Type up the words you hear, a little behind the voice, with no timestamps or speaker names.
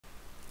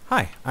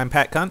Hi, I'm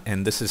Pat Gunn,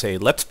 and this is a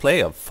Let's Play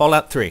of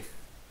Fallout 3.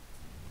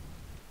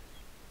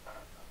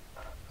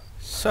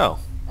 So,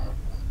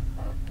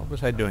 what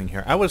was I doing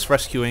here? I was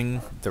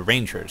rescuing the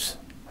Rangers.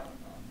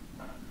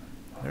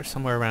 They're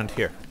somewhere around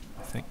here,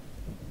 I think.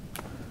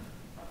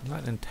 I'm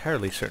not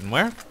entirely certain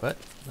where, but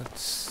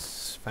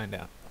let's find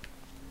out.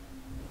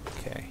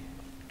 Okay.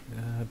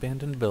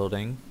 Abandoned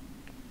building.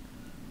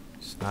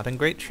 It's not in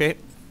great shape.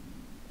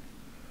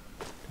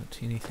 Don't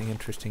see anything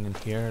interesting in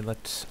here.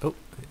 Let's... Oh,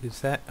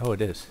 is that... Oh,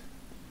 it is.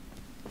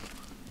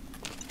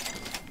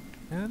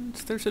 And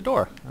there's a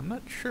door. I'm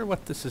not sure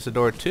what this is a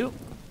door to.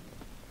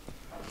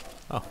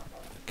 Oh,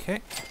 okay.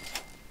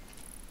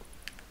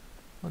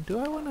 Well, do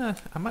I want to...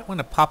 I might want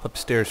to pop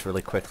upstairs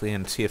really quickly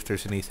and see if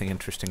there's anything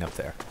interesting up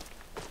there.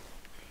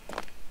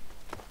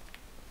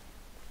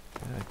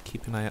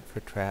 Keep an eye out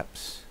for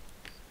traps.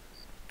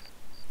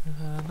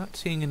 Not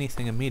seeing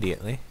anything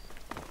immediately.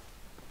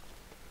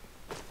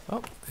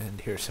 Oh, and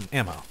here's some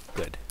ammo.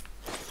 Good.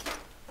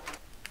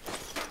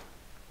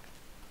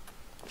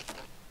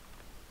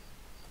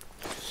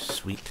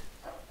 Sweet.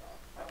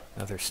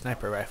 Another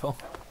sniper rifle.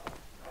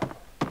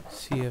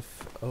 See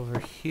if over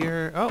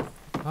here... Oh,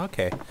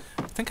 okay.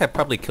 I think I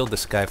probably killed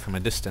this guy from a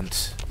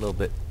distance a little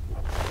bit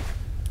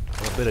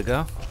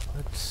ago.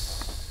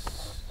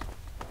 Let's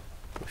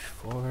push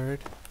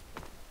forward.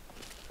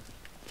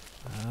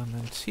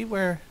 And see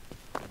where...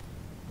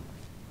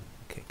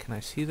 Okay, can I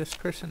see this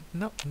person?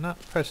 Nope,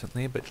 not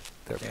presently, but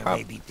there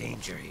may be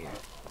danger here.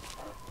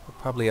 They're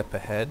probably up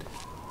ahead.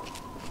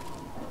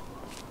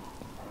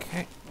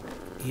 Okay.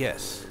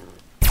 Yes.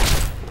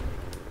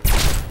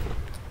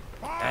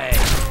 Hey!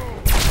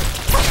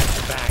 Got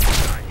your back.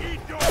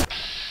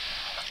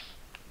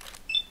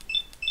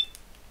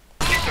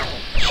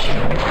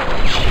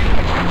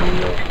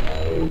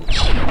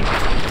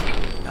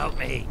 Help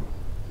me.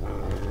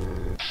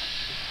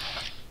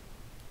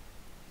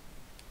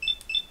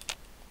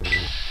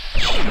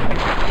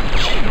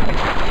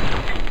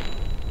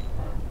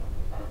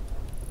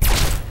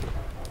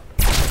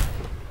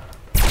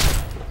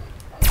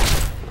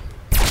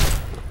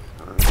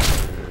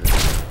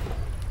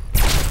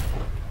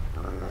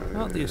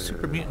 Well, these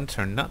super mutants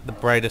are not the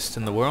brightest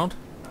in the world.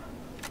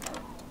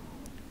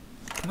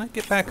 Can I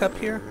get back up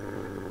here?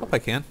 Hope I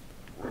can.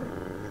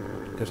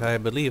 Because I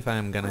believe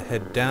I'm going to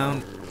head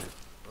down.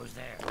 Who's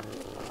there?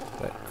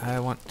 But I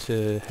want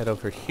to head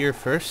over here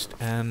first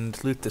and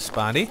loot this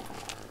body.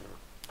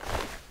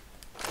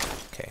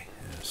 Okay,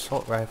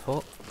 assault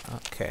rifle.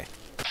 Okay.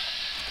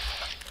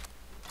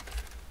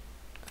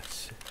 Let's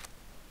see.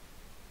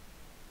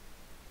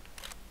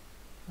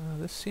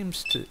 This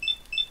seems to...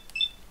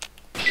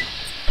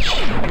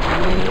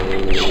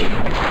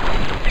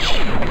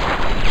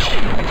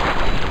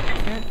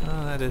 Okay,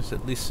 well, that is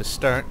at least a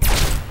start.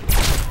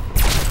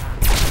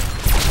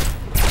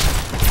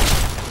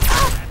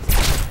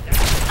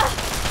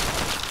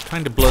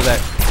 Trying to blow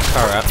that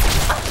car up.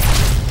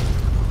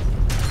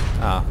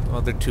 Ah,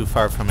 well, they're too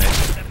far from it.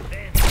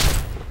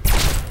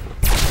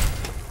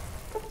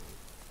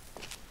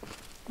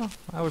 Well,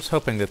 I was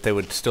hoping that they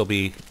would still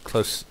be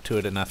close to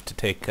it enough to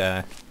take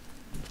some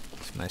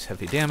nice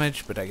heavy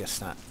damage, but I guess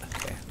not.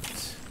 Okay,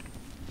 let's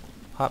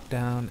hop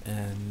down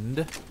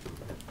and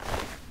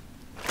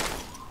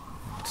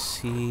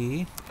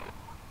see.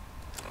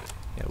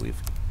 Yeah,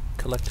 we've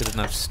collected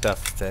enough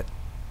stuff that...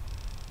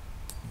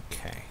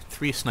 Okay,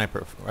 3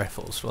 sniper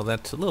rifles. Well,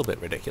 that's a little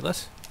bit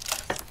ridiculous.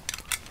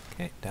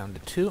 Okay, down to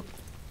 2.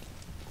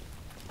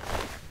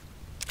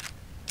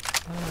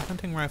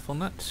 Hunting rifle,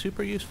 not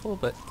super useful,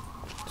 but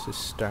let's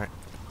just start.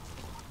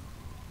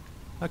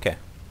 Okay.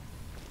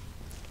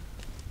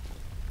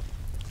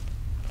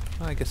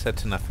 Well, I guess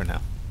that's enough for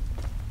now.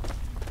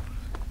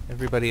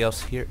 Everybody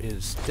else here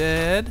is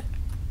dead.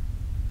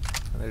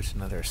 Oh, there's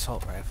another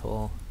assault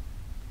rifle.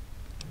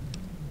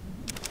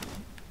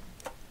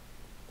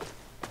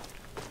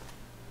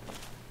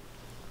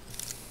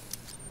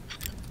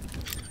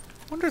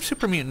 Wonder if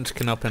super mutants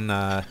can open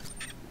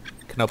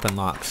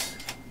locks.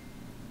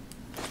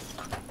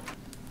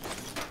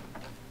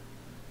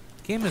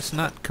 Game is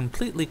not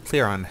completely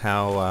clear on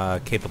how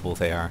capable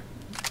they are.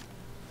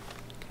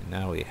 Okay,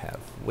 now we have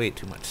way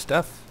too much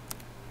stuff.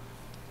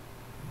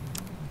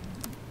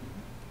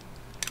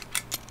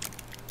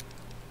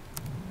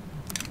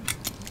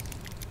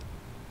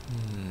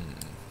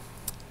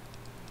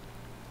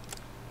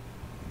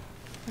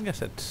 I guess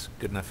that's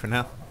good enough for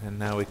now. And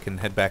now we can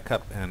head back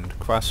up and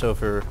cross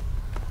over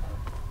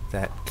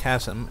that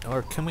chasm.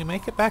 Or can we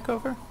make it back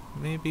over?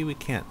 Maybe we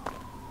can't.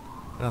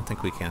 I don't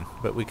think we can,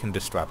 but we can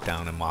just drop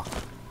down and walk.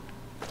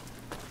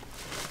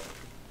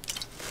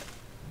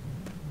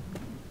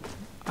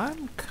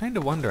 I'm kind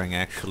of wondering,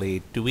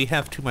 actually, do we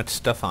have too much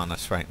stuff on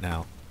us right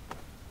now?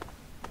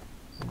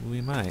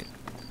 We might.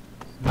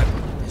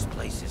 This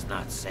place is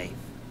not safe.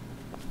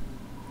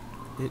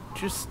 It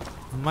just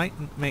might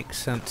make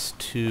sense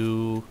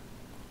to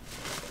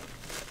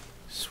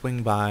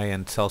swing by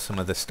and sell some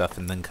of this stuff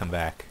and then come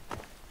back.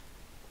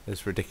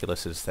 As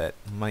ridiculous as that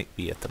might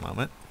be at the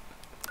moment.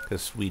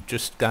 Because we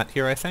just got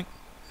here, I think.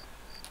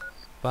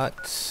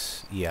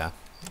 But Yeah,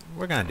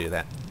 we're gonna do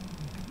that.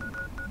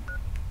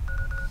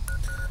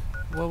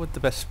 What would the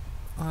best...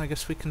 Well, I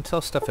guess we can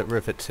sell stuff at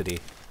Rivet City,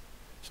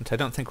 since I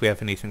don't think we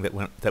have anything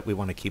that we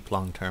want to keep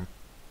long term.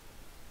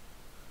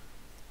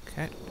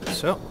 Okay,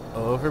 so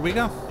over we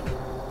go.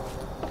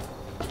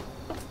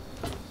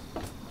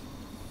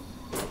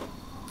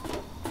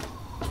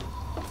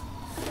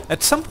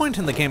 At some point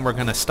in the game, we're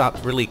gonna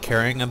stop really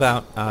caring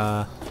about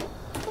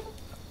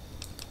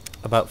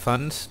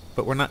funds,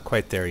 but we're not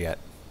quite there yet.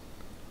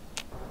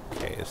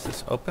 Okay, is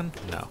this open?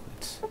 No,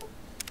 it's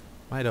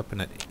might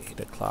open at 8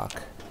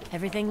 o'clock.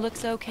 Everything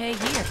looks okay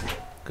here.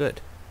 Good.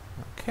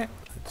 Okay,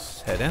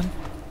 let's head in.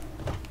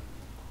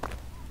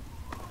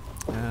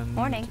 And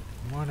Morning.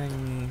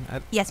 Morning.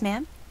 Yes,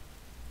 ma'am?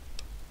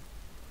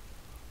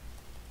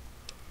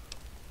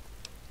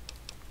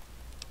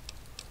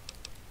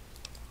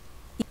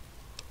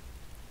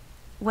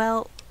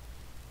 Well,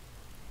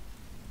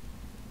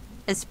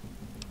 as...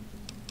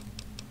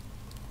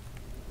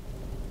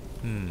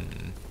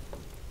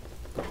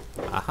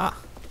 Aha.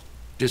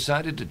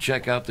 Decided to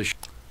check out the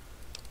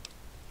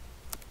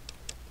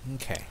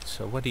Okay,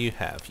 so what do you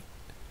have?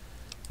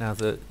 Now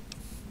at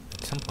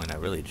some point I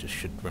really just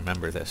should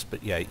remember this,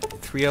 but yeah,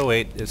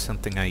 308 is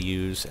something I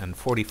use, and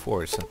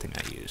 44 is something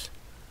I use.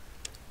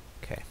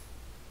 Okay.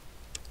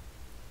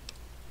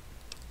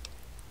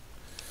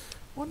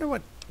 Wonder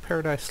what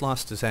Paradise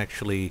Lost is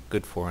actually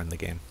good for in the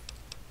game.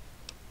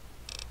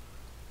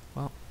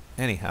 Well,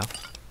 anyhow,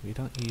 we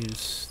don't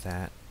use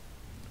that.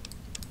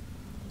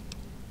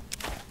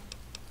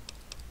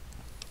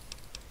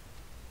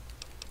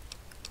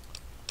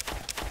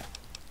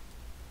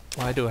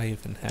 Why do I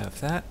even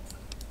have that?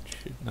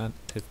 Should not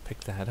have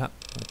picked that up.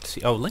 Let's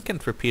see. Oh, Lincoln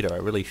Torpedo. I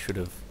really should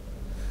have...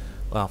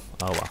 Well,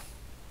 oh well.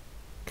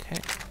 Okay.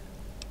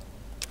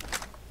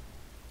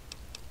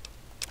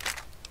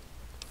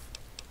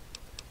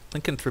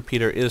 Lincoln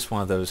Torpedo is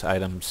one of those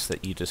items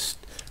that you just...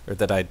 or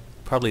that I'd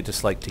probably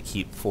just like to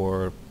keep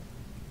for...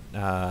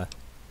 as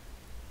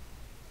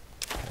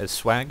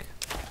swag.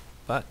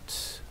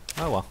 But...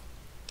 oh well.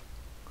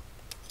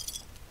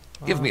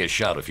 Give me a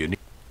shout if you need.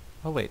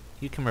 Oh wait,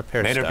 you can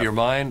repair Made stuff. up your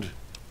mind?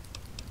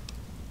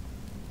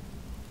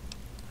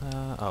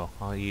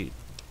 Oh, you...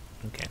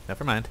 Okay,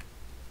 never mind.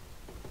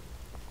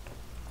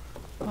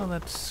 Well,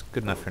 that's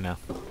good enough for now.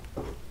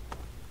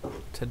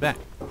 Let's head back.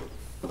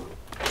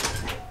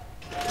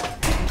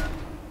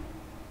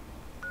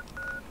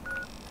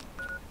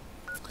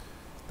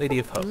 Lady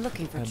of Hope.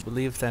 Looking for I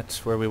believe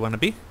that's where we want to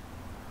be.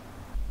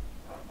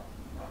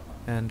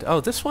 And, oh,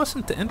 this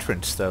wasn't the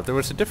entrance, though. There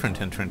was a different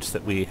entrance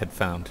that we had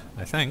found,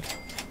 I think.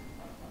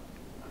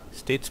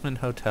 Statesman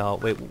Hotel.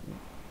 Wait,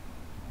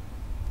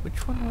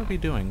 which one were we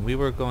doing? We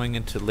were going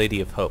into Lady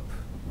of Hope.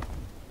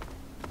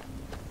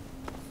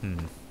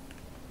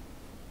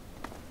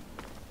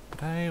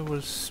 But I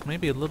was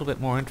maybe a little bit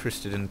more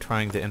interested in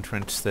trying the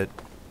entrance that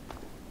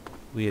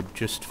we had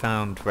just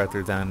found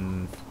rather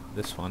than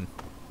this one.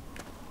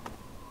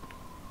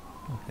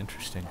 Oh,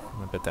 interesting.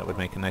 I bet that would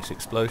make a nice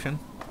explosion.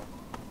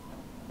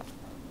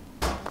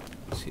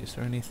 Let's see, is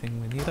there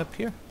anything we need up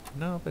here?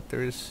 No, but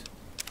there is...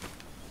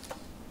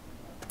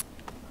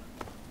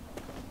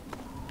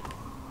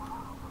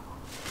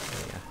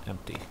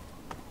 empty.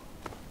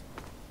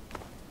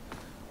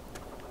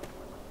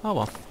 Oh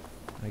well.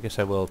 I guess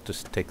I will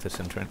just take this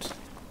entrance.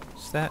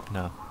 Is that?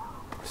 No.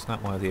 It's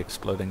not one of the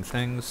exploding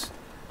things.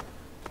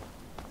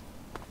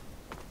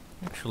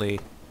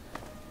 Actually,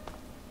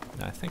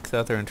 no, I think the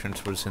other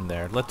entrance was in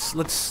there. Let's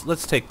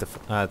take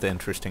the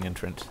interesting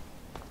entrance.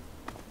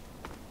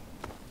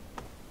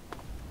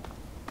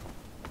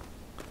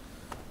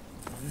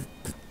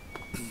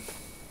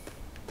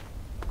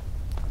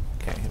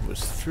 Okay, it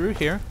was through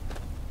here.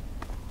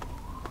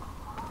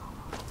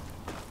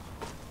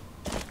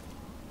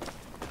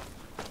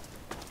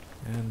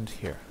 And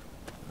here.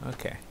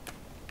 Okay.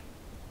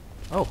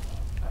 Oh,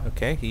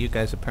 okay. You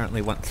guys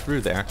apparently went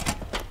through there.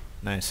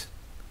 Nice.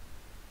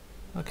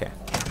 Okay,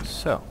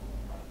 so.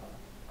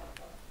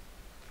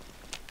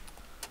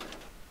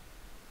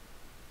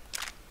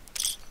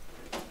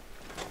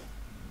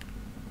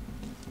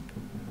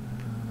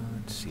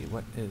 Let's see,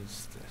 what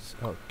is this?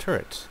 Oh,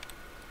 turrets.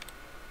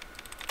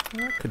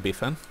 Well, that could be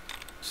fun.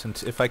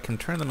 Since if I can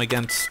turn them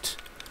against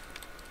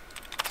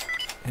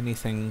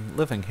anything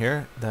living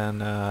here,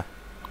 then,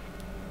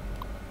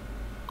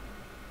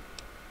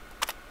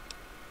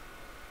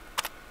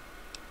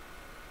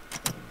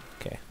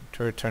 okay,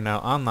 turrets are now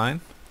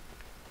online.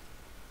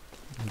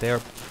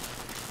 They're...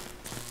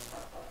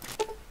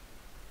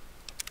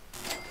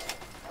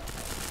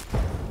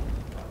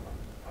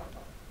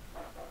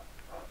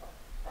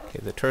 Okay,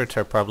 the turrets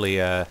are probably,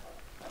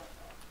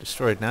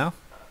 destroyed now.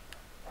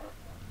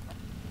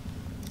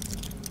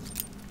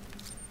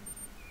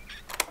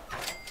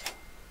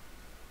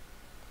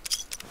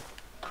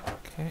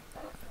 Okay,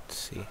 let's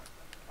see.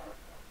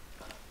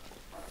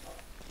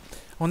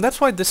 Oh, and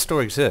that's why this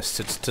store exists.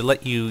 It's to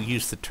let you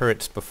use the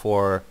turrets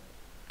before...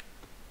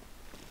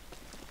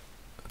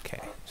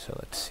 Okay, so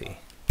let's see.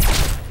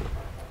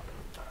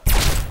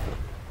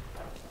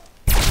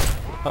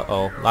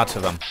 Uh-oh, lots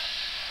of them.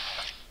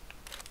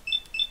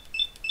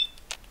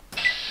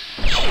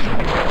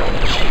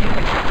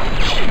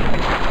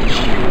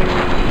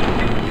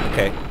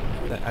 Okay,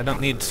 I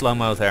don't need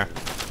slow-mo there.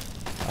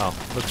 Oh,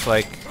 looks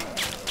like...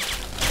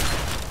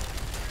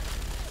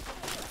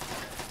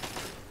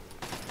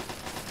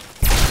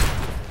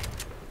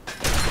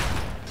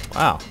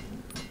 Wow.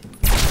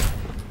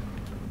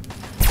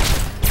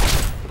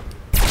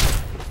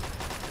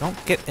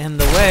 Don't get in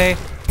the way.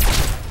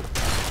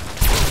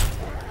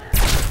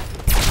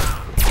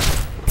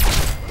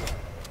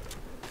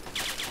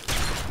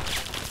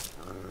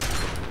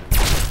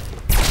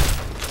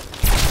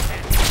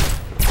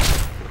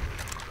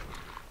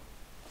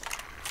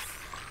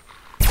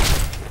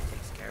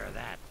 Takes care of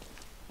that.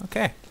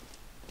 Okay.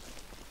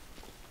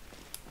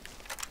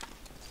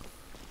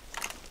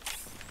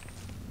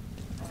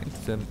 I think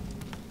so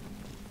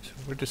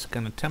we're just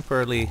going to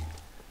temporarily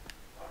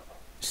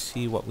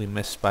see what we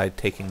missed by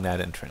taking that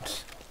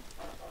entrance.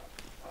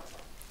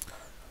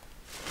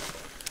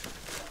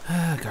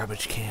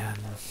 Garbage can.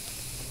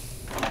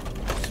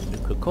 Some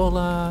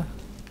Nuka-Cola.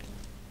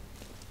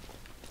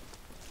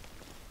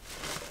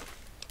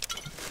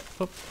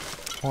 Oop.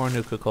 More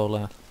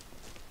Nuka-Cola.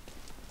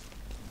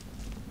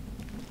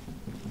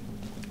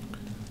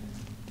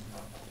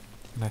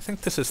 And I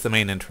think this is the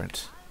main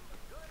entrance.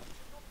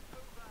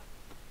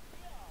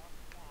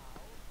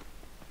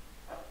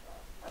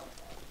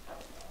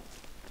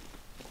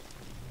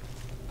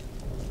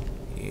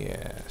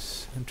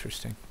 Yes,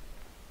 interesting.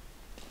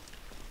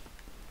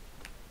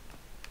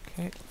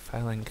 Okay,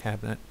 filing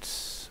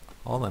cabinets,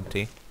 all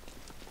empty.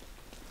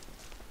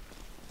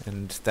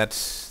 And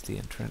that's the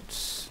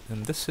entrance.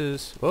 And this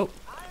is... Whoa!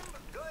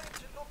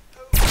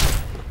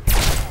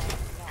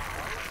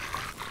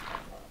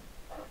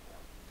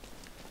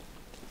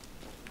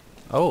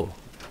 Oh,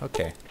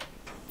 okay.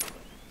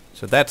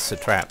 So that's the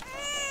trap.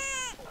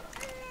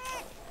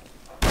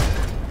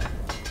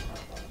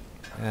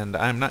 And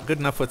I'm not good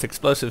enough with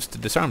explosives to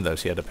disarm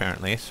those yet,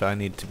 apparently, so I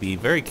need to be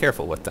very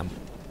careful with them.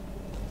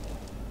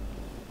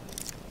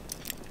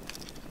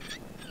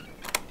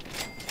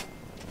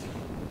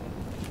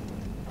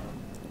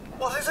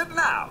 What is it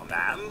now,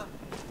 man?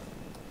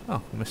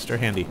 Oh, Mr.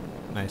 Handy.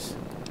 Nice.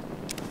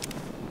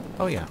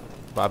 Oh yeah,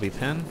 bobby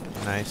pin.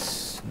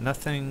 Nice.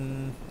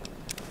 Nothing...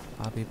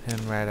 Bobby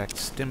pin, Rad-X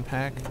stim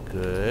pack.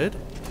 Good.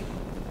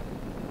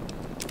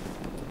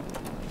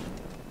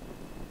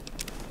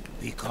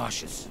 Be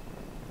cautious.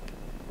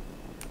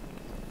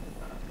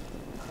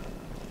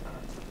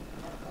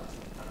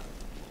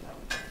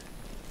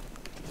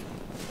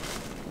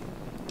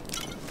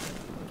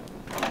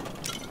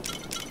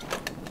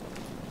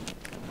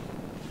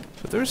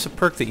 So there's a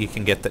perk that you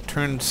can get that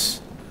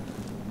turns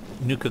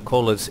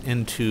Nuka-Colas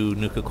into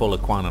Nuka-Cola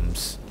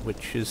Quantums,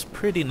 which is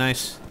pretty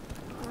nice.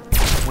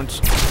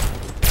 Once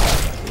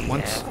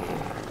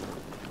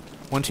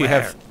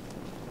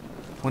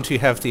you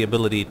have the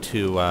ability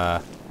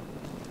to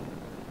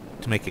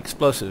make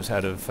explosives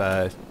out of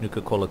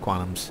Nuka-Cola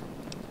Quantums.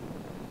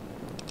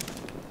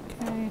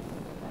 Okay.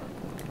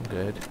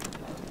 Good.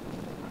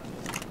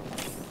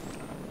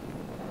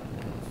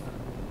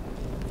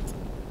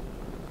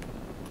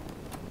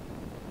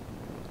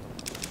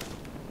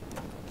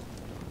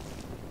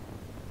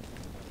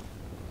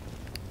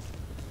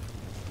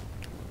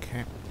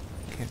 Okay.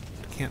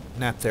 Can't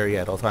nap there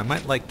yet, although I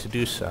might like to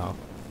do so.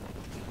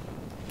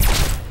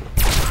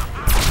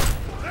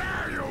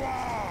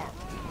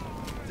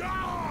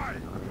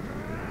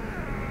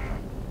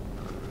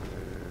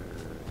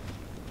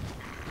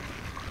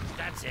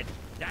 That's it.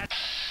 That's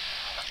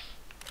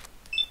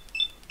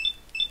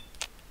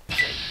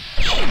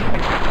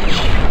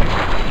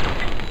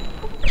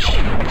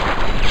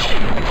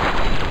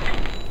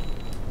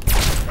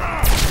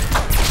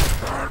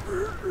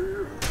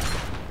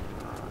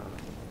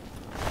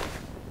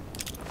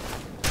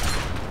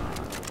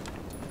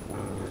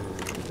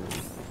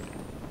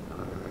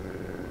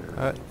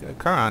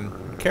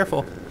Charon,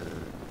 careful.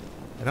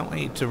 I don't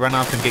want you to run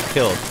off and get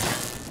killed.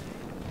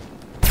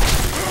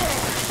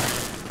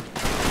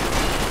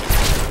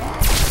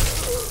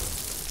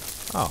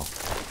 Oh,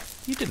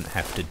 you didn't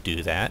have to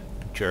do that,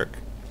 jerk.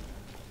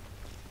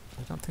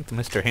 I don't think the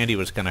Mr. Handy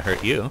was going to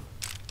hurt you.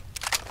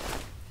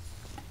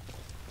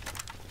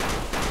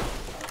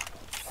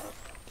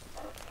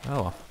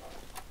 Oh.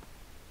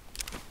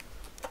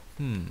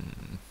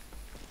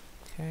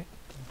 Okay.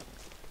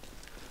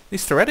 At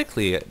least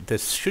theoretically,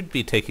 this should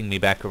be taking me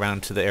back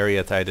around to the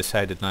area that I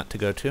decided not to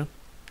go to. I'm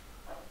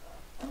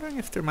wondering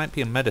if there might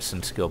be a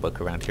medicine skill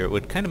book around here. It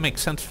would kind of make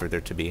sense for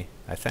there to be,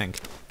 I think.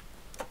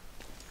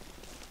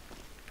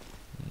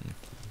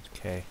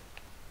 Okay.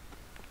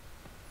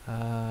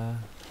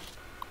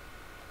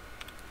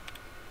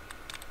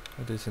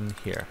 What is in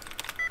here?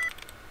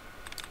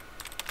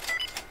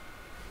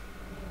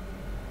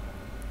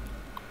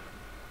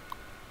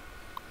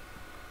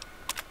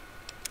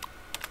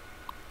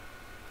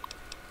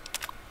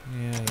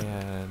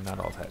 Yeah, not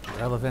all that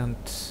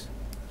relevant.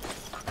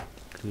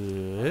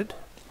 Good.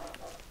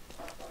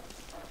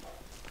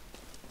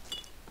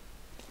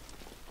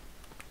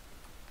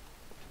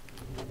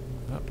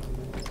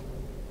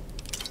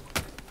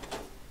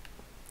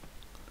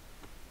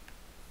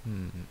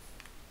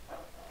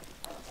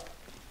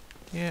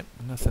 Yep,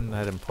 nothing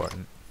that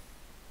important.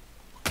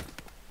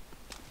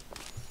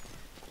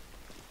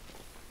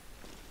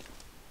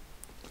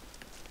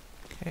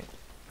 Okay,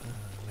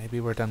 maybe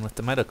we're done with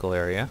the medical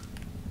area.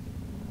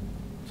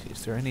 Let's see,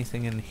 is there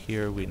anything in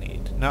here we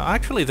need? No,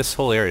 actually this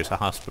whole area is a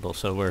hospital,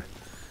 so we're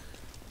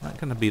not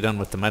going to be done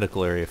with the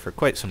medical area for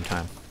quite some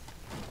time.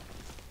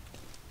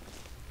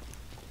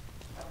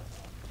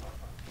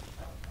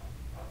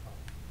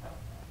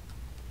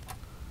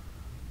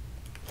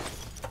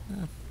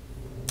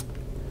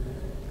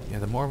 Yeah,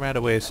 the more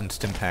rataways and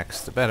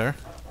stimpaks, the better.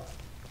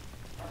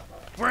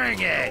 Bring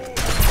it!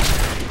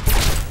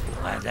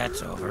 Glad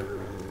that's over.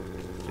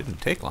 Didn't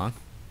take long.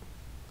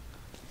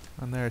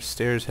 On there,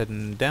 stairs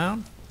heading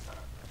down.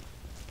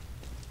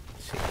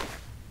 Let's see.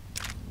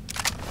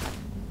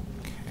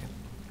 Okay.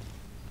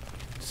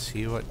 Let's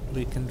see what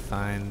we can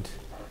find.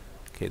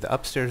 Okay, the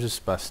upstairs is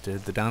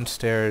busted. The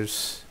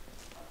downstairs...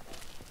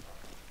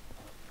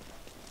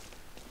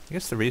 I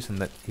guess the reason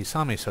that he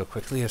saw me so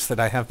quickly is that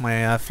I have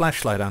my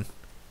flashlight on.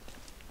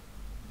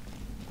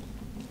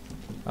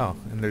 Oh,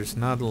 and there's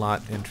not a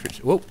lot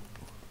interesting. Whoa!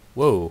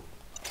 Whoa!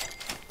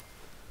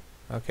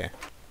 Okay.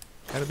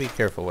 Gotta be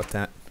careful with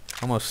that.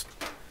 Almost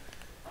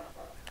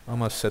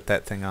set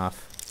that thing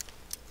off.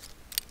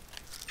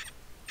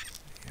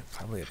 Yeah,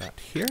 probably about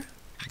here?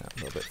 No, a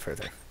little bit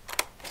further.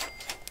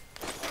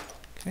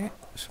 Okay,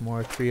 some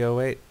more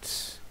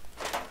 308s.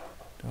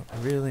 Don't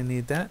really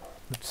need that.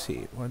 Let's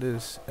see, what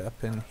is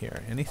up in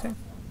here? Anything?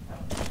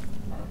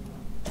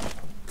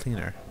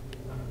 Cleaner.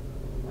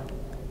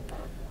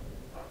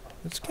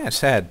 It's kind of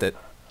sad that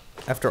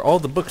after all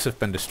the books have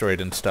been destroyed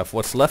and stuff,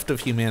 what's left of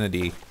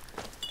humanity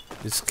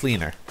is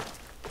cleaner.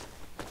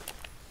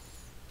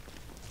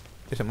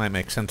 Guess it might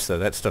make sense though.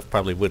 That stuff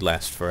probably would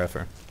last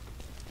forever.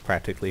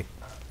 Practically.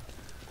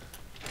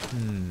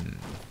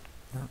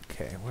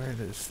 Okay, where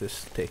does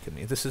this take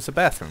me? This is a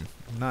bathroom.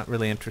 I'm not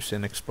really interested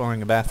in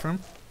exploring a bathroom.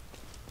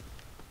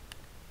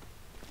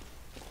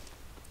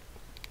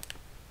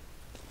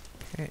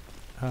 Okay.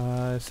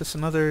 Is this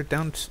another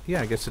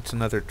yeah, I guess it's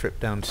another trip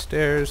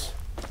downstairs.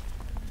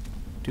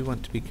 Do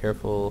want to be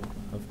careful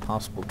of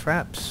possible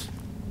traps.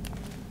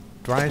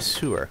 Dry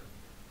sewer.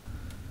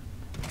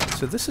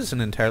 So this is an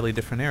entirely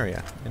different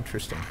area.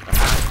 Interesting.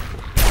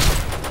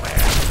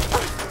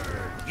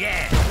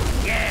 Yeah!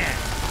 Yeah!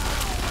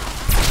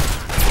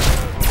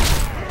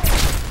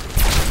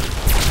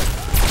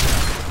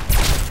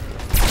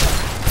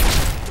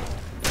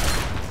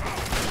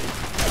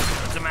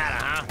 What's the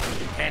matter, huh?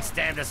 Can't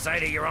stand the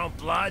sight of your own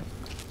blood?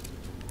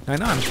 I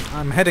know,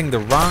 I'm heading the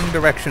wrong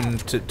direction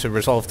to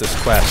resolve this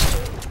quest.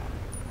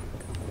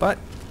 But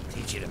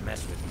Teach you to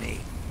mess with me.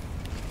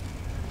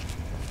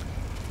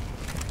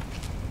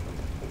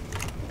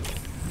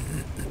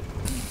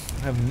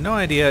 I have no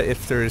idea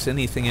if there's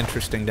anything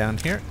interesting down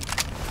here.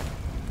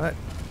 But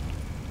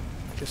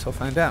I guess I'll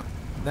find out.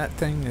 That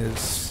thing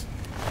is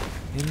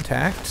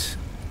intact.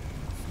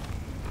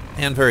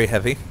 And very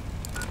heavy.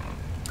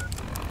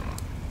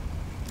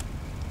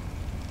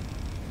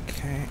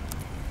 Okay.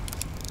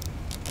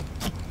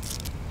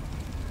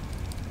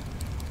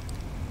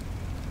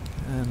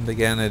 And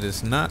again, it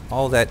is not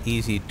all that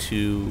easy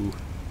to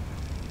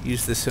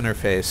use this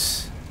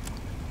interface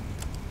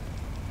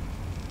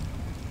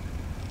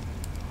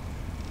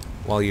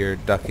while you're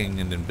ducking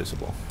and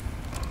invisible.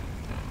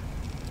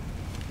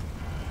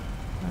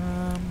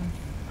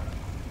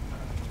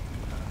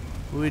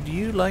 Would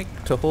you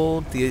like to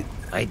hold the...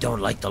 I don't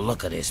like the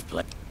look of this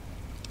place.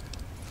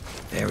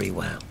 Very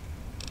well.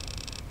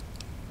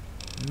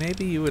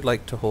 Maybe you would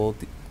like to hold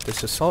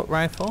this assault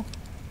rifle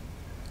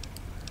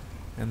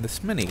and this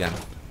minigun.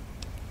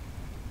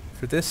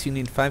 For this you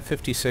need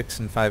 5.56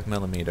 and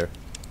 5mm.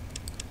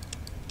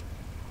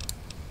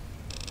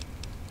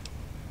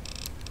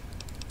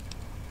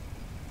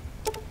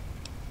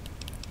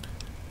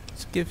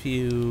 Let's give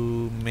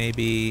you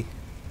maybe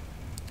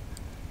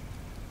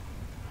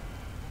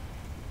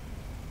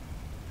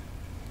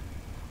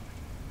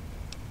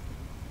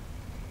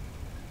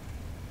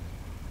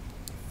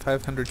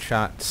 500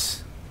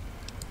 shots.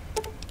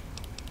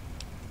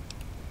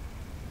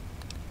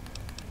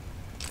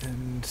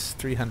 And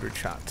 300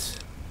 shots.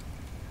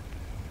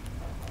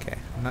 Okay,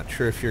 I'm not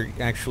sure if you're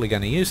actually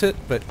going to use it,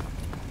 but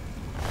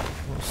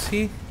we'll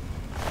see.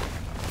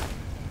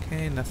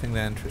 Okay, nothing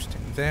that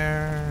interesting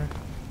there.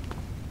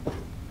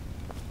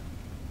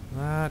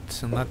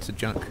 Lots and lots of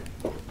junk.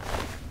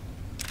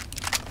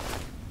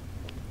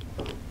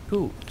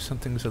 Ooh,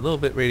 something's a little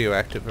bit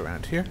radioactive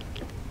around here.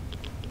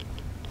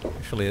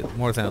 Actually,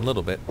 more than a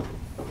little bit.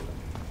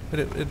 But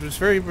it was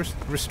very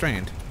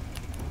restrained.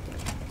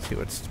 Let's see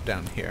what's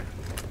down here.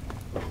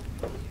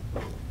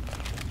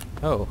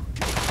 Oh.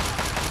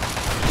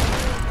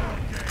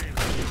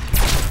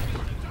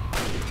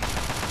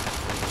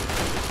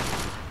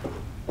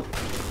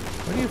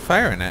 What are you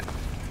firing at?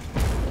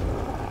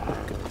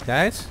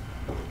 Guys?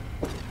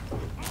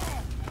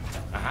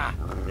 Aha!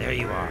 There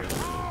you are.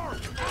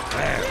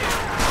 There.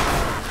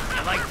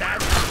 You like that?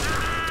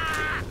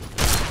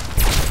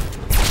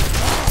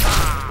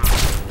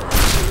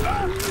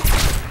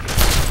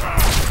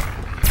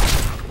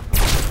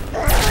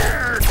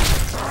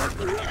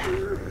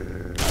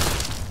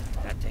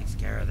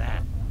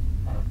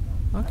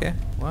 Okay,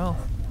 well.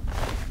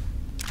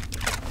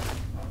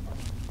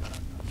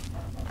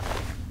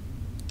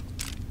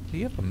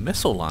 You have a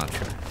missile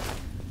launcher.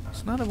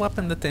 It's not a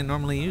weapon that they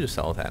normally use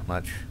all that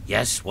much.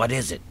 Yes, what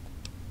is it?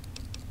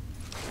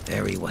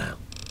 Very well.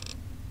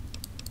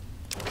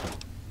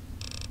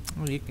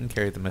 Well, you can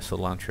carry the missile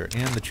launcher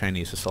and the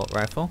Chinese assault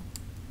rifle.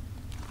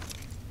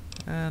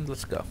 And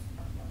let's go.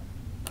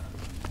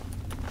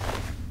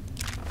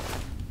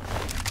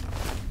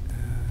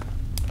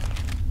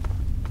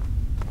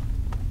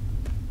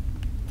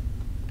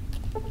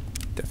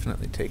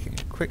 Definitely taking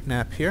a quick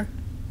nap here.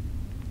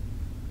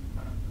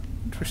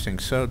 Interesting.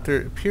 So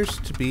there appears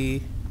to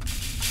be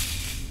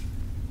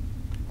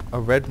a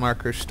red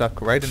marker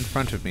stuck right in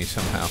front of me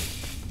somehow.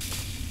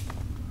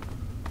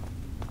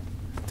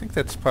 I think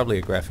that's probably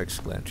a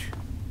graphics glitch.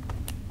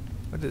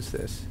 What is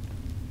this?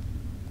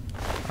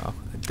 Oh,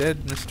 a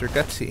dead Mr.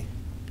 Gutsy.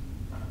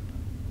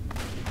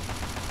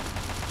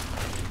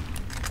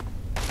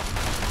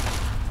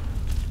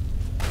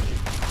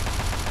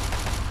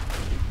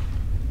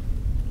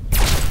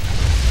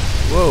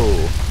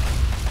 Whoa.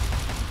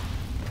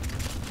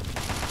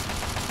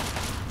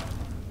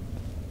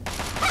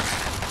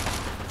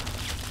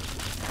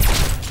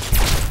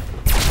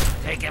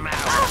 Take him out.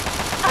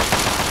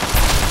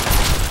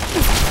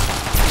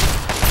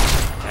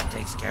 That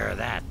takes care of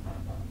that.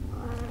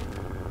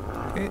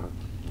 Okay.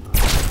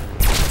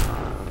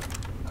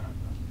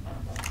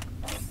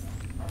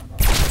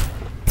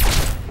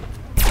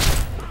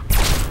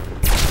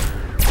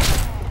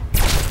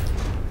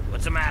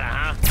 What's the matter,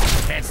 huh?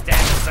 Can't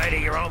stand the sight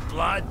of your own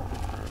blood?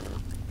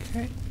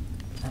 Okay.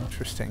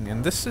 Interesting.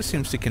 And this just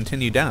seems to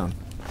continue down.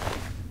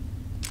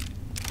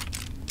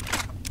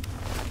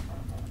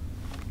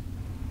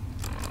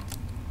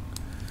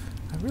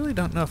 I really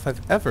don't know if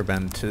I've ever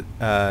been to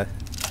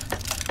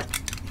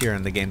here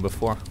in the game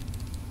before.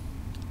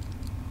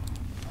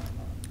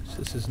 So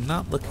this is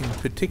not looking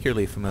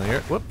particularly familiar.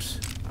 Whoops.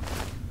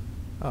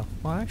 Oh,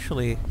 well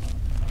actually...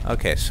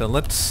 Okay, so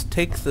let's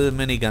take the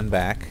minigun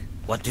back.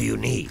 What do you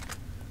need?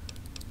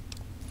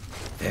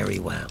 Very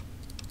well.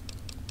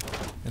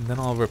 And then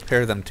I'll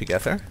repair them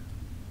together.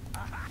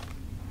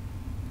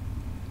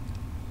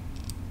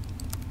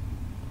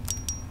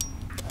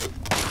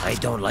 I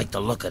don't like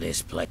the look of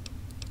this place.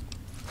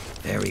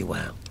 Very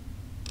well.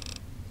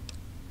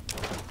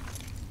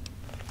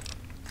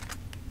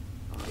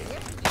 Well,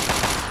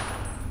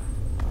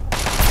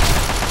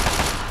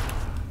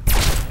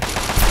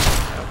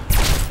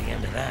 that's the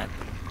end of that.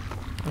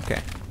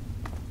 Okay.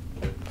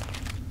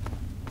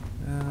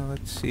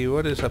 Let's see,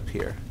 what is up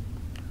here?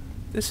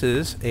 This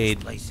is a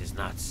Place is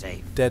not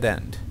safe. dead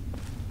end.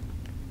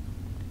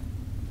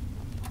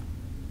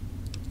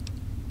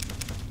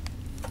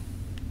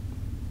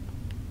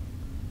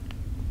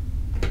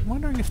 I'm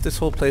wondering if this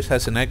whole place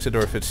has an exit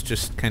or if it's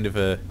just kind of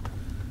a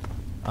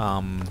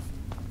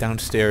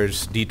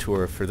downstairs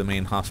detour for the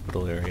main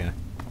hospital area.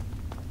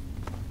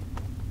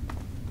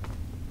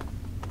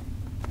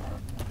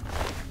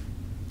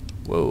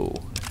 Whoa,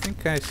 I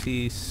think I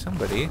see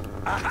somebody.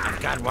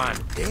 I've got one.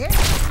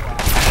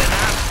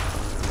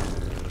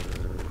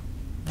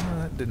 Oh,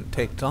 that didn't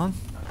take long.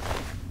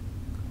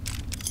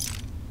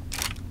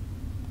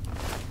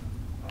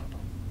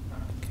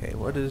 Okay,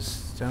 what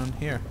is down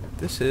here?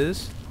 This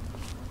is...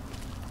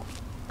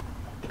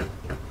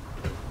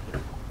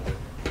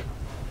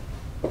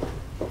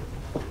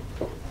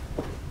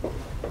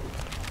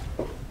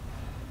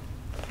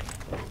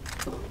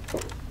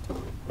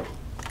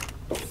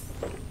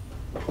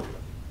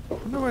 I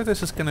wonder where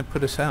this is going to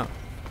put us out.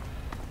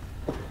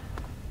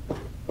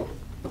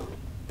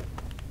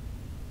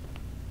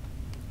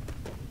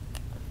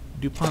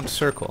 DuPont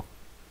Circle.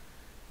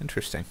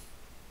 Interesting.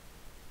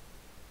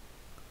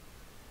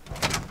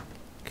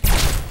 Okay.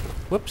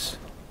 Whoops.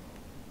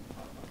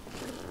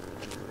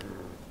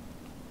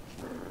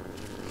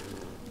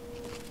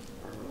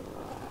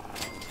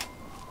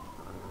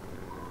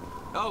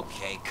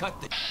 Okay,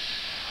 cut the...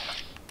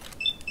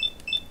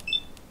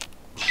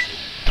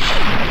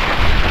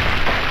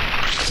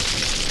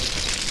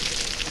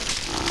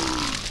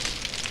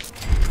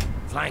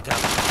 Flank up.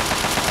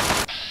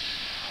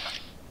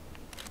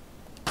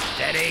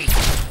 Steady.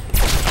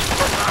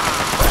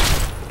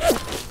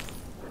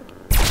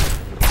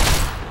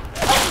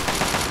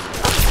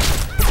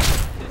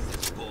 This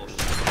is bullshit.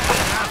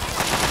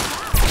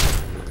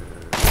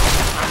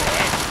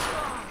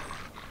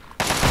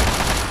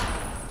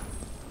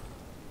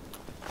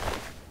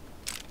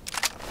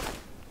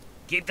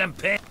 Keep them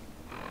pinned.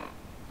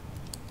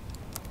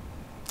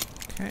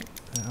 Okay,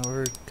 now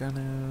we're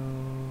gonna...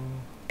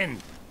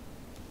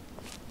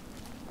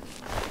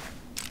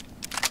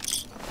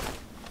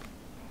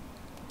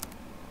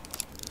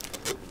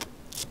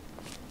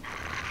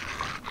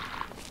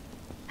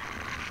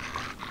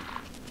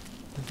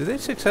 Did they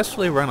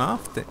successfully run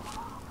off? I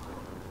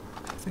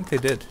think they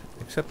did.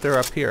 Except they're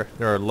up here.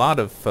 There are a lot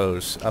of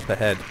foes up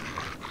ahead.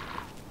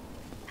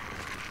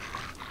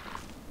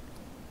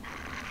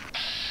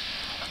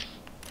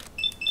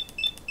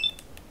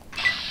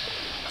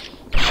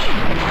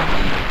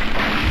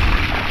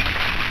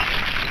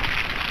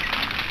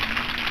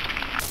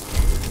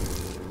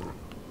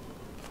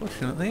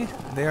 unfortunately.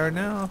 They are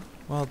now,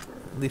 well,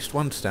 at least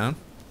one's down.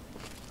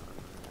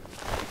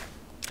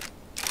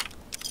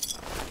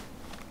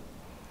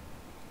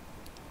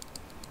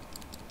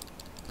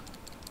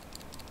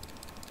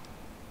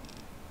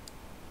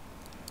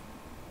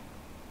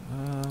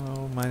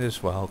 Oh, might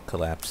as well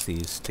collapse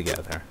these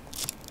together.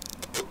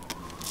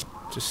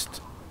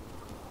 Just...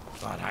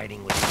 Thought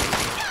hiding was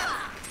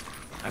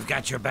safe. I've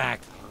got your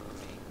back.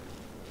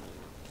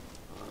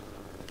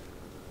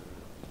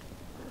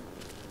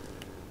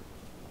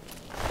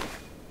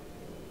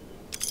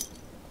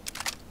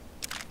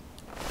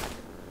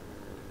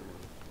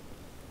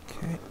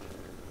 Okay.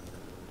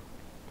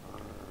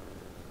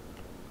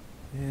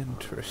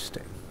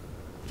 Interesting.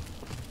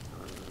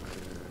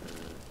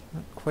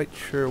 Not quite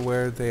sure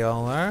where they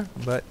all are,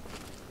 but...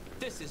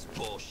 This is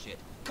bullshit.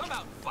 Come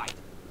out and fight.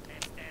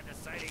 Can't stand the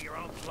sight of your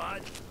own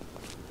blood.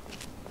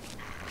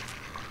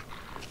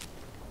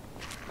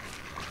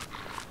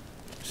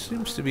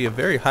 Seems to be a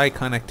very high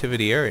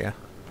connectivity area.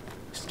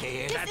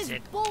 Scared? That's This is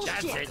it. bullshit.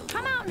 That's it.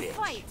 Come out and Bitch.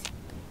 fight.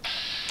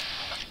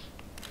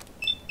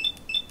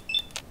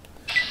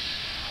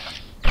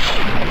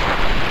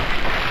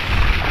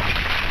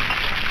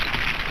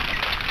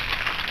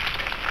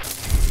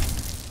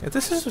 Yeah,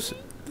 this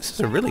is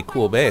a really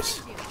cool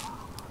base.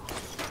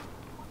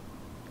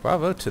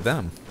 Bravo to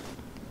them.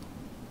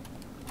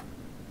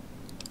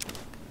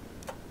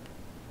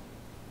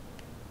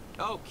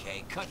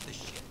 Okay, cut the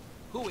shit.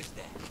 Who is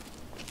that?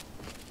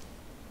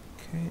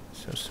 Okay,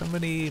 so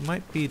somebody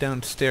might be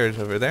downstairs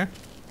over there.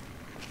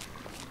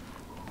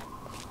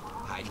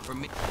 Hiding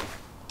from me.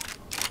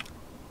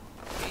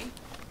 Me?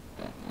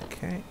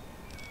 Okay.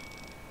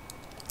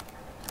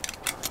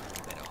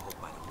 Better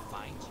hope I don't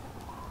find you.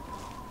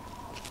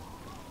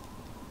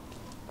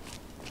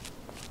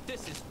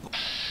 This is bullshit.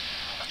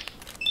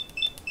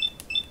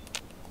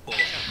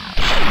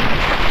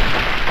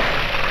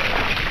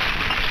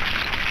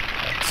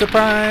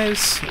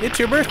 Surprise! It's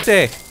your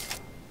birthday!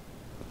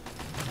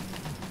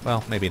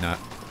 Well, maybe not.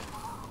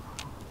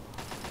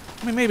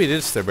 I mean, maybe it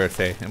is their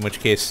birthday, in which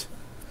case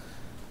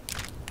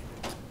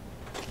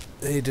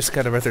they just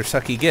got a rather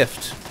sucky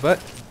gift,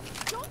 but...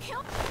 Don't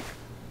kill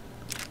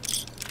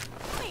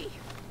me.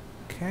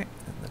 Okay,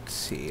 let's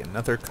see,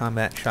 another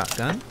combat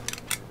shotgun.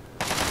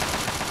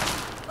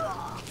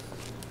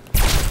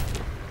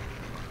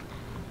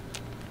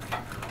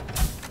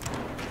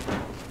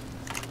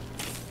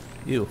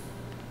 You.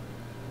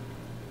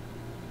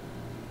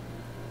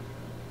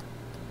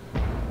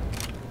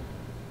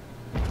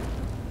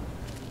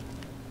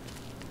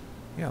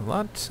 Yeah,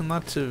 lots and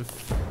lots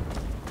of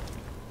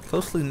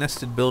closely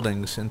nested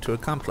buildings into a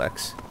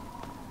complex.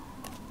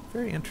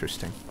 Very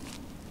interesting.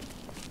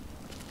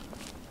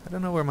 I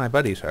don't know where my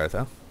buddies are,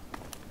 though.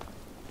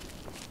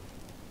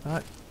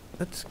 But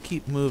let's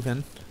keep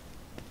moving.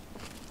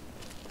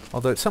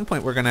 Although at some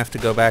point we're going to have to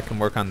go back and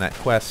work on that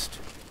quest.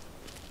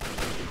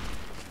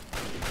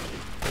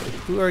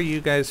 Who are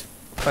you guys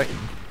fighting?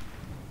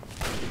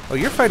 Oh,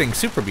 you're fighting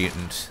super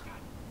mutants.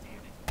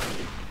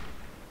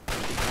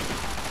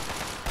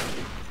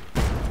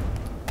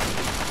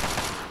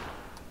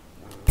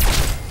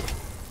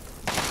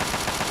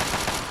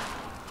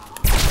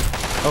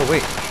 Oh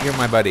wait, you're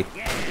my buddy.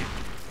 Yeah.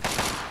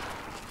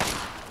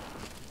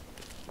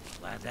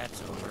 Glad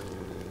that's over.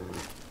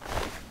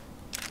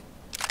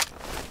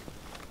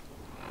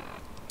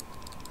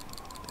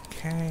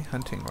 Okay,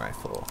 hunting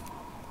rifle.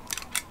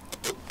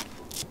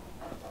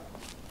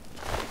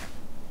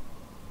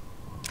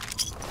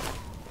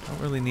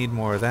 Don't really need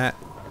more of that.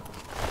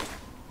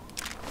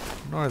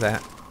 Nor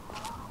that.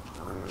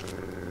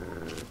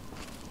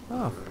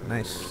 Oh,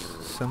 nice.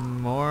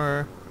 Some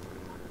more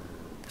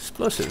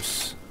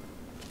explosives.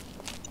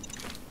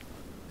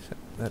 So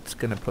that's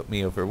gonna put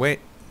me overweight.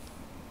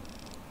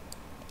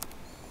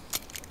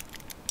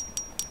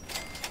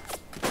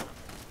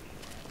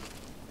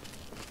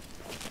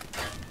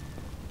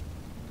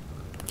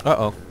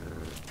 Uh-oh.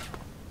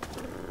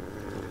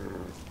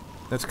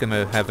 That's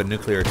gonna have a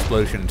nuclear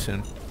explosion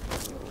soon.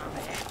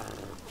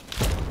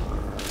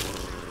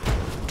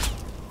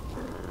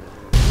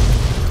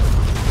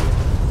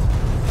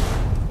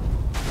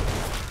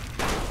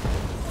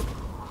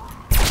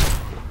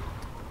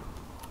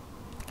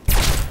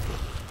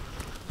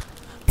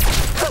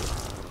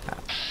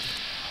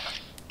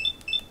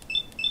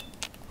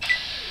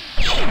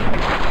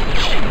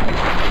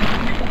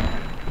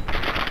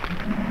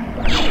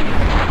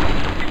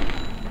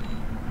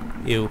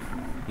 Ew.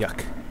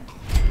 Yuck.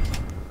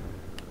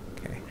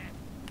 Okay.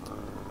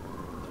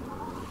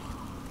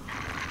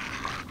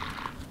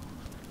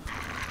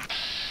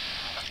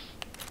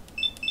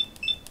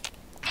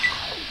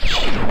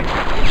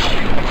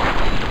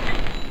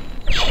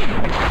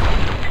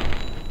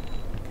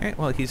 Okay,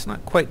 well, he's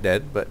not quite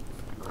dead, but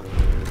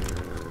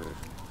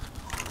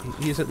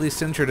he's at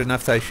least injured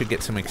enough that I should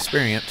get some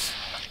experience.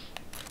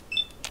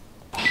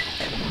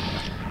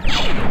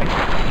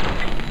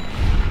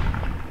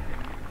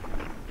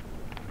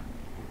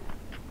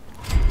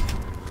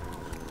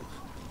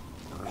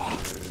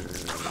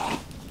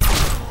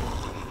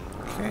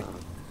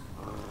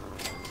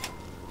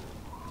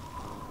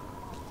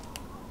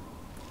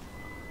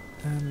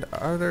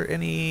 Are there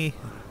any...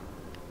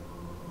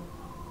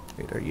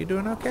 Wait, are you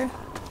doing okay?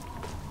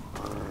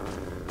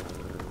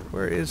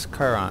 Where is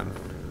Charon?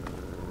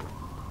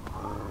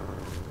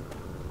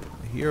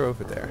 You're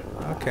over there.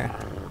 Okay.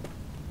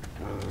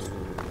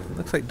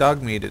 Looks like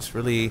Dogmeat is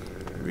really,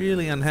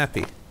 really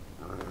unhappy.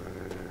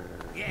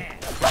 Yeah.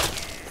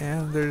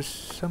 And there's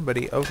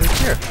somebody over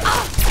here.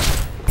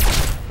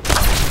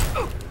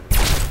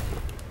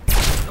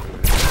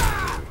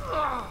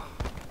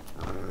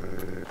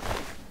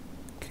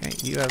 Okay,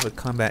 you have a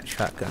combat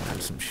shotgun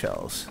and some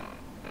shells.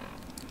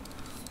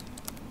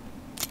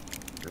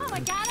 Oh my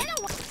god, I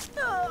don't want...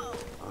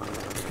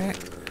 Okay.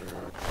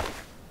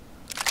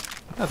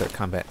 Another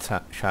combat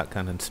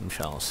shotgun and some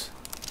shells.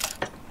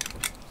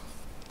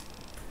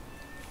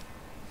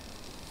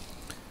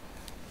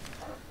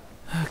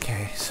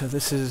 Okay, so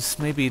this is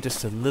maybe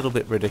just a little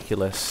bit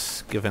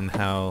ridiculous, given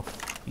how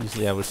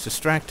easily I was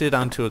distracted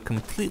onto a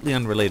completely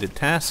unrelated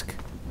task,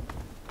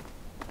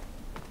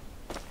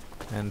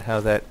 and how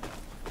that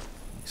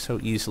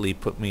so easily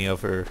put me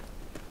over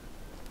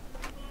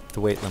the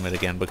weight limit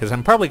again, because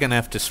I'm probably going to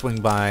have to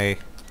swing by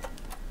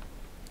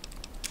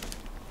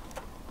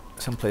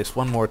someplace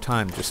one more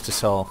time just to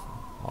sell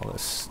all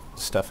this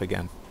stuff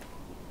again.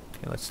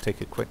 Okay, let's take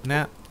a quick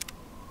nap.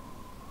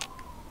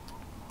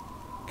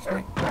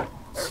 Okay.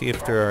 See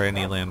if there are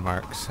any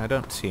landmarks. I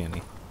don't see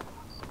any.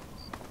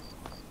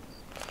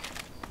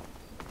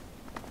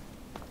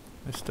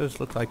 This does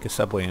look like a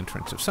subway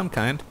entrance of some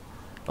kind.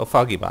 Oh,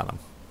 Foggy Bottom.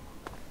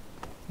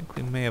 I think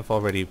we may have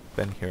already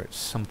been here at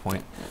some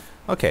point.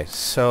 Okay,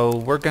 so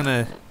we're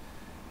gonna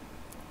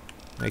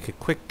make a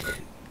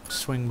quick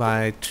swing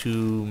by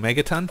to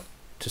Megaton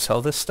to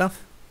sell this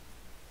stuff.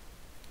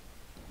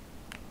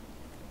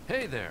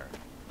 Hey there.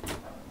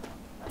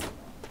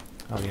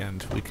 Oh yeah,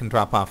 and we can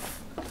drop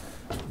off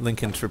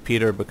Lincoln's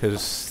repeater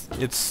because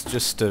it's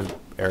just a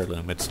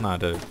heirloom. It's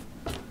not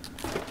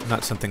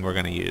something we're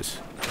gonna use.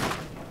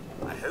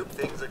 I hope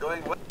things are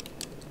going well.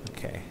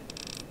 Okay,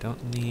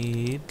 don't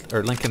need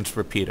Lincoln's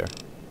repeater.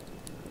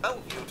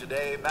 Help you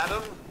today,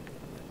 madam.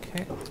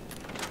 Okay,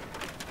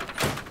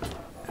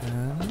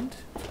 and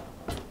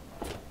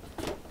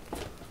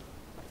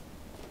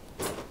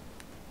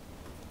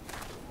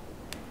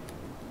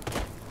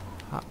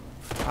hop,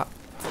 hop,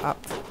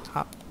 hop,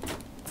 hop.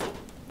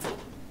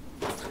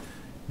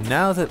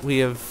 Now that we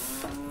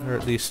have, or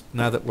at least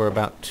now that we're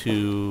about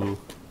to...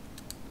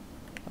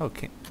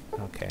 Okay,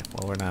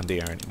 well we're not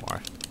there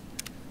anymore.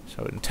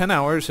 So in 10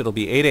 hours it'll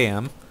be 8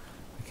 a.m.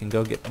 I can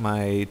go get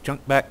my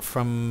junk back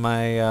from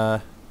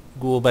my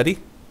ghoul buddy.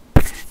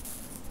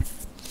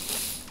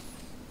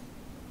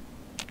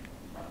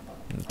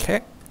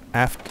 Okay,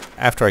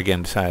 after I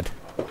again decide.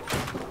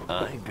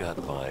 I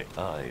got my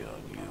eye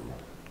on you.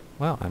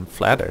 Well, I'm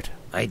flattered.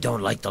 I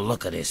don't like the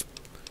look of this.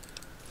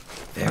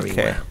 Very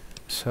Okay. well.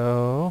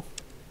 So,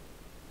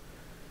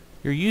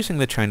 you're using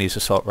the Chinese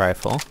assault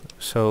rifle,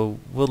 so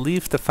we'll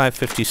leave the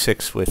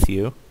 5.56 with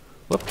you.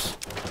 Whoops.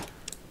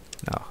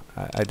 No,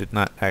 I did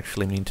not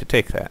actually mean to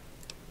take that.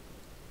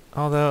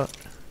 Although,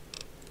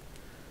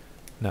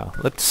 no,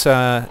 let's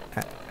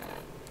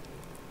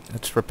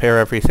repair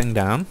everything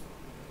down.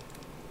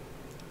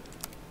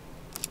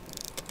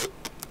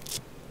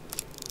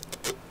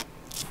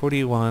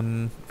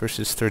 $41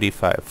 versus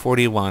 $35.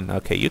 $41.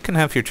 Okay, you can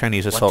have your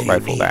Chinese What assault do you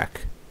rifle need?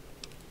 back.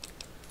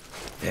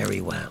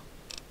 Very well.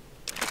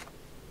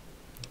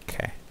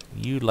 Okay,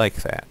 you like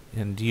that,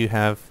 and you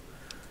have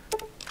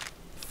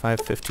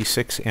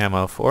 5.56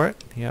 ammo for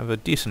it. You have a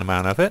decent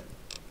amount of it,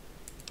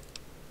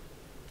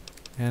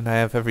 and I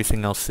have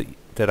everything else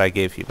that I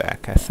gave you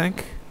back, I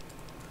think.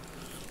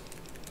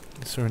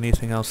 Is there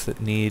anything else that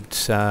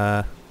needs?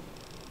 Nope.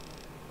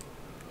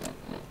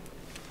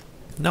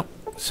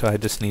 So I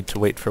just need to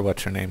wait for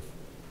what's her name.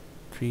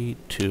 3,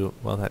 2.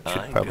 Well, that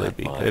should probably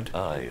be good.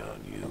 Eye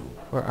on you.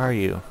 Where are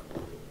you?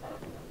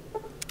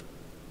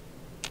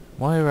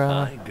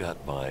 Moira. I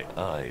got my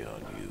eye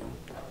on you.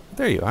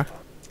 There you are.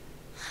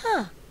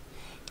 Huh.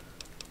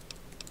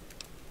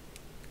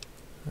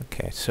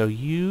 Okay, so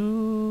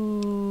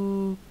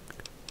you...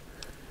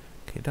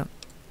 Okay, don't...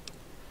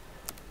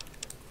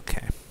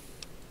 Okay.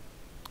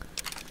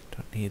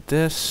 Don't need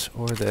this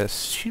or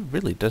this. She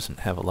really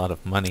doesn't have a lot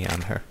of money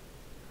on her.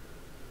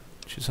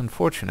 Which is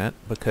unfortunate,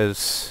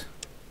 because...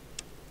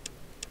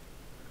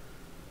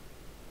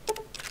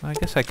 I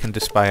guess I can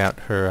just buy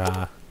out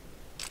her,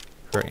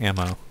 her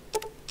ammo.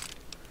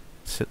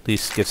 This at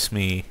least gets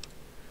me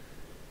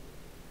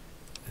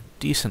a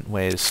decent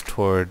ways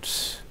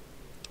towards...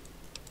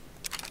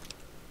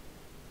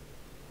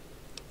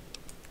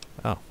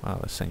 Oh, wow,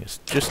 this thing is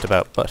just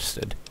about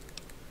busted.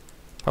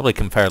 Probably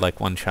can fire like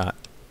one shot.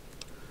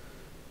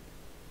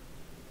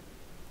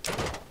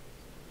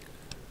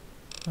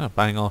 Oh,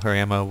 buying all her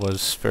ammo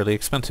was fairly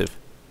expensive.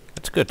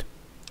 That's good.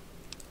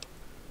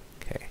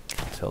 Okay,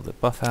 cancel the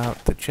buff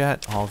out, the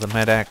jet, all the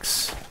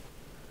medics.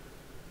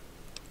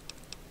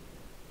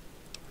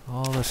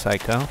 All the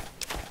psycho.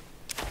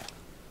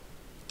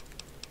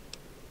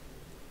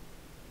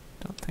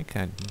 Don't think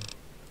I'd...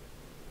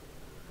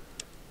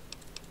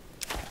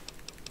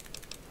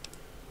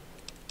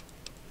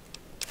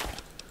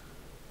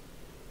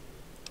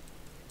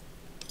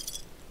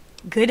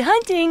 Good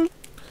hunting.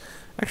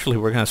 Actually,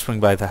 we're going to swing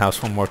by the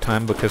house one more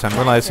time because I'm Does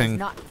realizing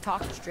not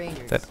talk to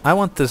strangers. that I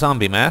want the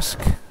zombie mask.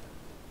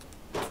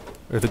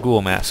 Or the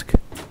ghoul mask.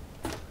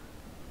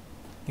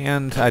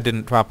 And I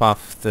didn't drop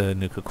off the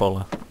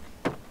Nuka-Cola.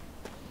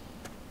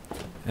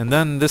 And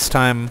then this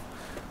time,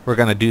 we're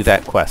going to do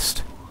that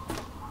quest.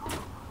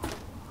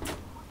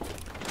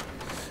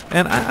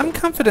 And I'm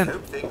confident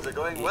Hope things are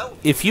going well.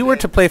 if you were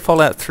to play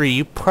Fallout 3,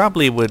 you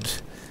probably would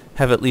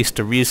have at least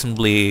a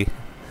reasonably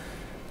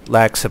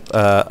lax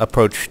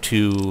approach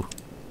to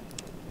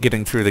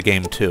getting through the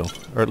game too.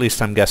 Or at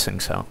least I'm guessing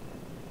so.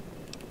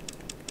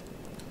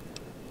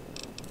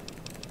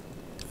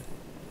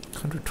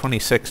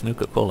 126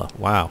 Nuka-Cola.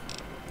 Wow.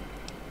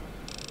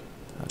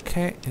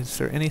 Okay, is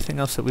there anything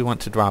else that we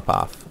want to drop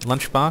off?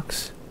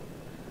 Lunchbox?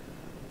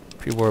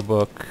 Pre-war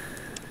book.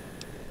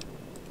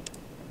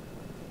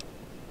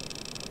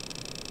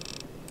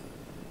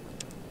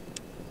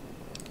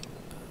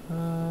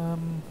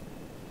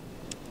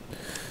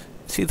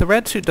 See, the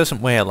red suit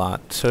doesn't weigh a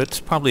lot, so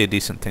it's probably a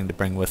decent thing to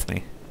bring with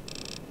me.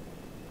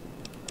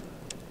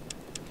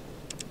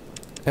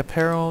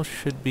 Apparel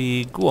should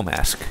be ghoul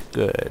mask.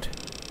 Good.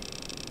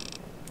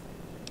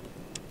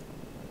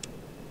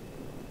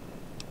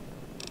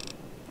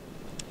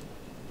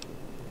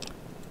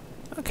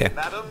 Okay,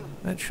 Madam,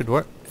 that should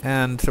work.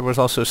 And there was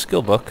also a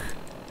skill book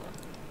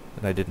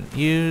that I didn't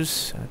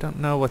use. I don't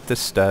know what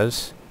this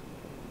does.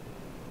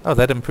 Oh,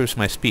 that improves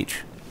my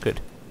speech. Good.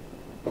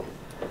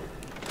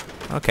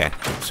 Okay,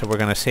 so we're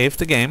going to save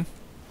the game.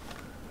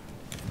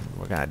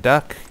 We're going to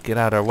duck, get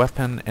out our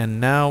weapon, and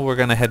now we're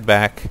going to head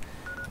back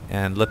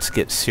and let's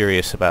get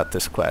serious about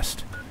this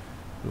quest.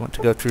 We want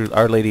to go through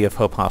Our Lady of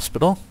Hope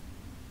Hospital.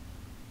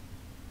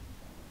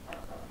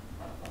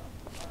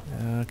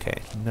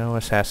 Okay, no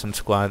assassin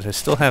squads. I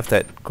still have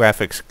that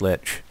graphics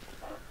glitch.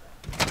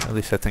 At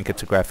least I think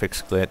it's a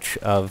graphics glitch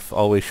of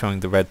always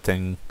showing the red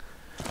thing,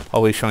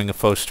 always showing a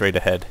foe straight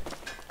ahead.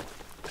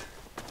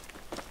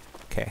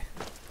 Okay.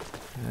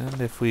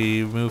 And if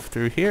we move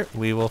through here,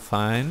 we will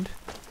find...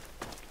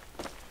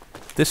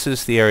 This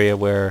is the area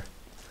where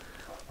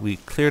we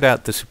cleared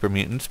out the super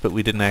mutants, but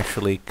we didn't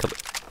actually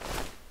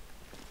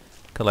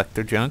collect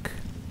their junk.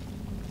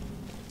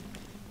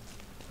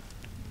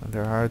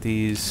 There are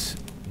these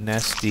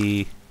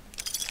nasty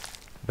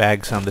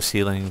bags on the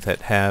ceiling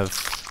that have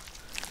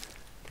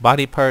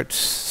body parts,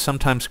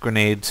 sometimes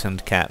grenades,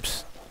 and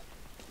caps.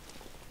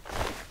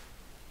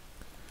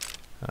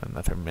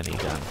 Another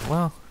minigun.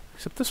 Well,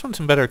 except this one's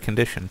in better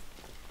condition.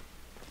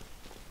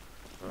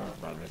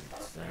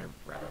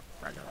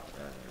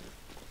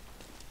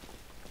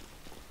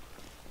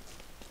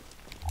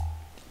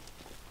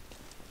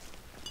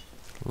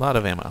 A lot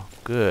of ammo.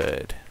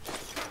 Good.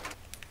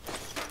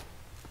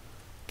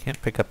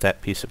 Can't pick up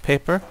that piece of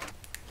paper.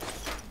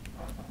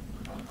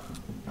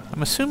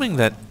 I'm assuming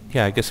that...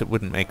 Yeah, I guess it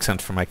wouldn't make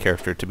sense for my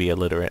character to be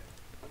illiterate.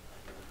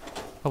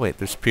 Oh wait,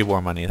 there's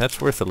pre-war money.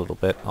 That's worth a little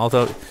bit.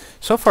 Although,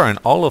 so far in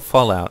all of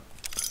Fallout...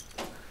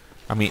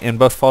 I mean, in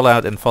both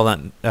Fallout and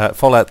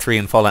Fallout 3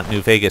 and Fallout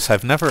New Vegas,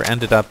 I've never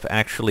ended up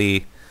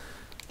actually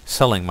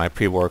selling my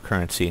pre-war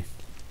currency.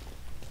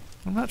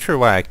 I'm not sure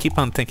why. I keep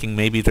on thinking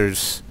maybe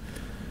there's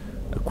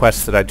a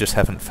quest that I just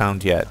haven't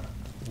found yet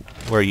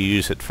where you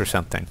use it for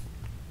something.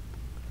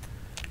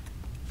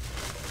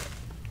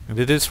 And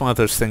it is one of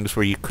those things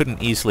where you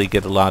couldn't easily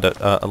get a lot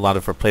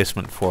of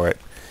replacement for it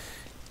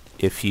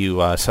if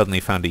you suddenly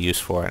found a use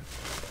for it.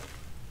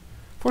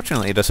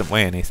 Fortunately, it doesn't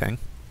weigh anything.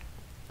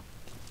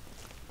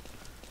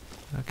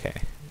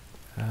 Okay.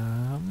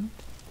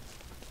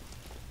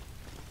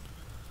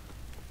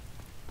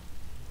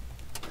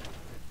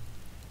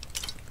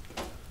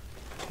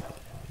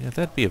 Yeah,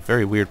 that'd be a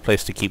very weird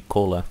place to keep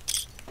cola.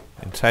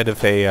 Inside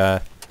of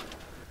a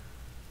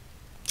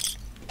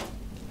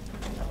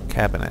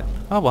cabinet.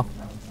 Oh well.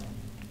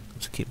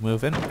 Let's keep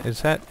moving.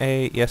 Is that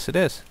a... Yes, it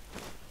is.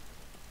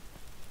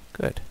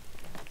 Good.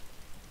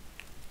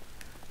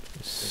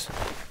 This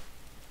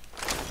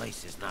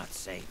place is not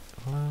safe.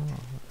 Well,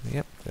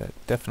 yep,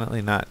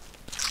 definitely not.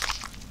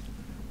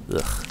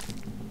 Ugh.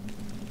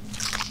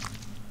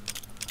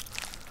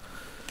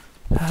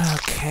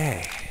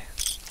 Okay.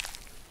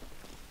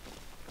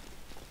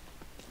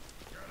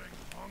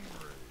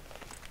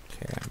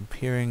 Okay, I'm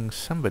hearing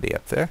somebody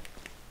up there.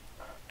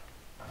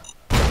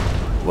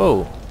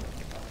 Whoa.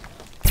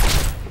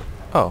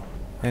 Oh,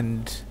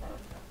 and...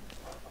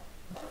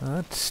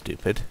 that's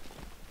stupid.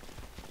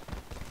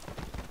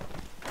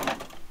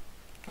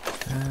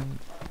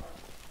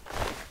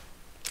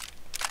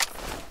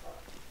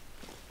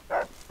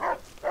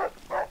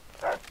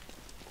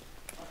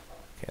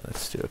 Okay,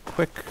 let's do a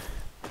quick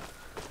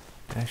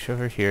dash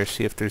over here,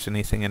 see if there's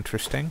anything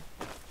interesting.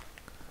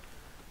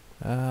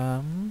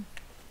 A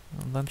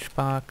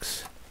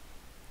lunchbox.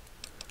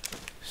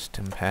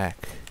 Stim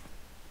pack.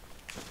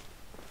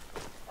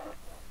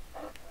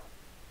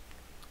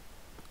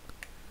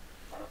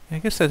 I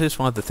guess that is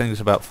one of the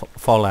things about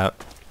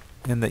Fallout,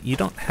 in that you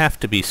don't have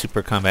to be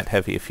super combat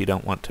heavy if you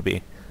don't want to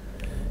be.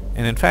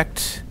 And in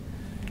fact,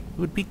 It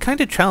would be kind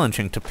of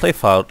challenging to play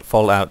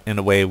Fallout in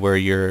a way where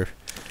you're,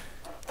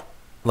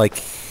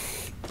 like,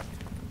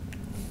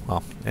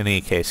 well, in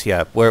any case,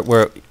 yeah,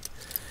 where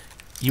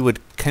you would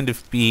kind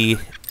of be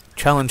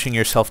challenging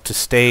yourself to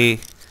stay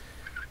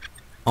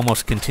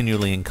almost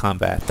continually in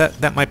combat.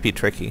 That might be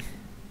tricky.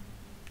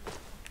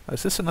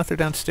 Is this another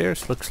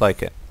downstairs? Looks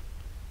like it.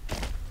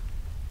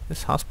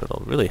 This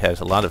hospital really has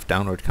a lot of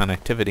downward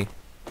connectivity.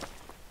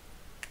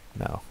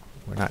 No,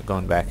 we're not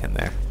going back in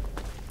there.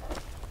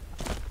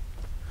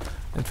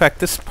 In fact,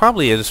 this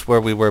probably is where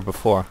we were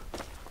before.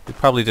 We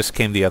probably just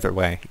came the other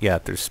way. Yeah,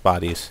 there's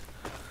bodies.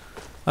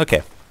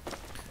 Okay.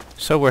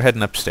 So we're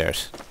heading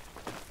upstairs.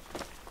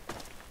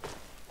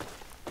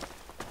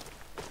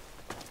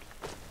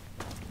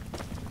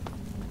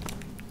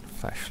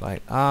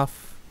 Flashlight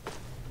off.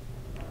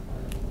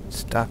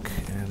 Stuck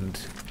and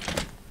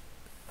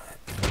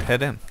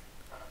head in.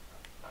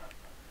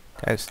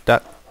 Guys,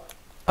 duck.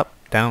 Up,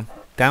 down,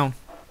 down.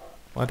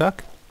 Want to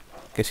duck?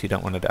 Guess you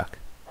don't want to duck.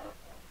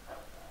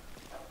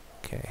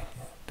 Okay,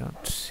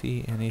 don't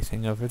see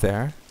anything over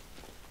there.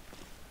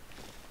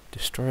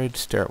 Destroyed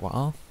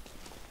stairwell.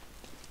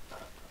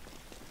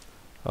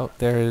 Oh,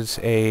 there's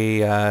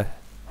a,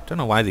 don't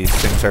know why these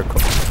things are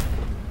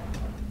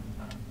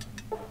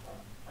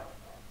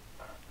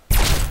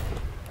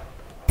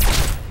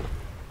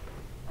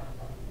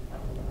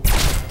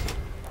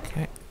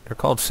Okay, they're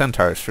called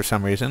centaurs for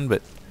some reason,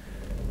 but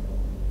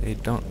they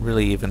don't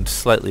really even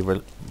slightly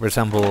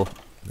resemble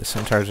the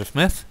centaurs of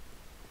myth.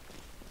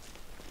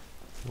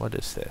 What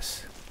is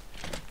this?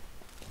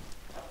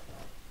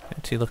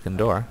 Fancy looking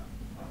door.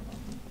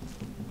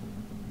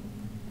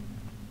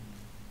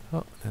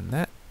 Oh, and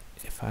that,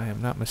 if I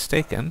am not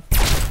mistaken...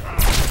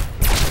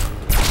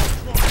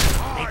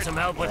 Need some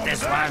help with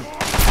this one?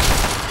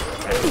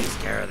 That takes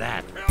care of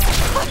that.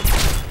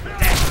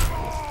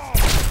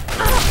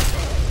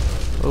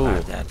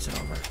 Oh, That's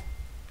over.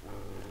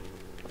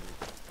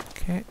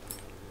 okay.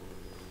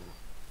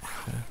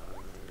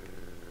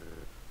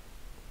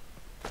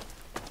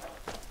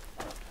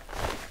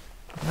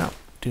 No,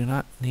 do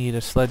not need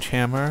a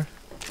sledgehammer.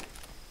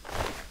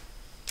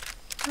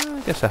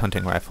 I guess a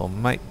hunting rifle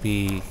might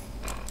be,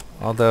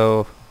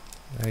 although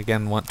I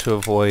again want to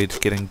avoid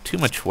getting too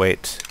much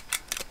weight.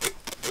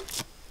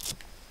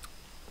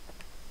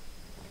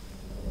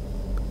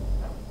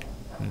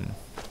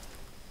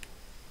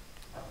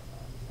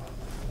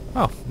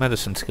 Oh,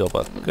 medicine skill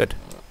book. Good.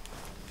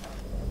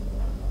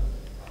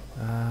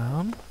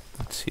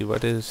 Let's see,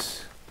 what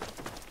is...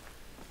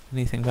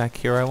 anything back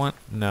here I want?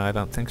 No, I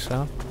don't think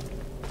so.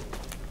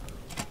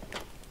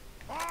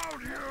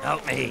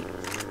 Help me.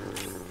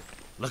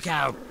 Look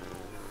out.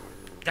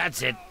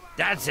 That's it.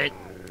 That's it.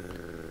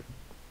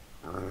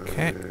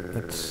 Okay,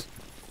 let's...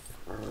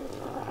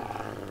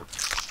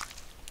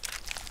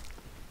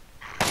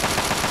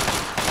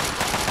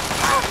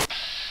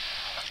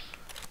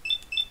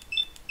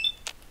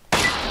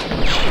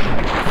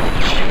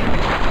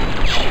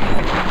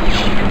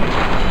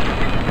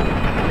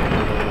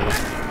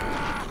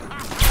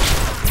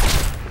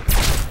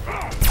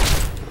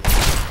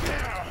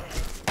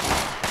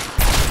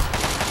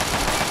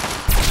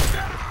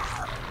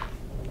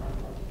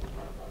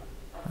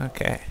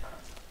 Okay.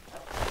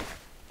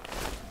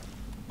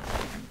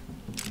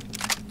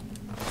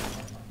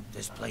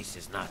 This place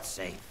is not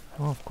safe.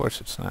 Well, of course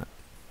it's not.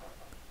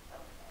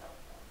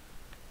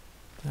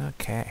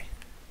 Okay.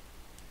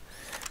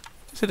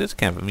 Yes, it is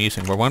kind of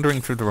amusing. We're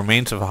wandering through the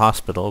remains of a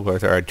hospital where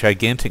there are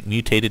gigantic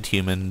mutated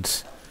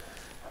humans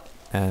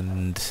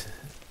and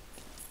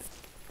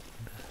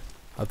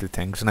other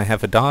things. And I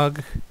have a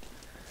dog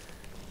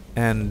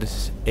and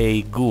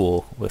a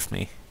ghoul with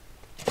me.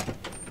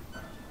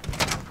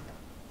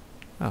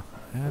 Oh,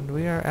 and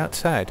we are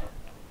outside.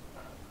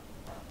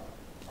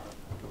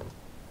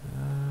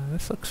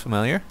 This looks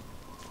familiar.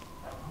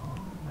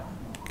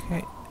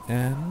 Okay,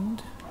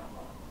 and...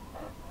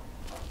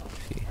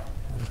 let's see,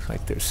 looks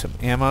like there's some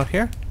ammo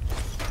here.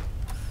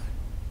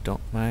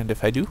 Don't mind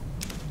if I do.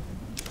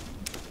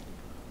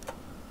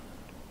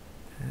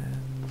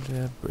 And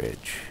a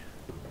bridge.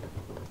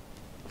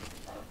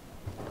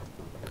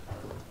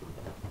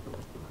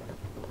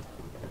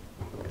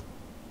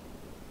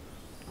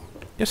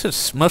 Guess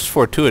it's most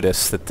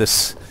fortuitous that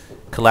this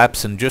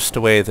collapsed in just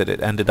a way that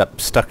it ended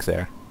up stuck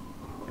there.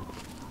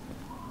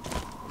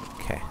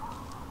 Okay.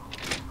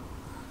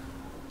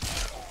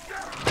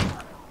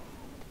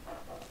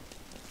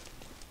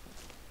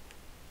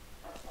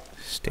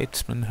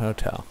 Statesman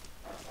Hotel.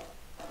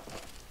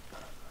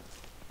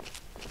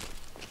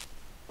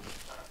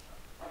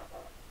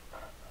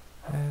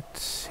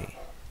 Let's see.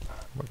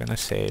 We're gonna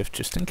save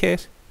just in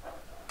case.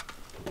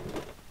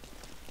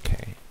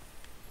 Okay.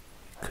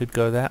 Could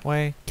go that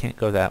way, can't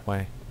go that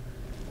way.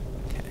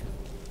 Okay.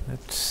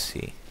 Let's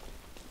see.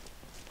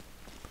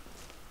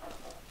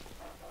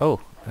 Oh,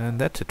 and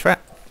that's a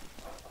trap.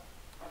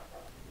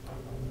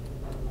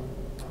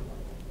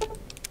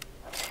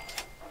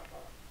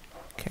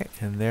 Okay,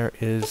 and there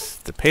is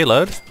the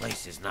payload. This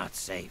place is not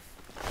safe.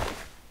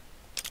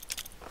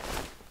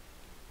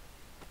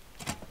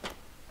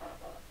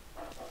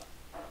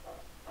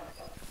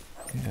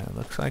 Yeah,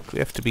 looks like we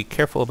have to be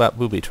careful about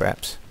booby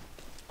traps.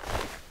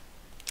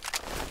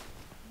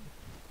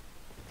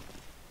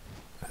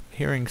 I'm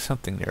hearing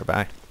something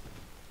nearby.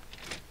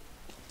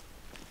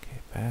 Okay,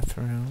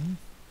 bathroom.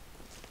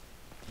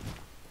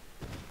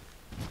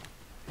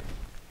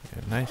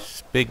 Yeah,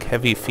 nice, big,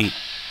 heavy feet.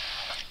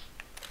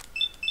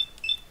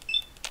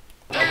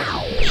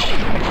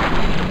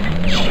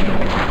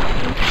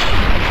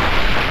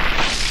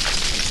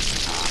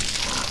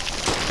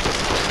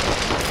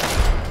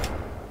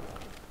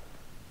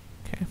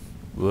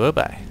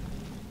 Goodbye.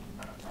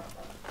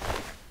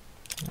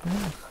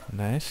 Oh,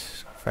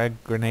 nice.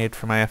 Frag grenade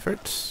for my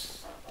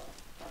efforts.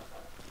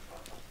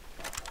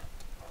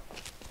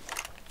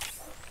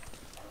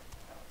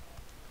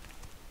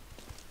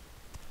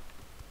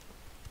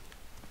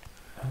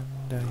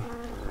 And I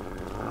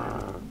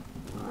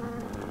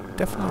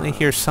definitely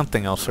hear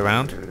something else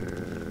around.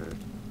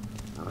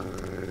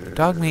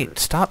 Dog meat,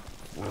 stop.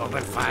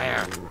 Open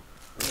fire.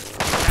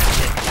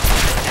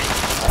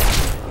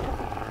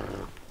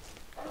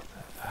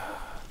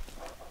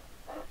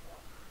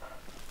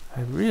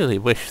 I really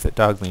wish that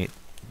Dogmeat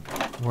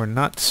were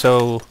not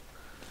so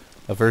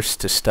averse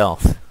to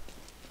stealth.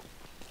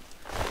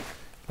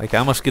 Like, I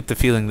almost get the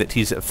feeling that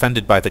he's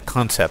offended by the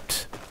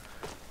concept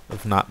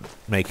of not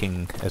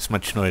making as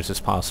much noise as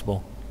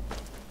possible.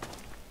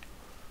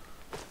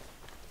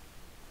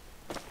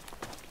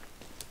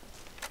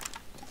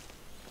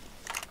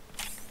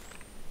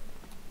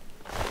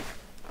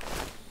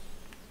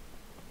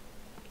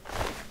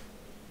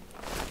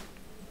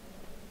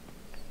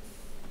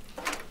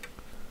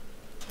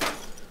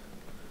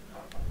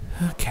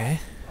 Okay,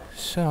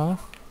 so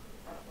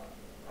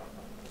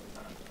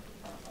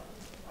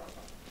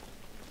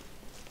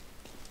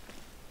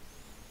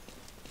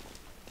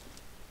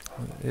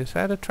is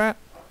that a trap?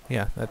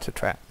 Yeah, that's a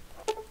trap.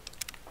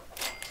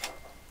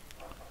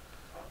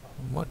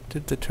 What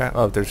did the trap...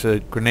 Oh, there's a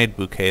grenade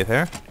bouquet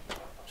there.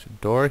 There's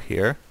a door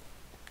here.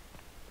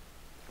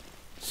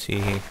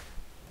 See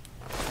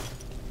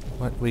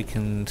what we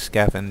can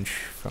scavenge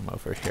from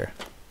over here.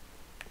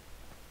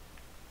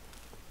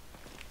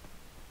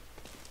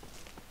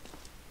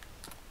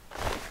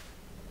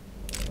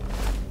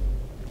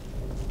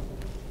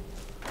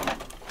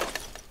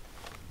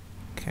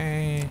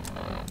 Okay.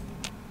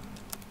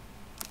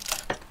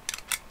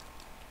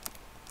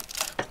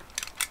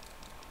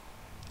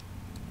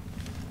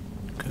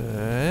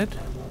 Good.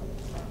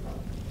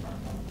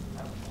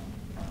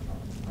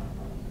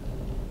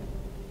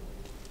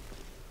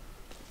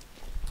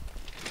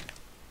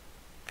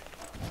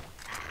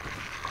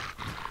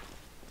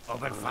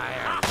 Open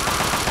fire.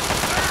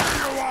 There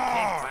you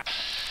are!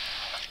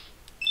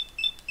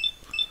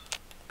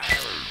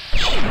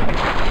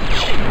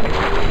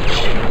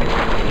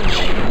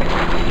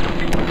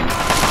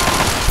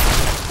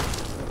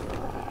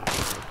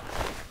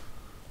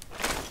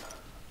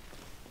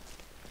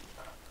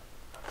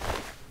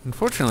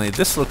 Unfortunately,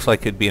 this looks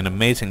like it'd be an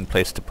amazing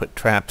place to put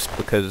traps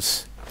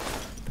because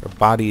there are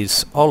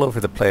bodies all over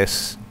the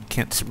place.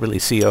 Can't really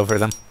see over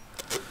them.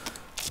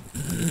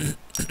 On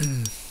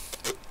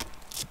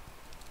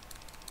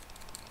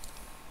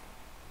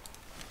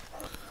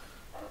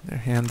the other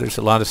hand, there's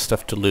a lot of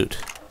stuff to loot.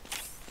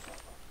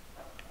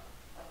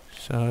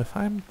 So if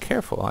I'm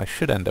careful, I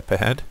should end up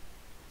ahead.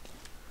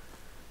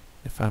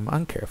 If I'm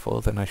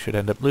uncareful, then I should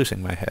end up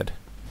losing my head.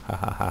 Ha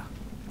ha ha.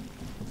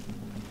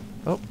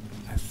 Oh,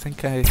 I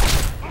think I... You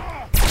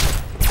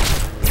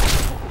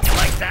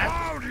like that?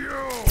 Out you!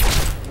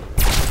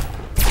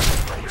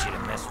 I want you to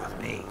mess with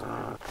me.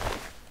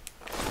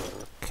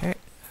 Okay,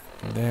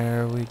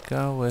 there we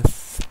go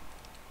with...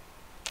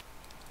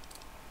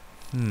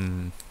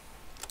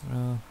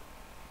 Well...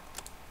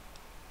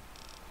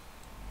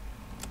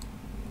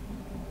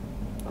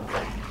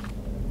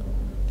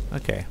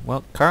 Okay,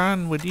 well,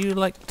 Karan, would you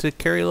like to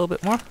carry a little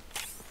bit more?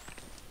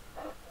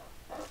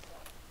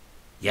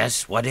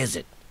 Yes, what is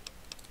it?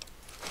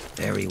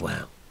 Very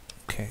well.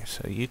 Okay,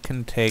 so you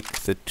can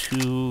take the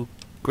 2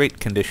 great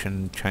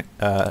condition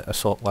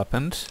assault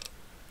weapons,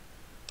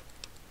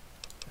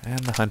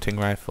 and the hunting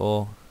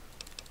rifle,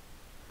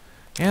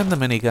 and the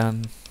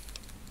minigun,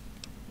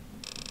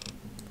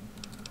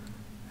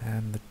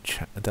 and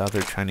the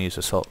other Chinese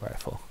assault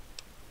rifle,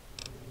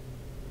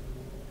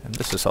 and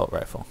this assault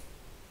rifle.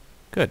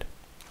 Good.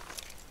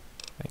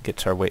 That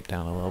gets our weight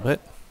down a little bit.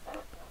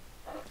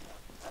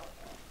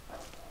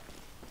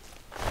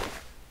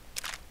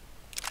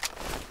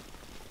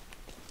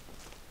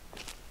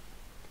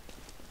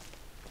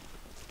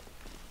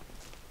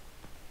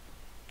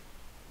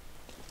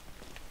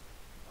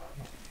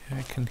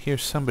 I can hear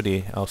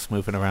somebody else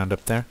moving around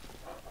up there.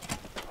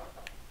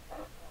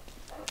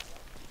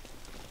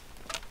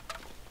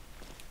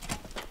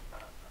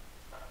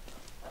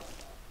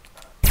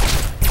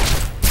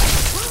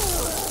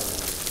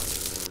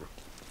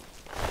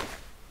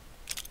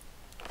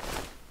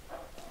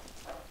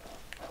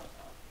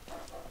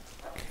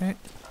 Okay.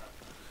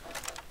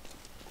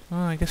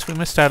 Well, I guess we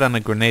missed out on a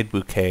grenade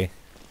bouquet.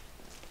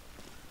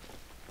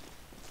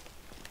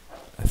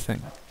 I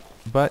think.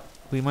 But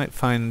we might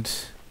find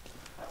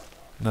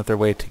Another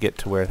way to get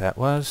to where that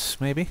was,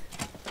 maybe?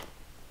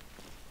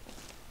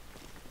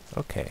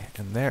 Okay,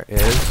 and there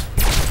is...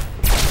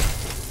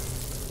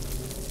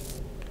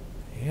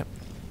 Yep.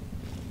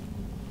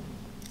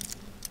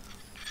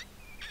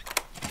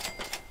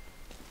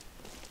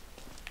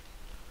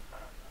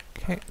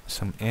 Okay,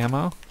 some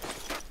ammo.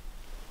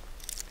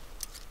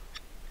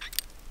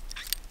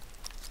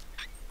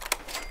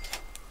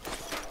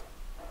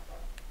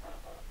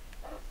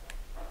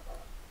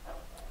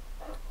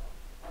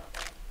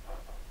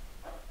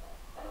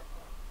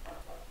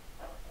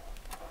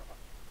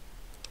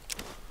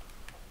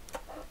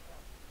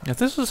 Now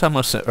this is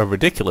almost a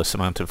ridiculous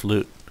amount of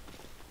loot.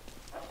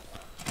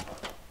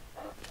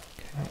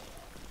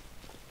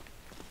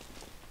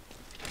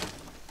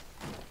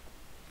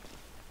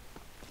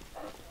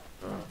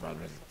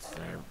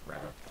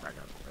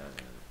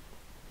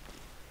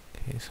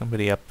 Okay,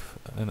 somebody up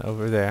and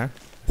over there,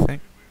 I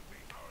think.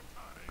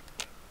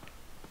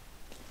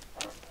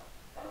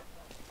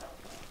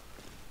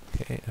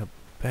 Okay, a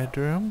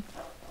bedroom.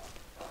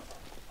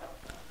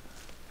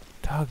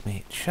 Dog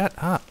meat, shut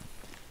up.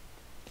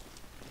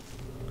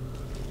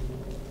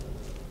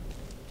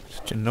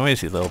 Such a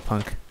noisy little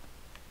punk.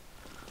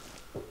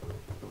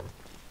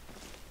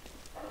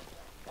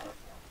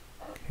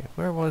 Okay,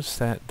 where was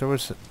that? There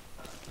was a...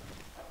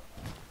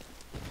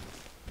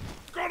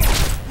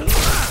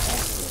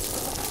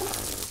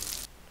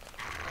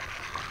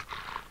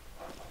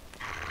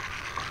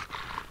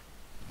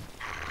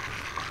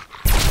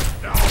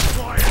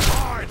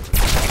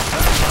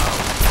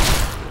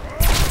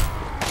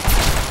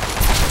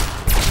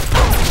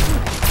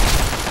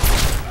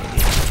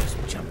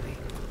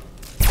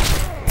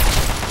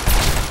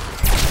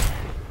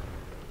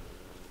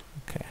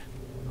 Okay.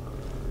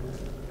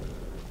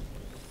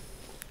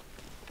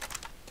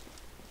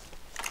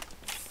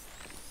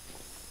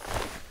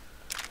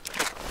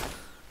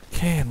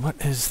 Okay, and what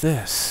is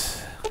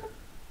this?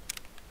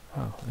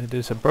 Oh, it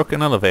is a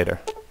broken elevator.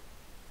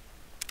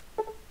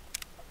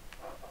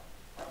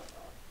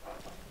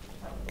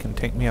 Can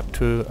take me up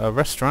to a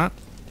restaurant.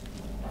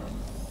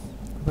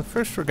 But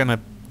first we're gonna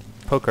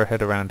poke our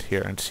head around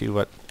here and see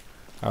what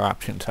our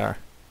options are.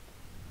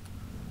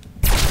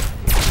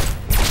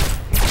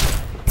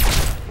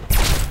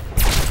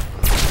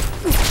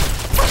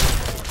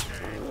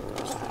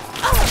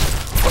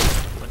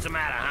 What's the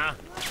matter, huh?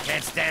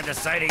 Can't stand the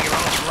sight of your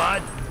own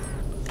blood?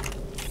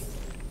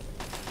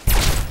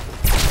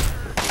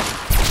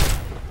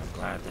 I'm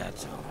glad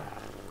that's over.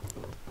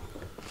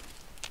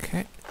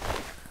 Okay.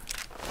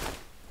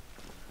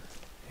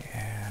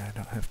 Yeah, I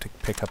don't have to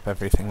pick up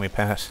everything we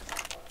pass.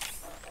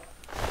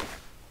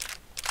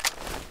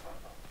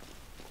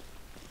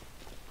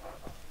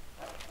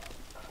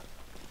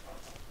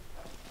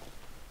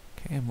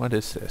 Okay, and what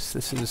is this?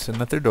 This is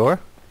another door.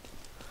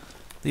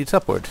 Leads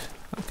upward.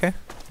 Okay,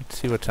 let's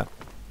see what's up.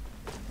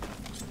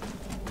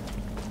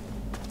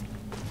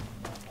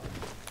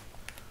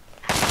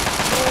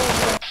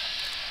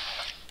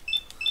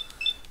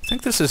 I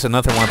think this is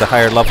another one of the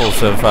higher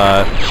levels of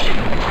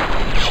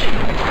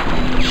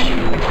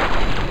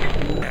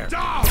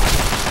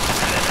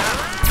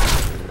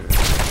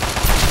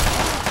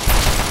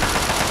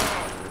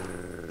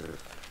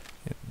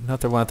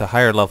another one of the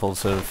higher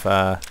levels of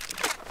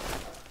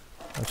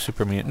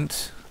super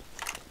mutants.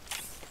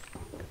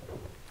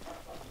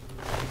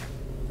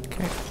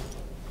 Okay.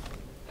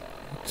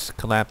 Let's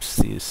collapse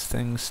these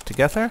things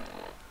together.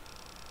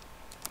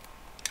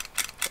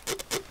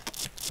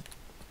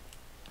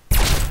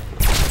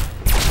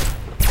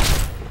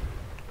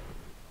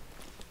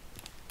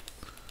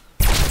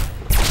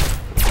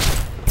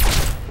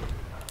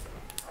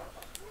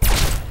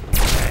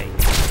 Hey,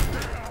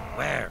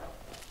 where?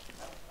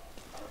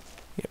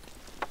 Yep.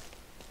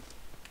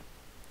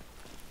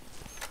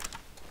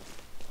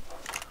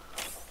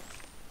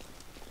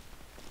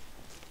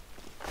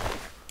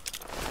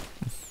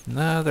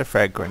 Another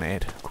frag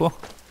grenade. Cool.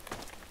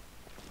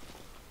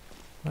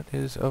 What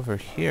is over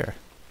here?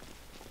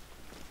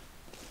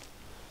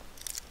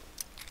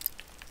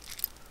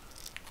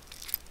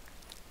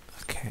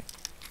 Okay.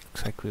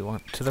 Looks like we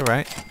want to the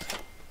right.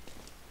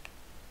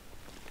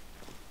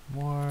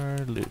 More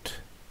loot.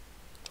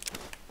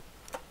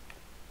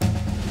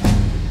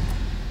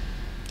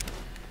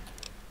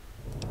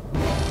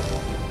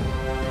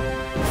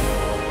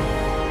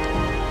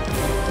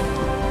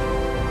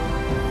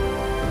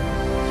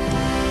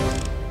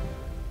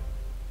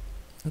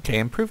 Okay,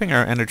 improving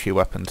our energy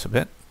weapons a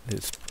bit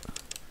is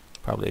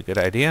probably a good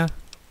idea.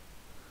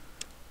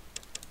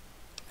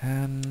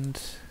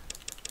 And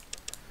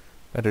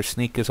better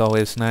sneak is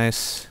always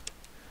nice.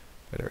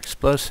 Better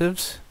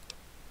explosives.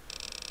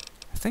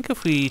 I think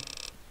if we...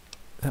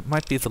 that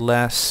might be the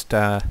last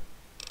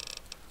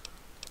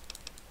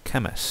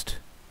chemist.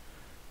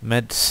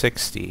 Med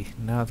 60.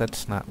 No,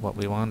 that's not what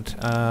we want.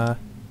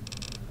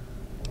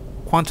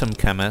 Quantum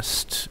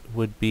chemist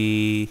would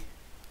be...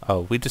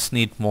 oh, we just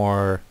need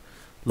more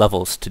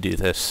levels to do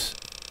this.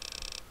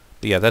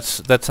 But yeah,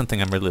 that's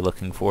something I'm really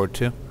looking forward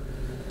to.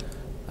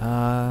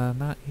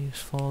 Not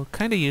useful.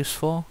 Kinda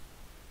useful.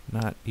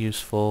 Not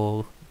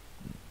useful.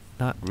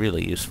 not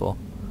really useful.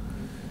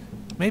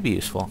 Maybe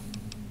useful.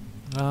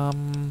 Yeah,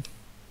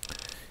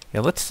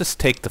 let's just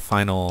take the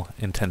final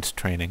intense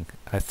training.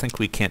 I think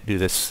we can't do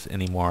this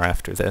anymore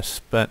after this,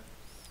 but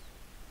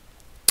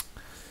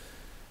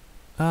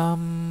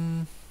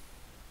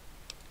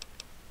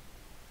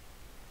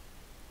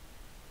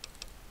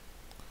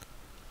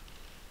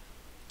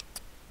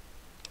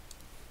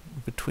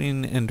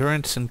between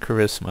endurance and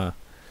charisma,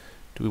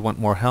 do we want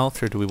more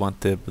health or do we want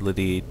the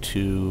ability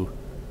to...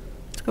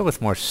 Let's go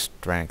with more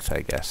strength,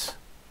 I guess.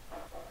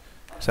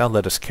 Because that'll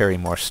let us carry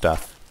more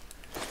stuff.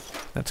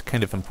 That's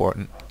kind of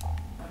important.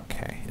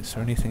 Okay, is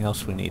there anything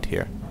else we need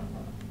here?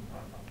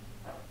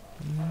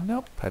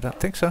 Nope, I don't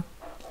think so.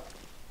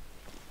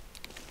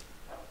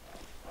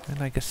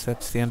 And I guess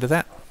that's the end of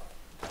that.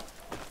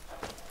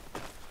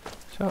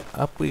 So,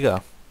 up we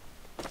go.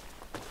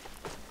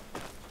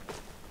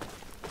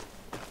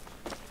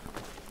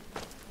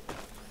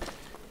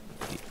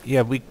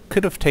 Yeah, we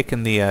could have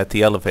taken the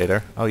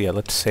elevator. Oh yeah,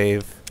 let's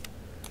save.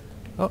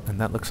 Oh, and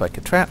that looks like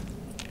a trap.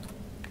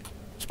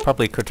 It's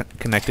probably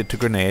connected to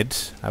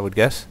grenades, I would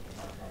guess.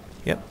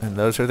 Yep, and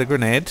those are the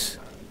grenades.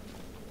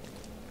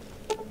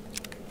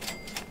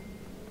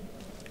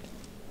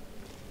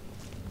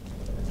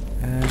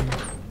 And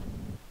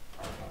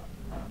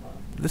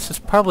this is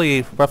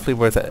probably roughly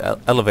where the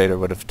elevator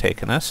would have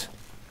taken us.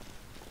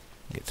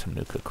 Get some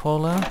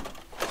Nuka-Cola.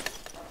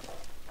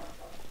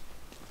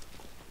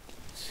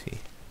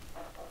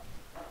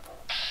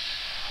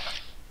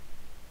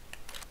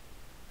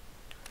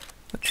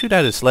 Let's shoot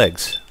at his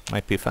legs.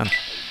 Might be fun.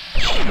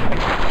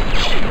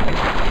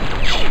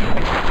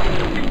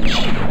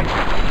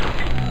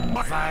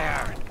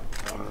 Fire!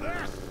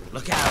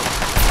 Look out!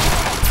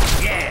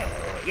 Yeah!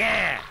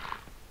 Yeah!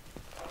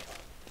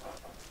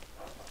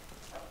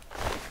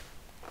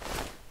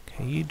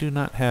 Okay, you do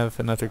not have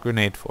another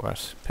grenade for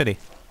us. Pity.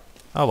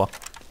 Oh well.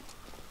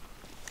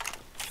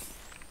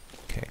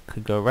 Okay,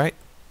 could go right.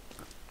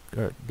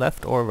 Or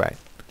left or right.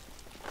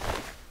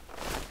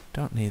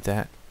 Don't need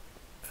that.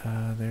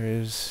 There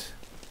is...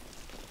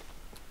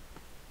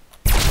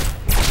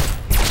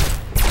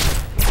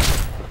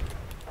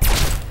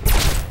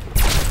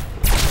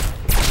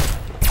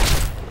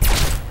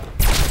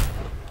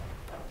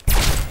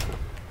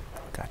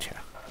 Gotcha.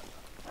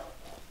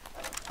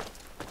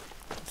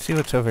 Let's see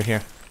what's over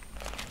here.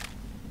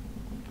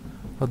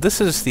 Well, this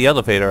is the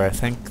elevator, I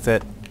think,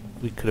 that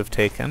we could have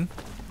taken.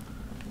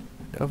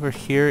 And over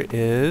here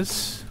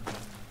is...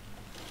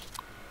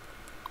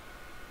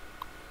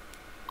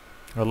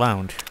 a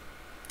lounge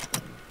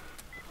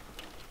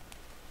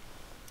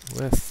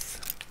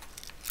with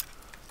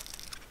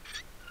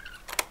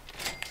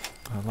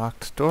a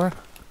locked door.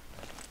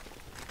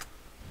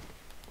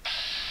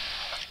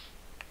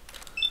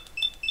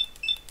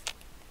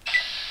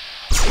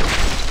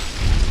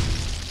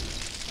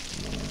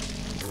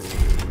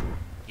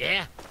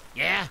 Yeah?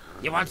 Yeah?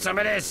 You want some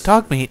of this?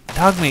 Dog meat!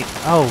 Dog meat!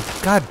 Oh,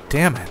 god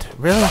damn it.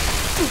 Really?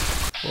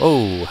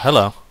 Whoa,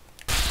 hello.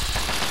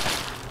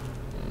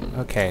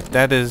 Okay,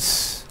 that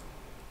is...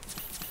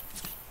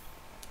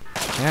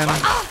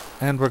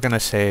 And we're gonna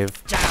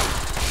save.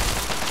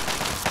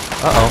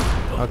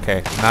 Uh-oh.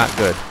 Okay, not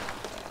good.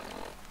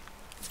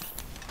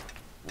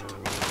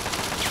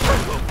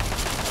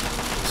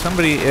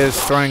 Somebody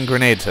is throwing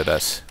grenades at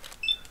us.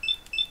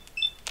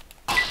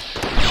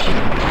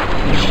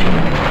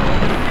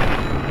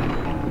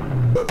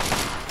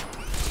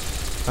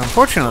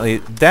 Unfortunately,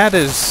 that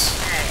is...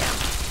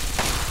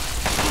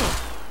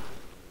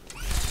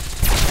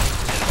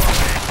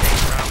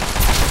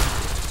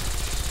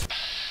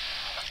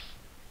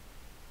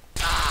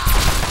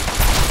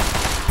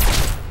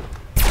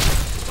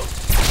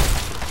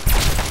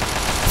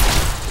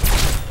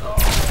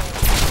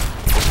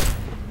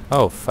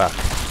 Oh, fuck.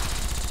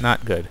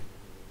 Not good.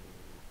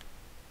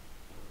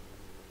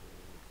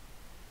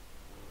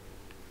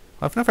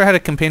 I've never had a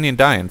companion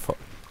die in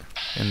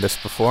this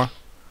before.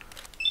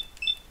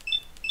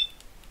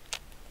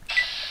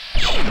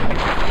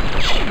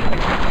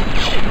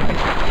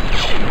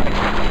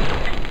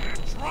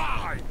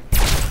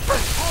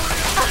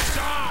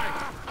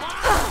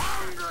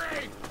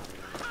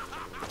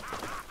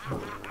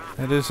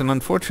 It is an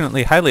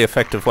unfortunately highly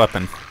effective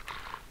weapon.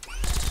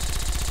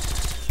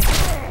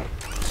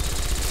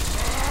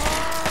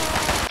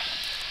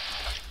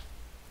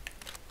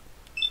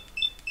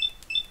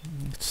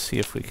 See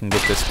if we can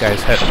get this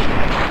guy's head.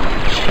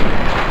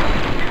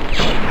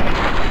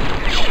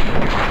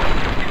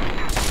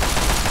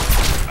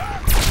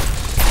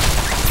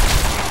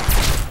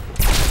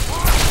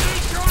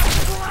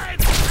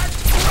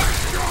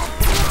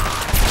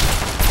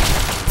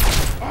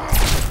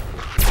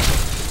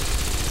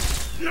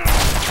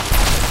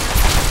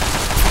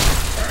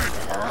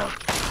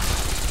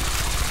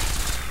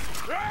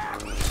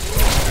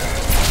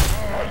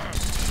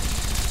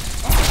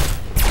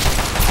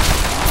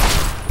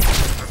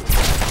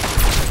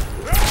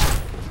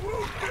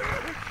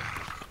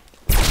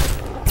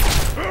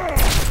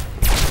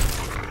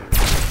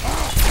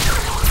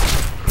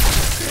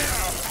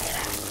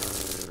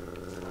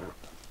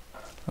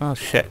 Oh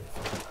shit.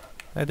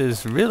 That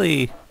is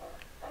really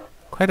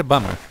quite a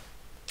bummer.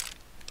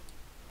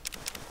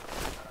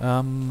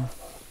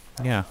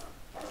 Yeah.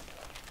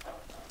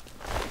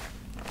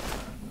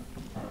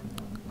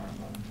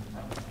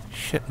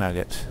 Shit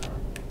nuggets.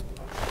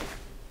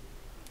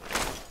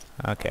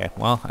 Okay,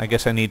 well, I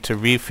guess I need to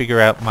re-figure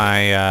out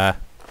my,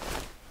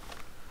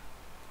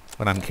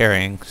 what I'm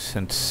carrying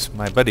since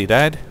my buddy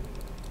died.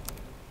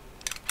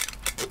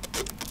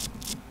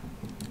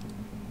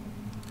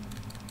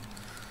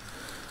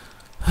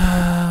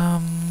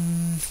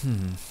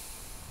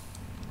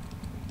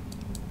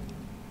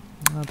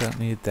 I don't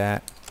need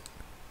that.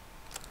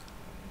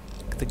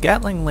 The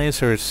Gatling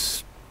laser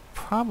is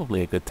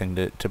probably a good thing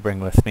to bring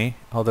with me,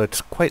 although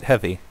it's quite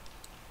heavy.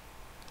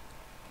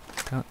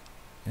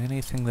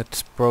 Anything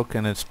that's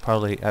broken is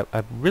probably...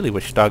 I really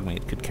wish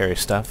Dogmeat could carry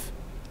stuff.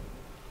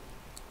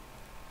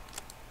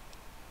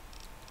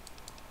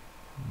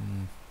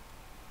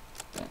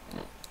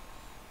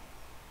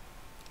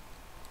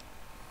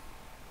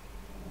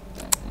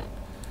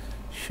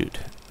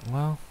 Shoot.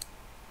 Well...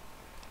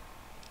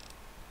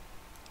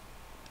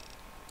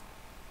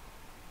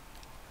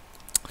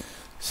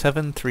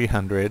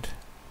 7,300.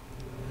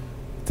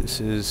 This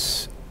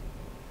is...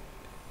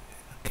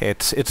 Okay,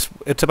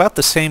 it's about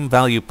the same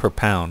value per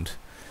pound,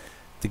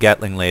 the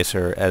Gatling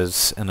laser,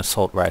 as an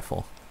assault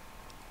rifle.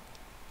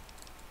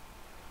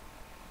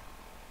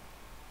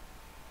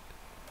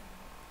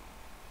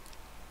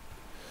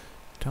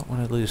 Don't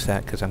want to lose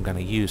that because I'm going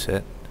to use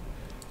it.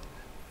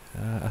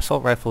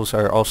 Assault rifles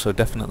are also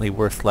definitely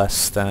worth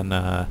less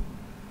than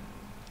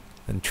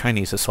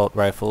Chinese assault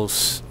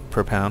rifles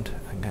per pound.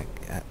 I'm going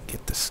to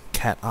get this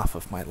cat off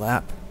of my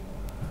lap.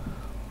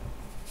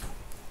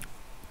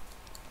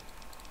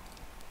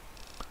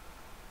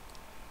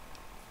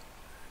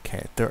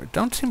 Okay, there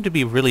don't seem to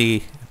be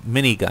really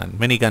minigun.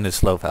 Minigun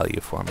is low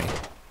value for me.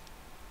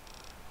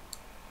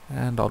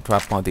 And I'll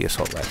drop one of the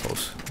assault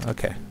rifles.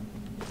 Okay.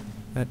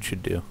 That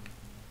should do.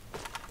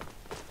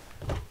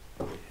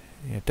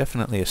 Yeah,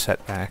 definitely a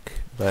setback,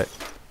 but...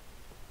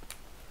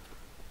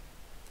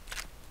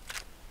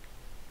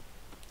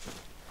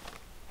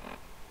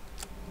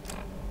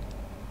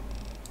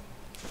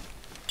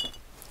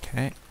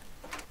 Okay.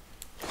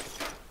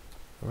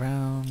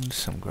 Around,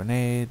 some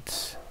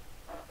grenades.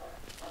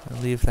 I'll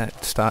leave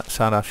that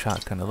sawed-off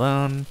shotgun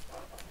alone.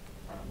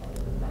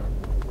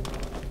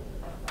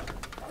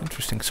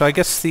 Interesting. So I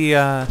guess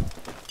the,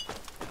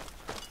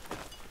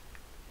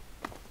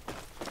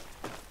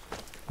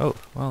 Oh,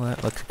 well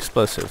that looks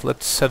explosive.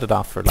 Let's set it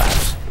off for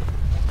laughs.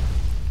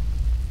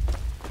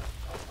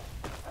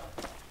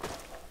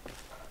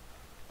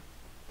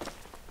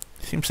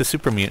 Seems the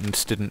super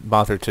mutants didn't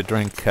bother to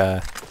drink,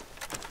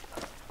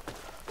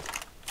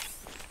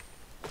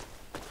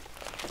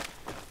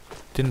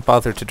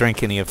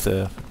 any of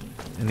the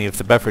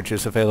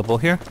beverages available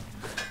here.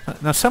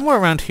 Now somewhere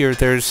around here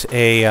there's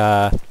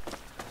an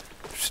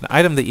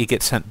item that you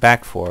get sent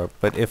back for,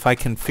 but if I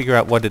can figure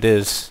out what it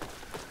is,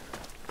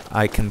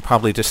 I can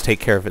probably just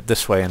take care of it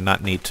this way and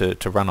not need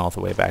to run all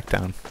the way back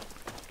down.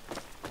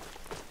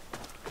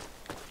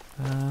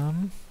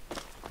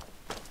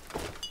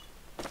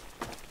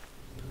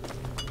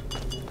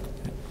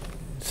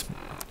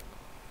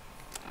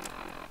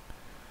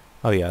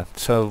 Oh yeah,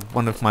 so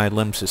one of my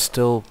limbs is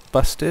still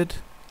busted.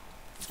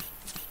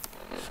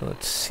 So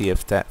let's see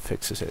if that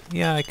fixes it.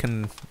 Yeah, I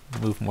can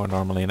move more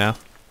normally now.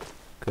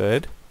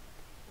 Good.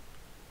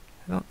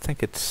 I don't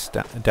think it's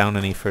down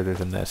any further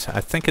than this.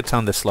 I think it's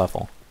on this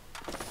level.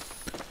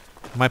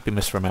 I might be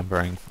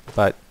misremembering,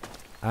 but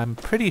I'm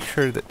pretty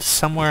sure that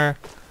somewhere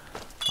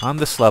on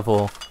this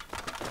level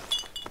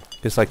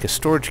is like a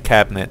storage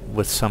cabinet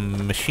with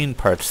some machine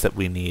parts that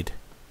we need.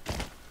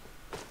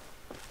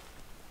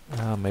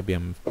 Maybe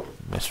I'm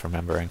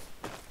misremembering.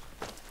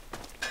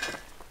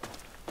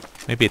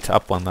 Maybe it's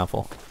up one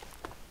level.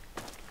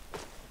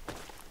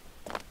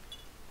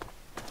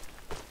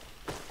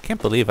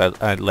 Can't believe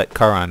I let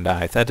Charon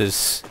die. That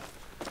is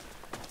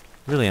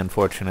really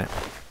unfortunate.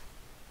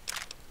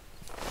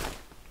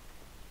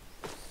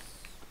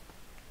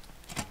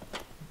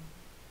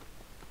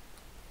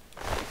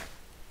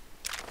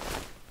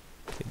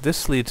 Okay,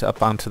 this leads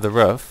up onto the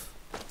roof,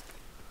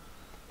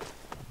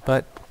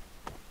 but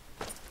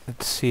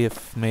let's see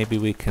if maybe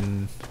we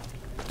can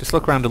just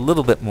look around a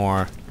little bit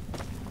more.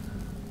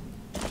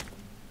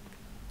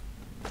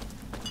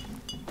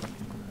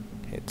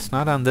 Okay, it's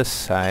not on this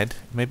side.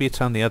 Maybe it's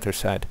on the other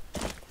side.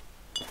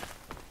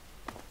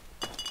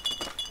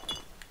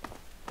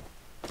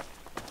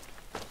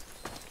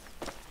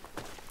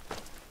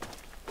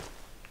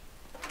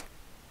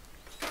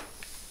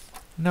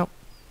 Nope.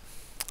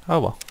 Oh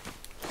well.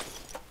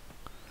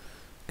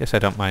 Guess I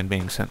don't mind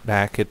being sent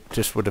back. It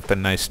just would have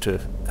been nice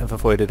to have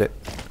avoided it.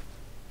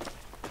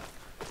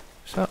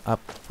 So, up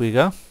we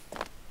go.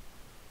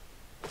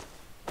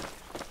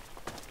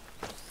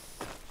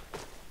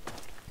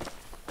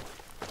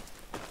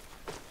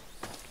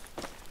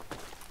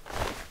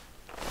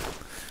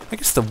 I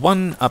guess the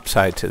one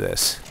upside to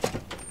this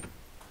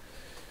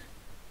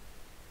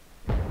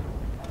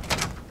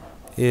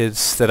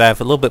is that I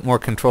have a little bit more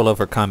control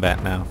over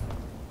combat now.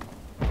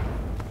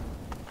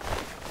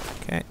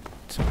 Okay,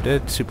 some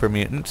dead super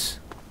mutants.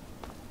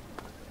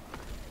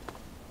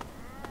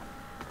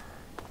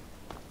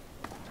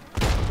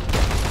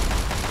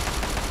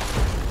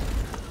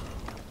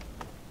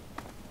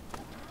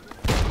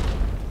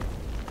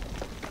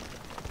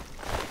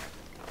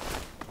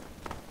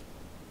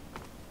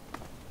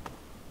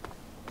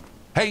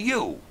 Hey,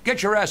 you!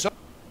 Get your ass up!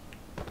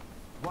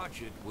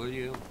 Watch it, will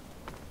you?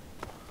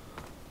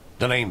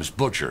 The name's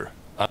Butcher.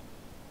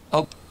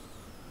 Oh.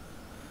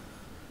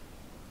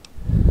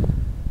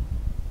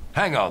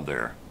 Hang on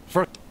there.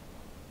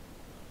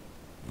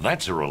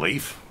 That's a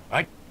relief.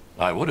 I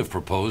would have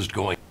proposed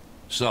going...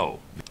 So...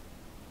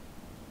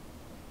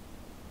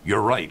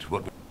 You're right.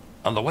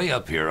 On the way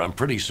up here, I'm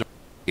pretty certain...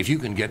 If you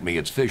can get me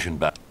its fishing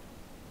back...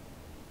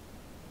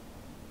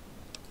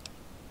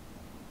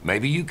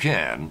 Maybe you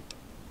can...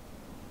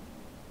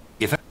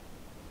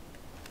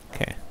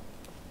 Okay.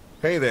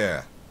 Hey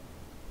there.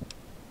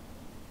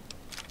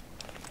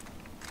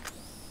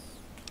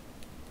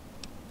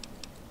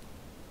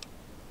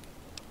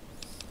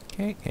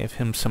 Okay, gave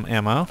him some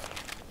ammo.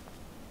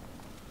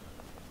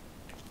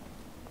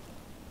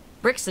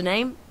 Brick's the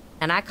name,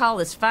 and I call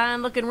this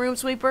fine-looking room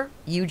sweeper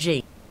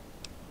Eugene.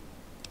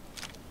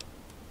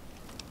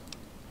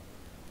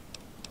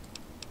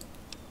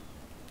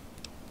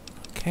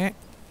 Okay,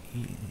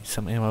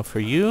 some ammo for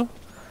you.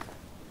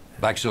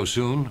 Back so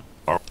soon?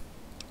 Or...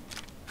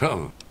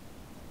 Oh.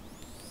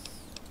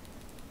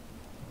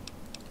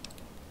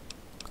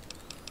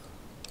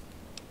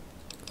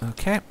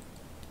 Okay.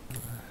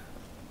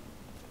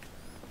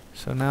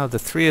 So now the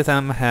three of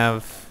them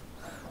have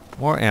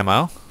more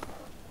ammo.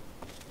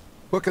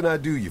 What can I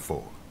do you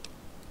for?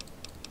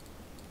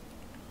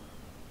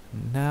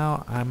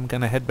 Now I'm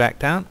gonna head back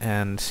down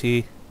and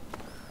see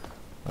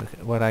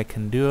what I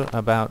can do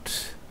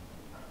about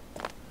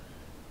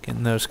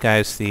getting those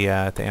guys the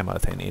ammo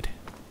they need,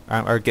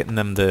 or getting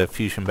them the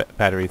fusion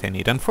battery they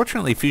need.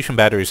 Unfortunately, fusion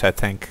batteries I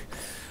think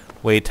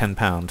weigh 10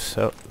 pounds.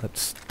 So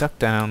let's duck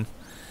down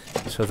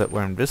so that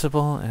we're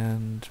invisible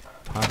and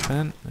pop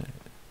in.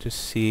 Just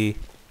see.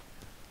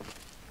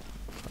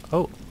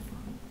 Oh.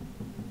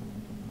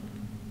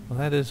 Well,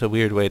 that is a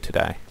weird way to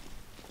die.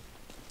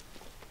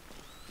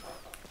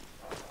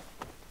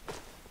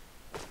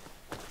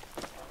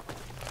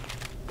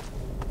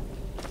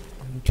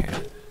 Okay.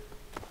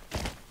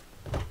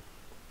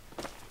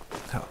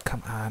 Oh,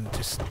 come on.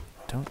 Just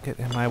don't get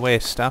in my way,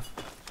 stuff.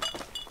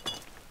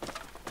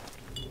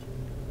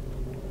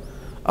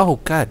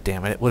 Oh, god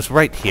damn it. It was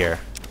right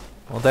here.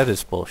 Well, that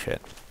is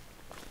bullshit.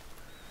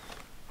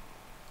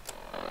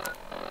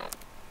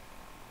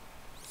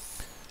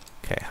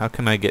 Okay, how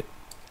can I get...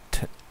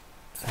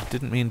 I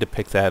didn't mean to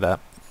pick that up.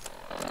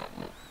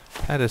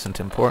 That isn't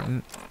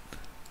important.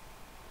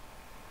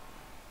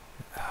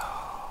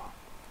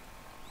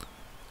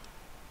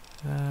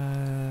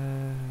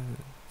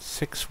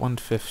 6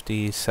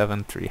 150,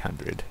 7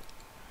 300.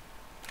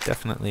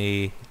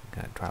 Definitely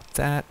gotta drop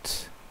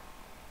that.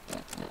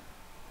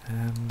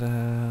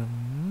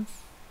 And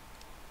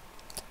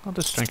I'll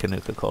just drink a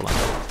Nuka-Cola.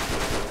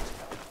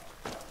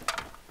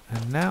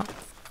 And now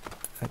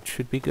that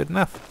should be good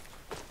enough.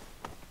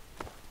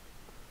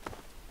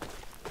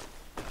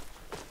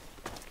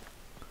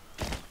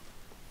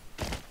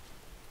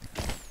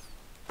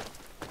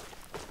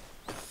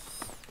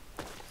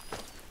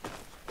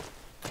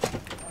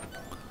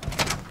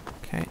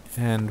 Okay,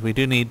 and we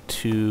do need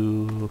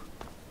to...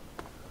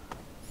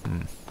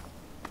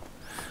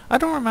 I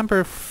don't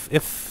remember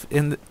if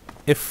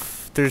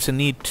there's a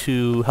need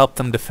to help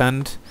them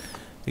defend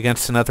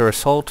against another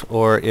assault,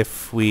 or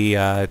if we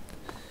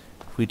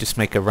just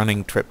make a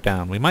running trip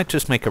down. We might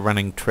just make a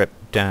running trip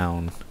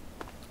down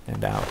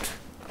and out.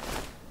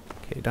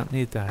 Okay, don't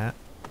need that.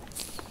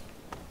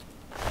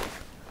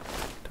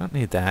 Don't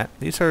need that.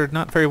 These are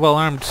not very well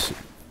armed.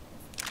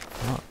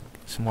 Well,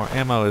 some more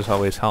ammo is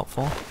always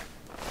helpful.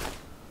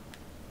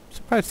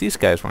 Surprised these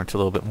guys weren't a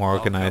little bit more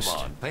organized. Come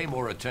on, pay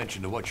more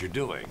attention to what you're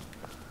doing.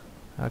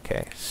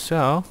 Okay,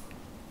 so...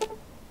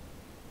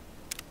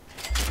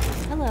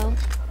 Hello.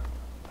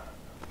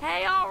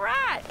 Hey, all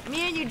right.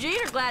 Me and Eugene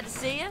are glad to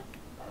see you.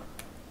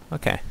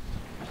 Okay.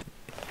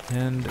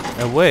 And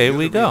away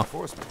we go.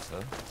 Reinforcements,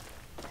 huh?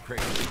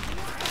 Crazy.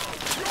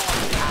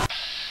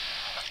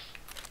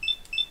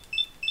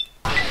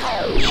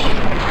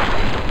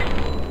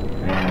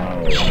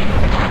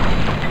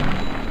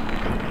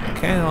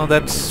 Okay, well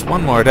that's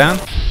one more down.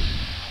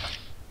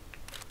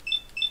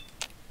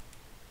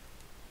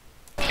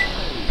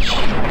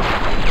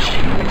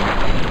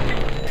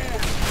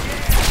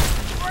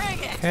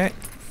 Okay.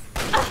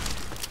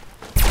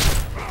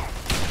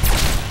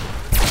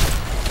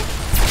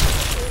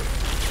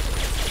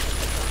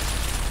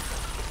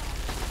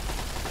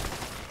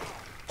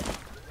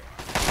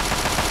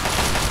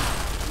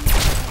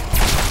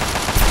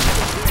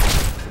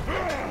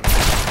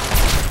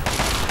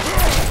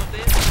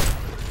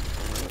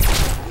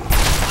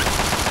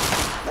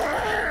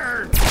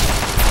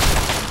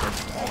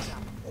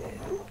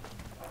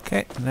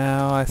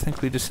 Now I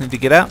think we just need to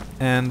get out,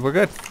 and we're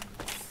good.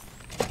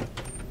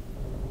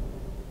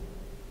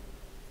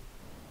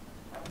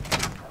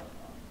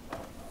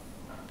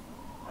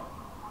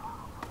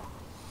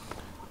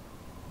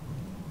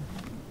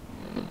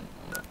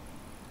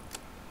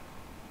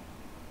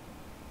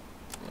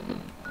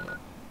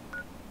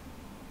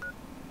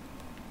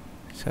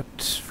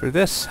 Except for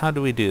this, how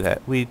do we do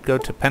that? We go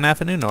to Penn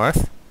Avenue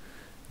North,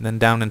 and then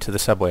down into the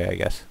subway, I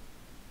guess.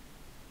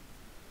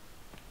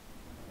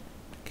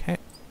 Okay,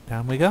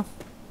 down we go.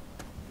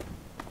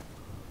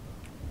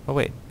 Oh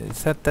wait,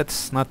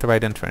 that's not the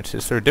right entrance.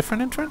 Is there a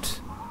different entrance?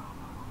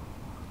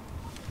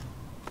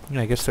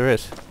 Yeah, I guess there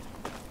is.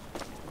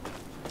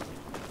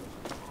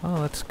 Well,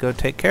 let's go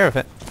take care of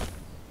it.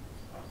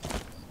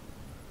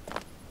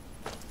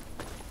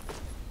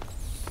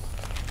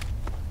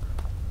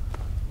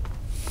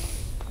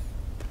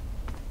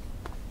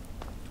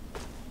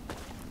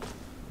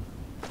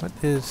 What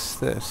is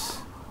this?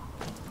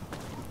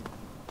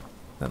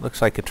 That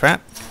looks like a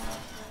trap.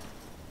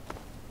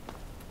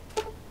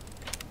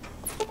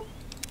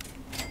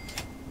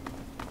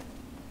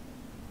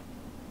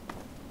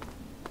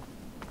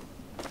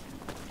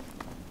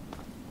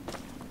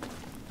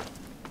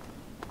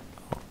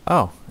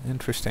 Oh,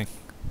 interesting.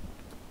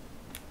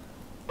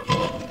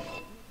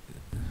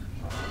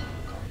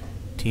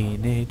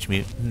 Teenage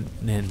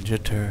Mutant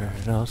Ninja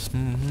Turtles.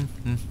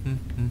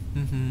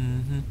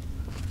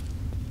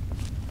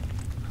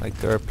 Like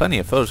there are plenty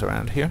of foes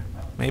around here,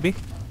 maybe?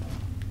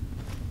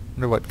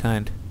 Wonder what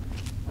kind.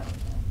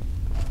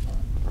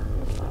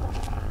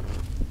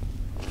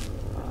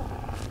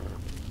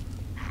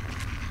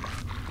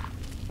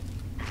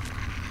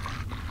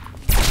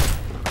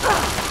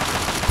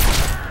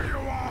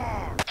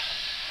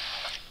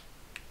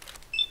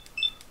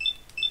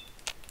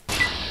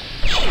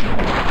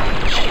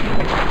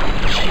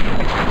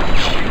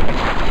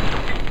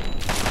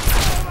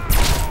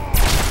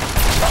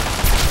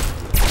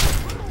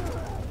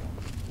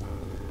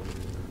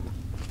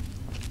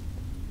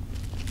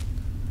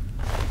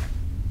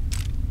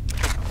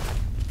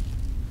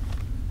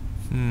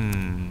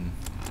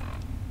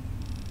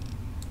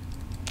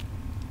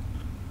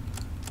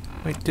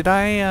 Wait, did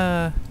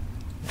I,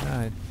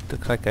 it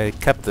looks like I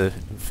kept the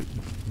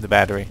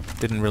battery.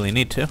 Didn't really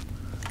need to.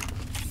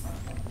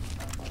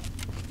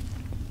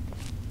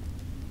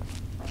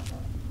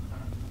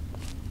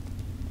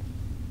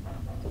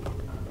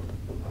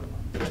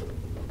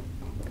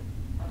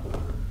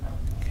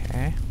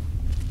 Okay.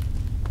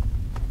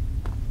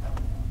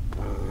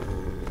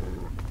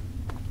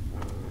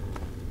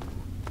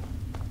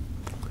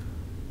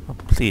 Oh,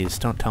 please,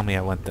 don't tell me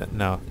I want that.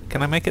 No.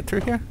 Can I make it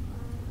through here?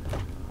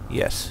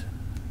 Yes.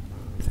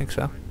 I think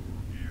so.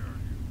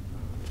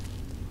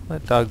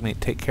 Let Dogmeat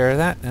take care of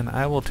that, and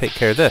I will take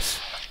care of this.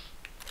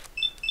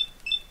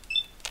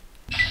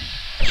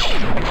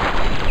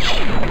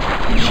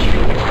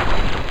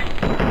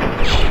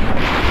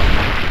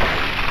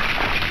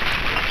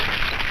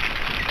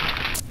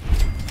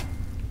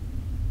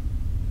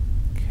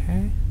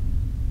 Okay.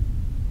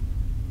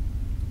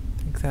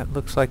 I think that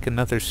looks like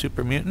another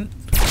super mutant.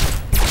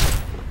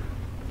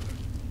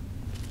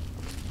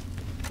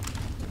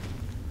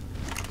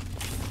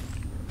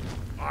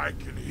 I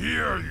can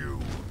hear you.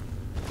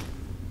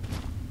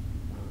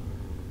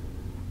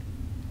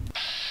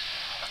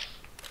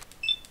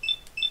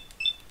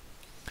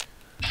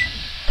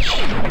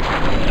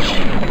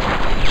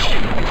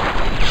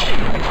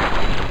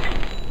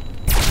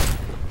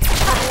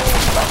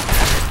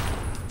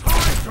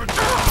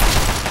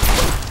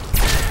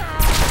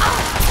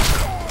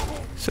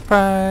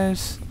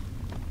 Surprise!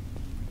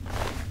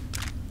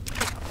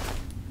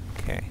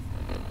 Okay.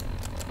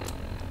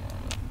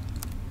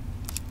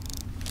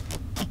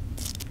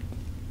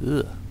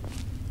 Ugh.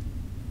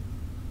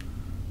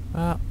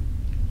 Well,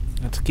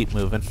 let's keep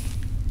moving.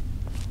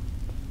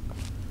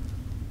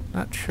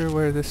 Not sure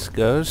where this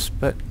goes,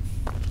 but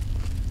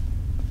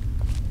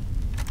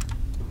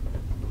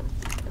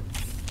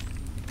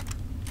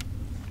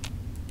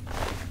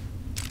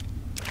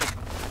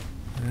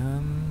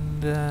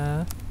and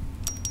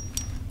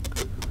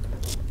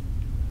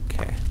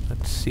okay,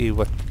 let's see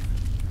what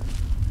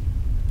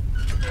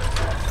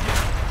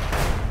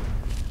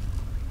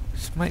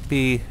this might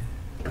be.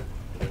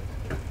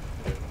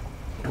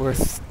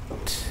 Worth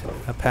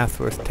a path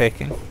worth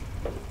taking?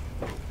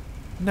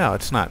 No,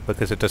 it's not,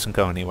 because it doesn't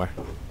go anywhere.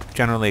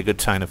 Generally a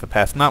good sign of a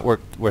path not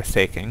worth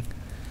taking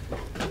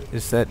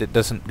is that it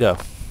doesn't go.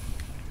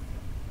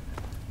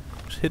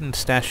 Hidden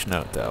stash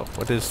note, though.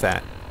 What is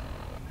that?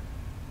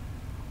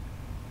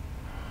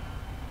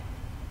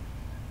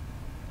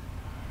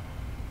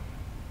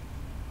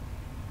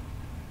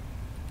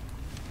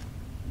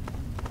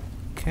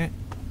 Okay.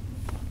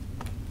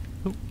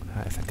 Oop,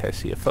 I think I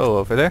see a foe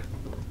over there.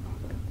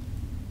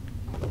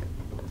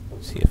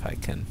 See if I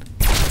can.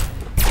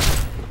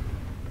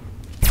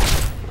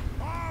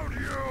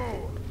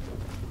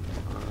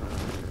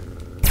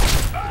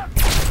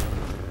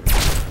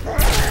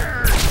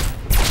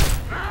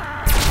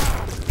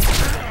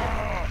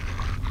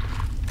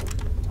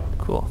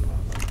 Cool.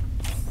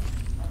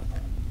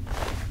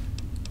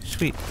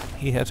 sweet.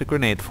 He has a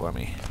grenade for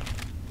me.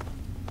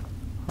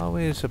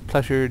 Always a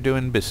pleasure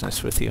doing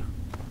business with you.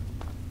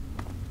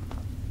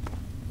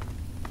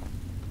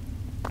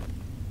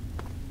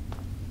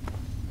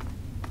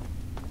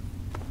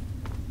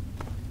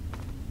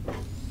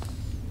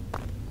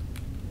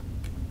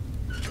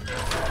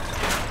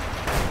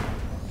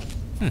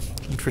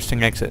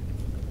 Interesting exit.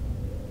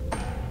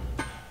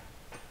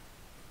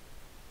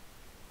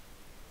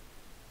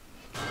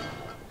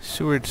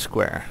 Seward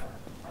Square.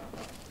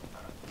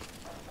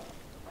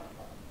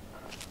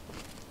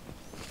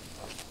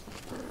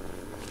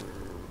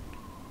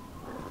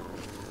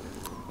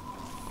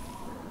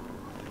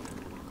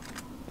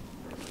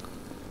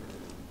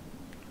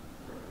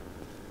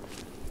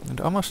 And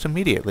almost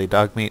immediately,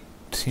 Dogmeat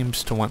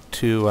seems to want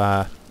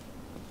to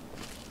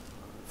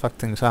fuck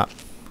things up.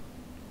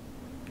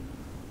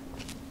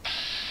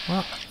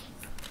 Well,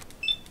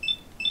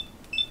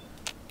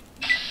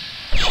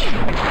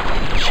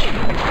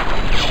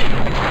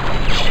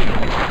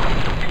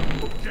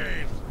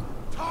 Okay,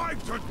 time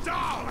to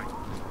die!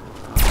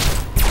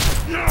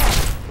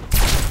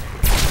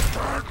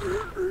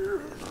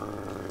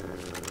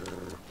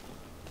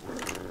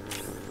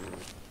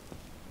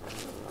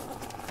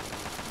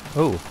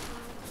 oh.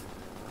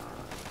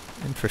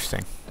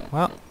 Interesting.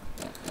 Well,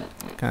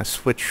 gonna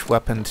switch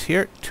weapons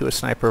here to a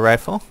sniper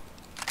rifle.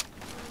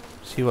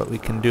 See what we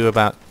can do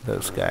about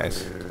those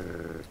guys.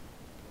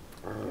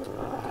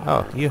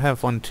 Oh, you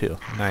have one too.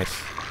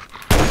 Nice.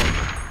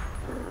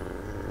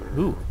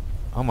 Ooh,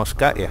 almost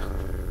got you.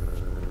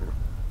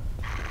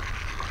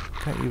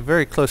 Got you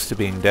very close to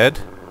being dead.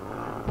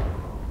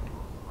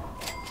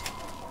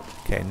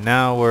 Okay,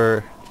 now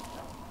we're...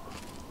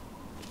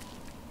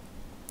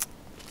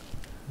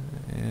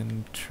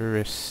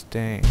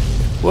 Interesting.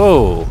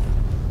 Whoa!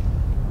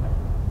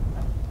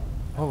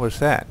 What was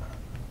that?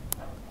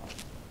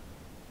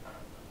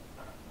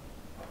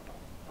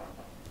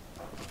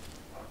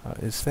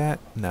 Is that?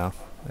 No,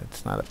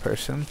 that's not a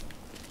person.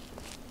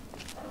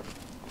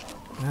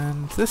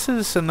 And this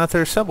is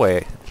another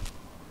subway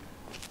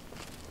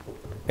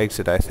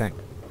exit, I think.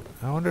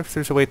 I wonder if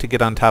there's a way to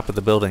get on top of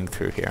the building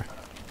through here.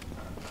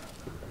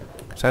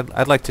 'Cause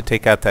I'd like to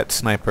take out that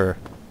sniper.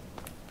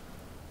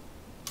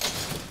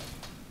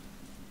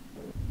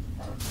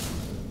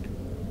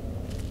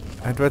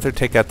 I'd rather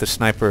take out the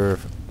sniper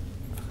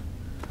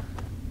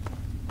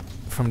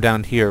from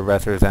down here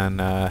rather than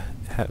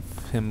have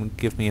him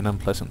give me an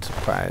unpleasant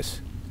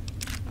surprise.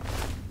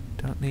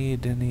 Don't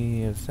need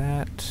any of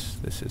that.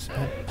 This is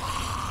it.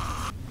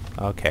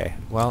 Okay,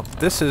 well,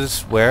 this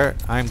is where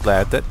I'm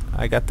glad that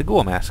I got the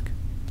ghoul mask.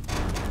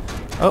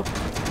 Oh.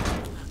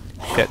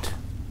 Shit.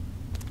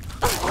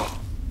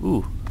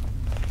 Ooh.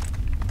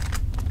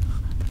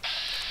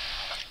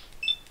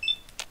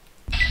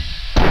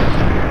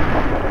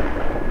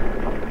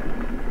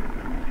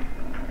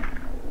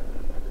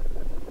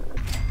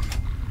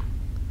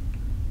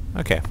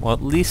 Okay, well,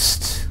 at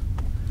least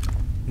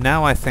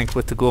now I think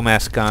with the ghoul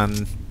mask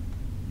on,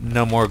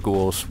 no more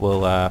ghouls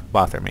will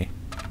bother me.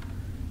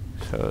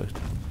 So,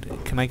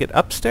 can I get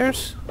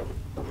upstairs?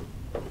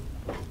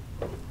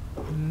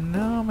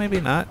 No,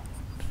 maybe not.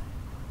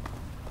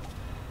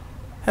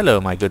 Hello,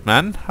 my good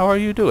man. How are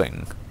you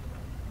doing?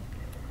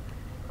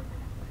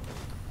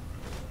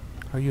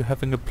 Are you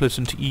having a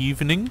pleasant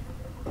evening?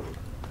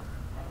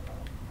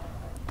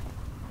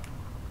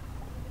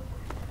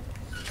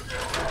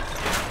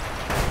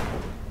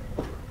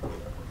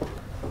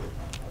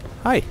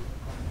 Hi.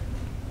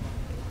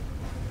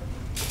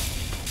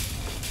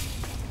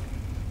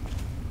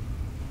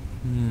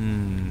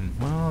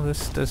 Well,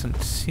 this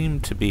doesn't seem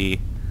to be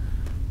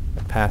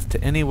a path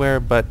to anywhere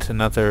but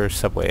another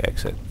subway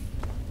exit.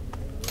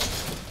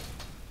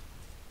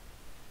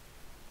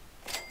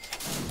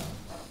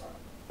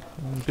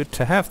 Good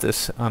to have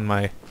this on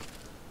my...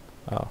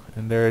 Oh,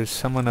 and there's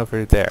someone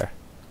over there.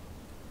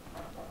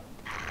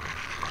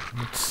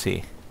 Let's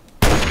see.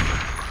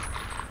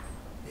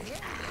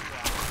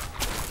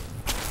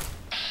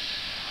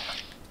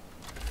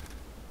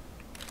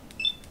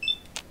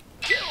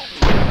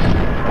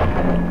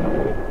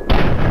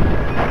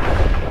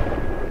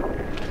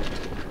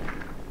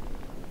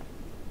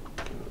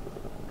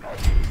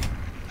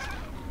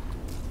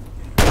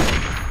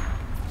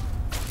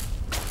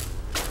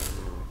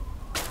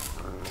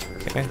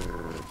 Okay.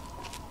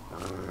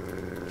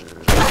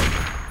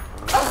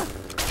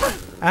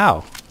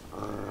 Ow.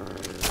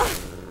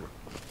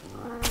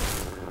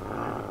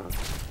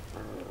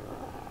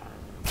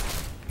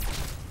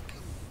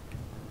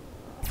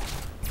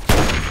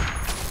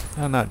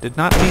 Oh no, did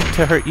not mean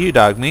to hurt you,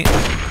 Dogmeat.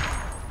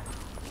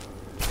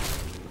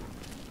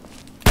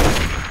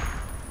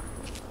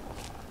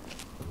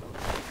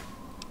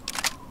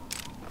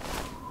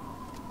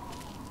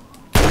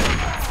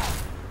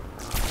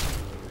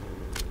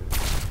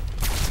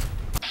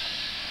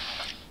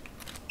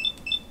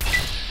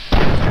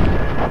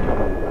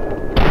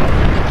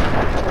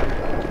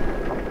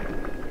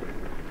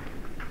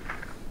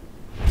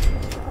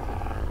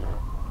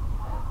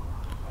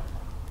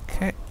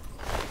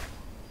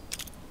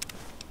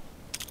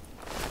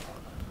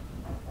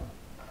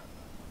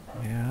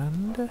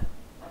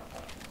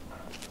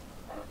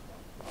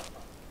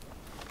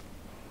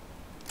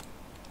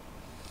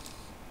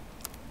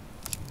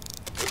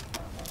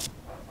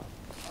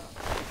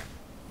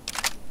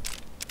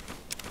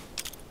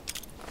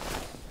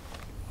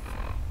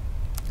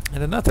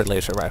 And another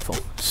laser rifle.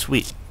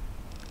 Sweet.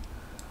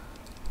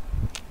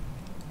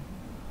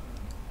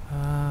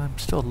 I'm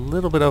still a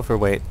little bit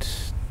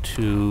overweight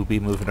to be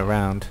moving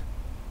around.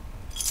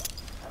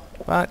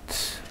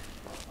 But...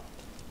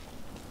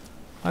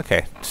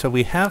 okay, so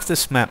we have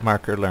this map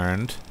marker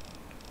learned.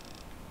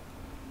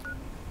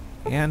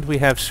 And we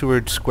have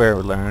Seward Square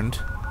learned.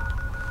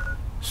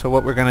 So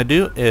what we're going to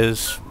do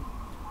is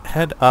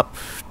head up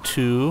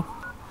to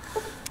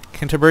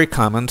Canterbury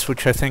Commons,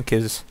 which I think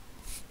is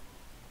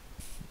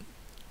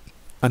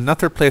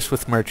another place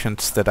with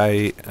merchants that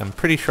I am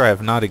pretty sure I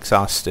have not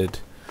exhausted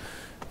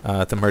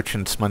the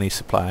merchants' money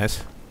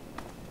supplies.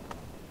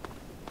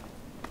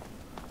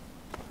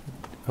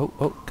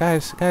 Oh,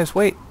 guys,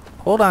 wait!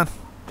 Hold on!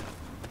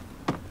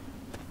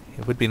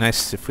 It would be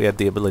nice if we had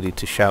the ability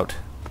to shout.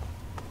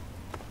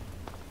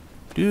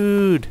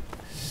 Dude!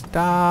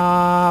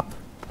 Stop!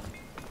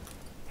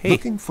 Hey!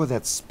 Looking for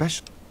that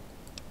special...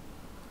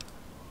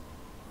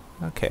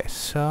 Okay,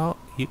 so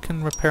you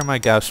can repair my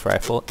Gauss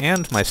rifle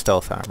and my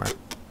stealth armor.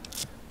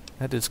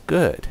 That is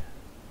good.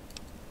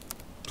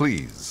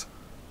 Please,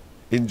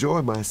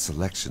 enjoy my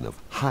selection of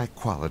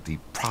high-quality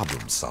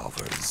problem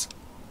solvers.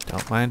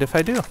 Don't mind if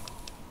I do.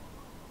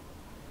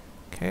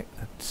 Okay,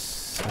 let's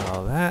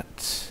sell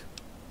that.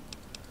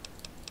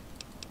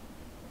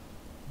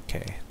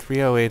 Okay,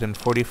 308 and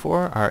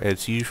 44 are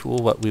as usual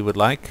what we would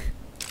like.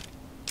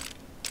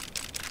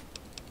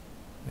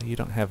 You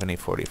don't have any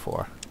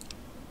 44.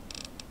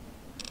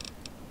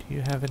 Do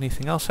you have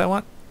anything else I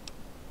want?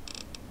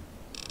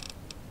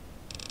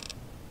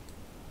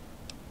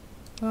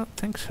 I don't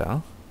think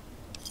so.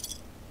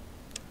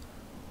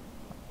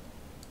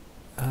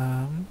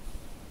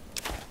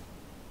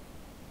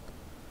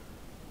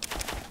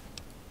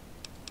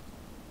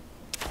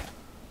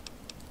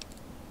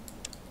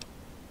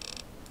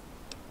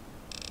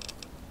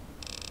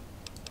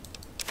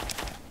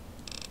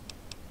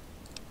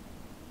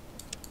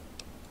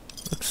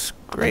 Looks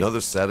great. Another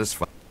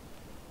satisfying...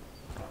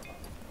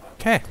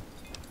 Okay.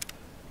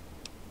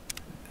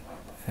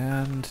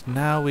 And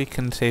now we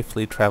can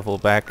safely travel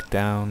back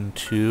down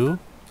to...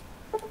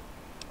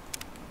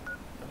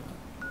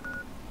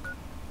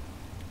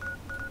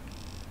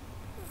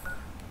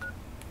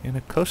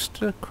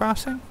 Inacosta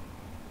Crossing?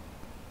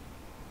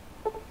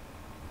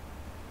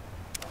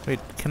 Wait,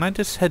 can I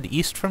just head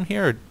east from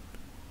here? Or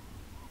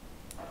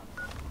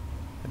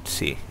let's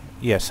see.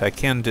 Yes, I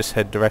can just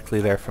head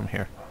directly there from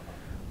here.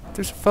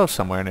 There's a foe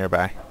somewhere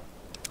nearby.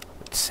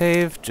 Let's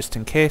save, just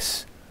in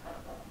case,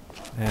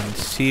 and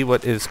see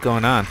what is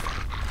going on.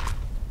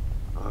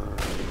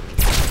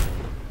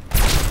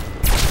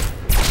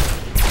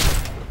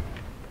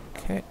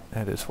 Okay,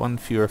 that is one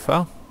fewer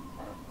foe.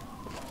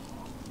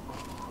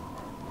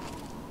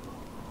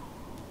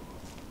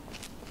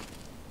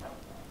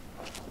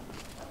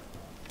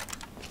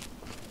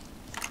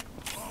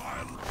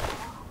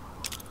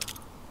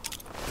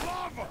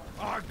 Lava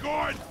are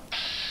good.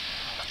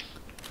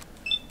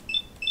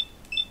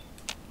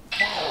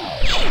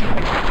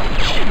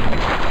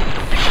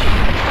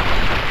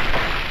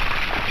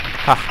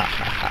 Ha ha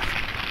ha ha.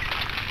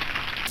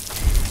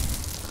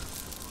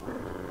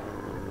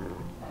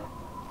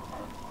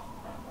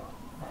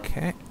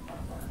 Okay.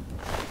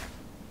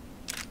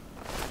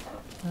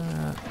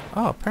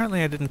 Oh,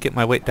 apparently I didn't get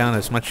my weight down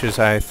as much as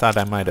I thought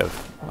I might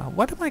have. Well,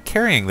 what am I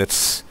carrying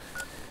that's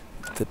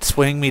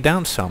weighing me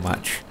down so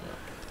much?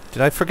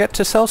 Did I forget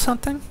to sell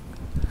something?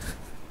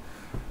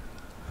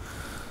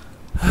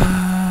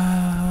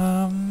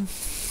 I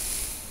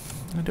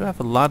do have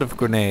a lot of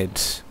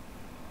grenades.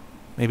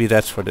 Maybe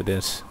that's what it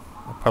is.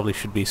 I probably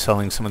should be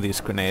selling some of these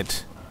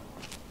grenades.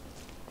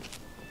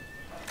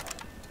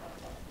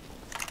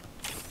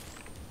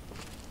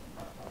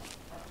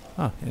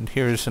 Oh, and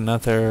here's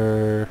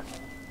another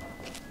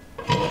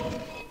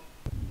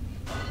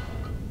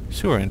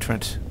sewer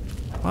entrance.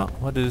 Well,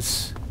 what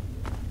is...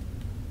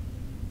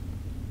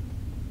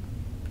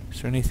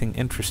 Is there anything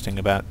interesting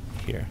about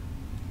here?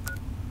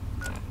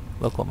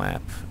 Local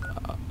map.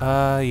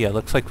 Yeah,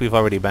 looks like we've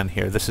already been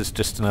here. This is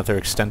just another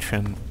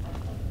extension.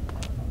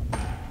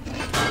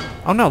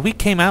 Oh no, we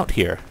came out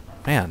here.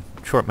 Man,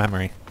 short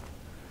memory.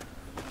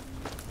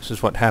 This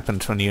is what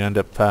happens when you end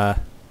up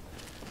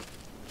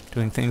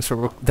doing things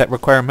that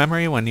require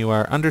memory when you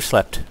are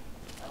underslept.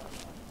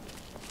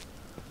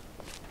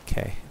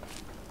 Okay.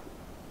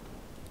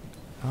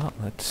 Well,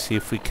 let's see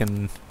if we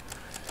can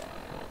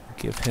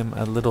give him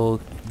a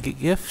little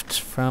gift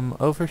from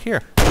over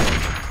here.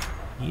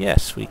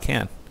 Yes, we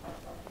can.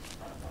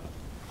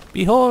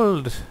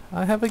 Behold,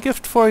 I have a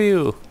gift for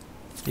you.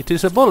 It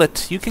is a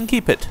bullet. You can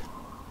keep it.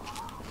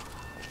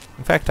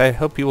 In fact, I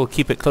hope you will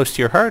keep it close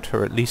to your heart,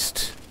 or at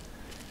least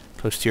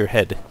close to your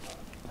head.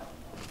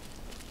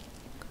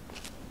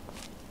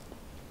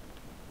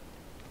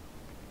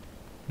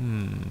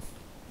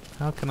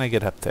 How can I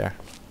get up there?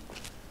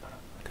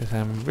 Because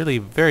I'm really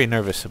very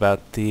nervous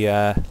about the,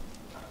 about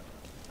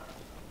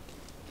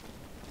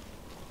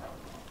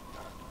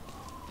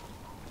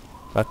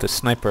the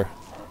sniper.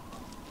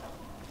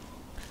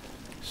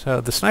 So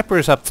the sniper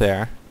is up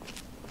there.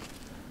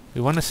 We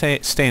want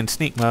to stay in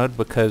sneak mode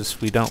because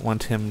we don't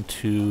want him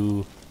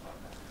to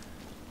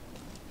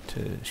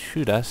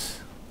shoot us.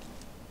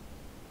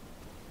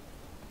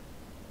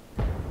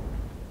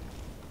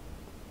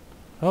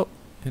 Oh,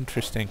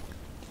 interesting.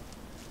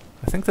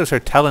 I think those are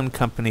Talon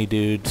Company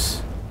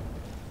dudes.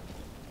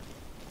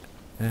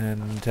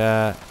 And,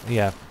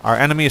 yeah, our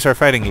enemies are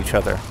fighting each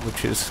other,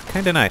 which is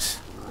kind of nice.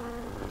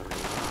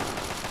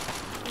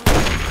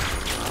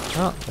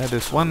 Well, that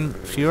is one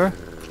fewer.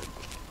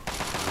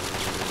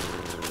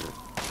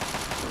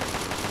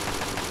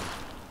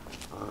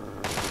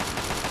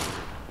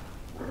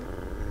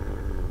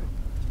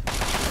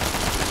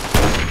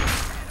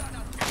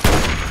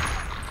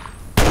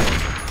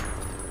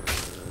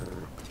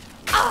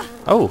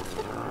 Oh!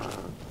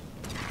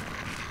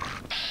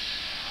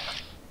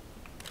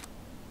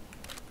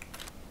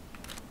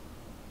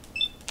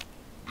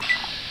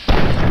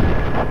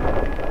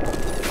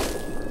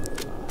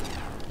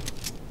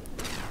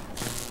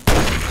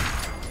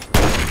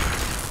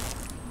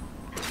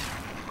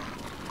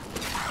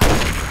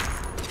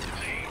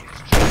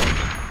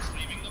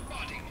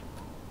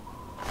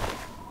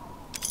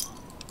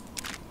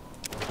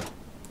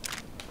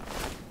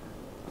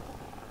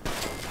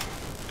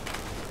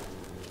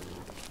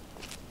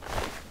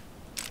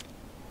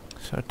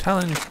 So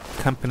Talon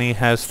Company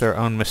has their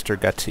own Mr.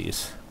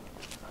 Gutsies.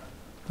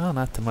 Well,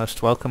 not the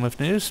most welcome of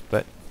news,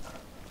 but...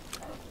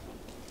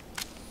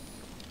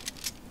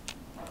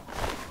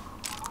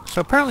 So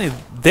apparently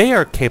they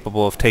are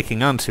capable of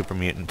taking on super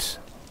mutants.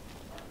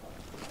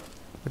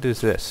 What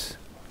is this?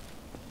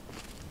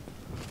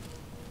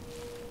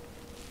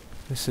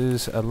 This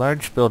is a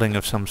large building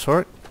of some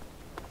sort.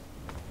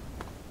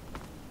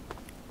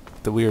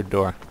 The weird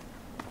door.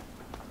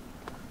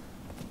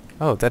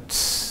 Oh,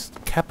 that's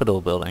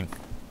Capitol building.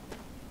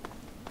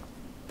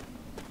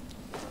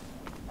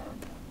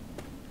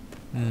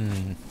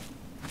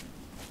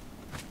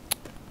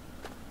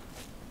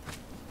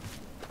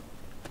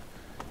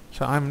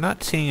 So I'm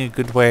not seeing a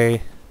good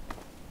way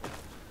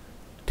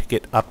to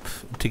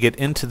get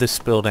into this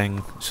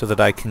building so that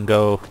I can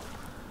go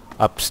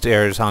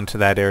upstairs onto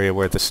that area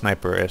where the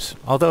sniper is.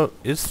 Although,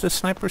 is the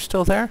sniper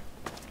still there?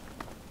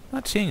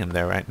 Not seeing him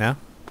there right now.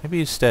 Maybe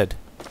he's dead.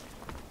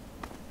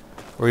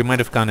 Or he might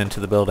have gone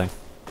into the building.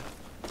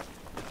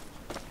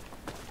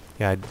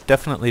 Yeah, I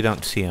definitely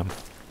don't see him.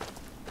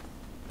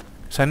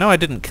 So I know I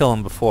didn't kill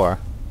him before.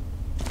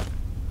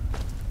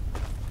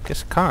 I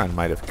guess Karen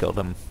might have killed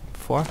him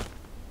before.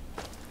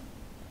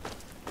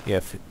 Yeah,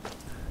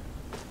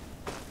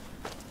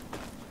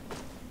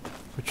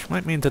 which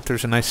might mean that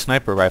there's a nice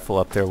sniper rifle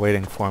up there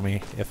waiting for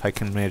me if I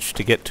can manage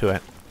to get to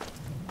it.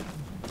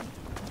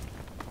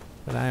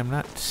 But I am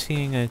not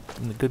seeing a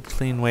good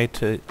clean way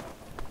to...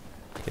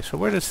 Okay, so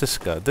where does this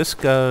go? This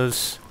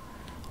goes...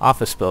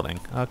 office building.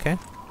 Okay.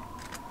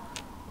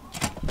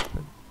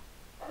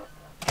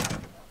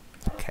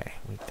 Okay,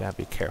 we gotta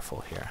be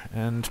careful here.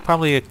 And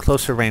probably a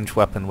closer range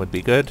weapon would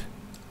be good.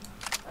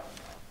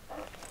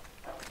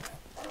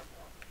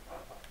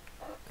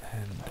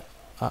 And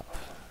up.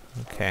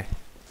 Okay.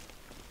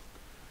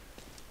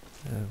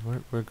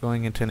 We're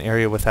going into an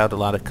area without a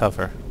lot of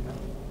cover.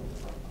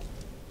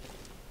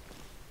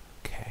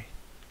 Okay.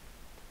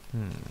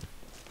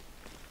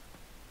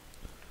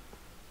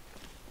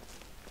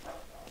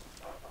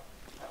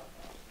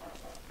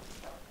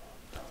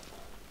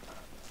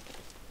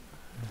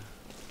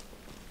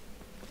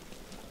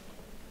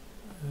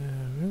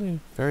 Really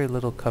very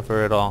little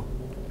cover at all.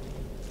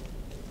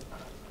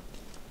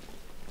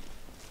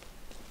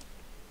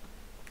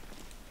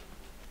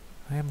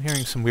 I am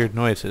hearing some weird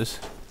noises.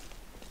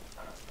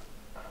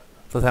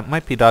 So that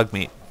might be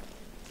Dogmeat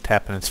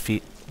tapping his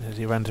feet as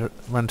he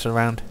runs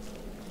around.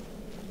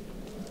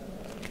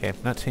 Okay, I'm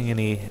not seeing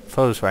any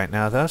foes right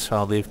now though, so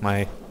I'll leave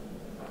my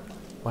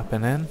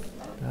weapon in.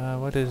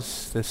 What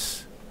is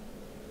this?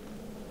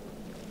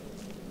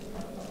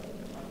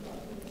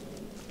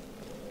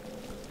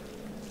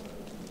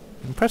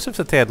 Impressive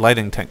that they had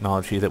lighting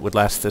technology that would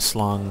last this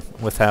long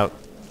without...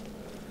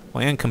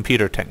 well, and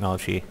computer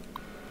technology.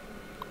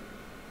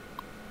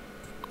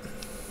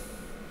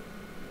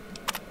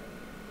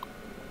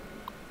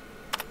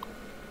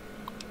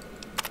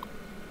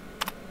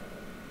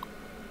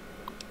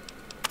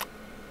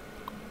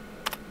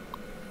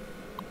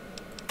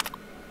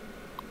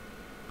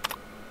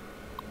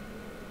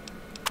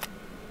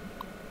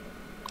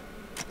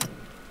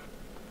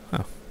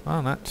 Oh,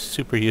 well, not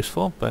super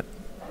useful, but...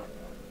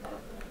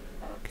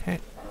 okay,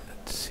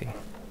 let's see.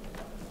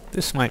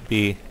 This might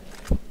be...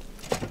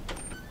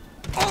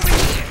 Over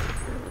here!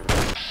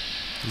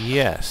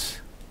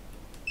 yes.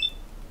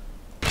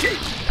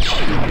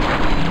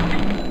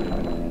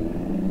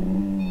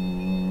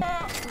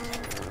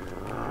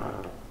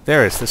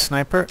 There is the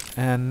sniper,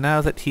 and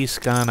now that he's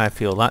gone I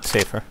feel a lot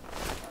safer.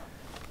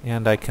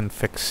 And I can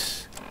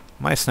fix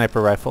my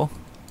sniper rifle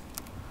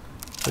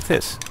with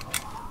this.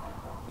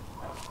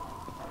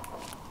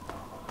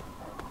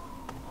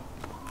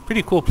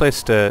 Pretty cool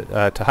place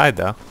to hide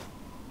though.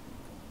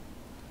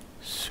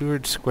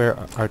 Seward Square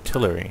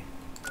Artillery.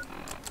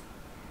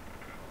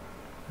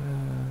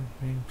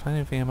 Plenty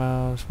of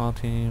ammo, small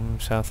team,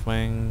 south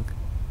wing.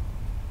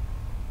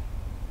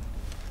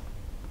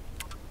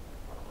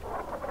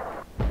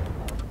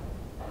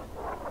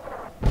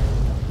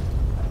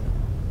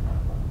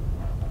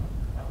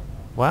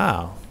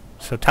 Wow.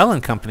 So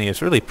Talon Company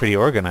is really pretty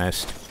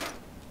organized.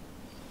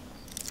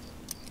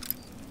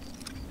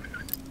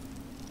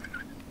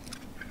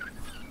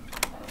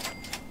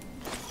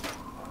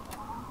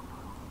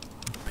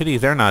 Pity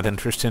they're not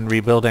interested in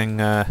rebuilding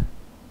the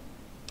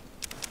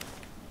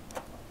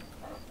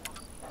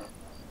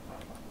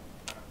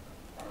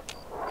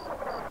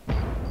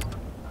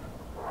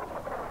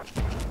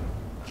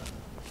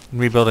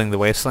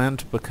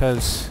wasteland,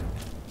 because...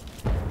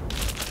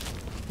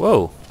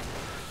 Whoa!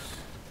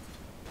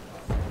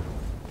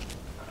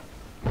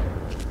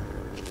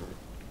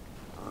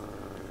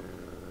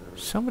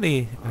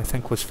 Somebody, I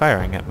think, was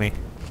firing at me.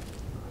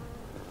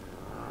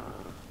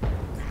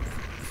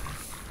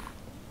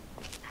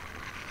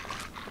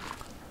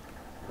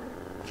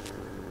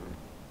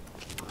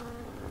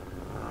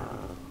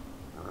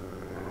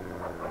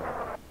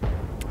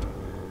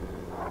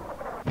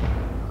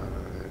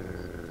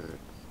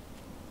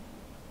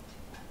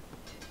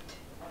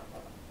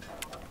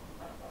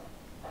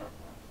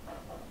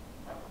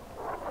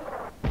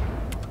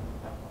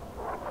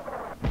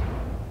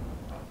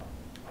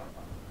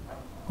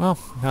 Well,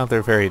 now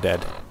they're very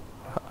dead.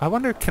 I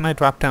wonder, can I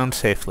drop down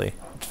safely?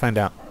 Let's find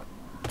out.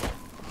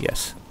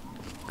 Yes.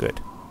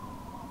 Good.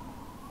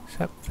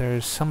 Except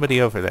there's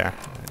somebody over there.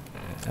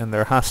 And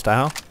they're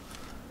hostile.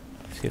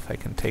 See if I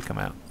can take them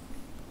out.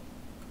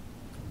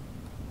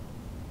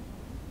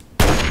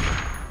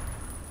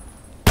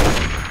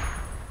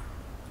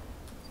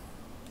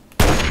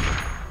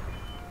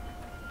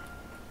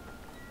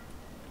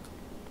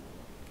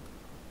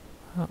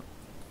 Oh.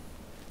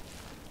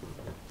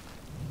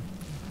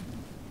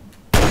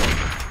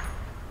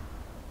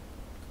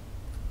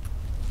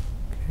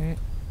 Okay.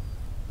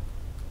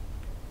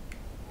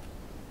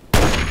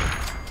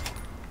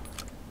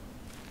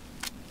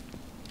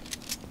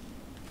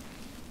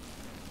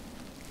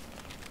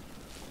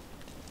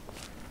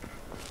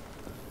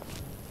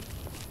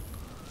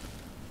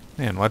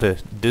 Man, what a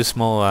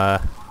dismal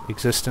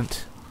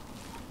existence.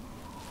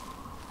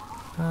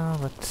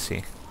 Let's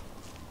see.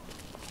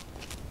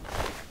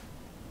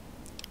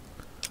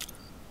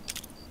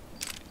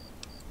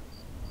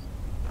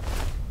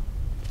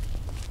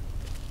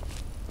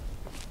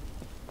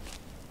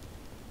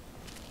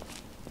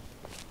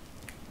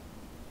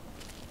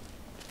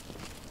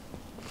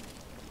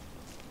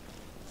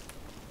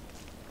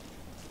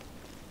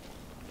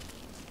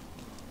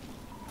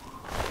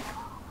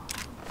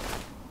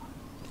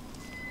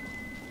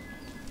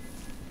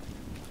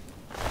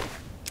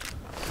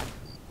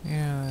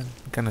 Yeah, I'm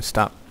gonna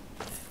stop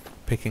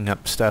picking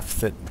up stuff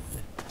that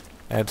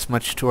adds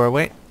much to our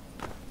weight.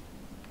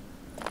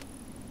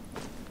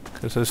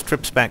 Because those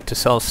trips back to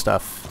sell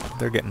stuff,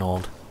 they're getting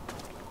old.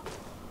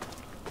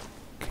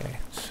 Okay,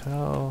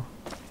 so...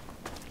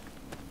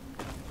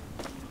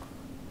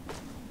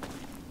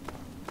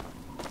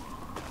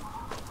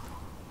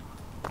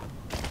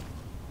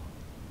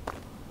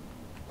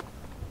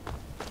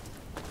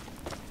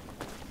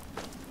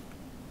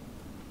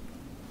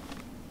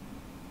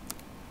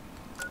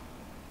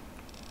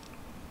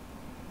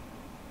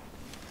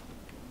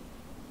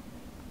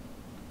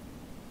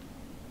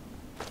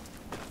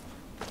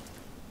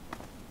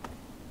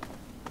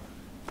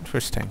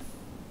 Interesting.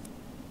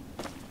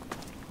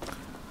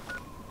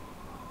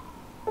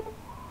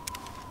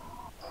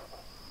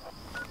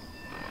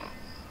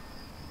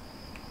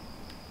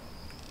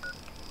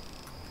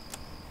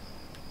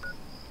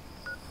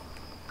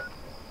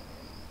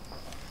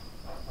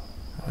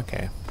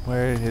 Okay,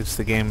 where is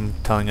the game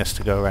telling us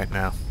to go right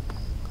now?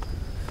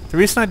 The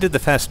reason I did the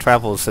fast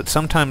travel is that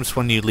sometimes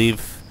when you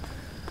leave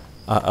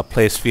a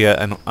place via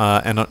an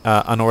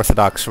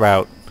unorthodox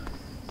route,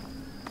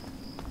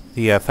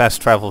 the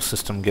fast travel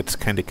system gets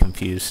kind of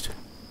confused.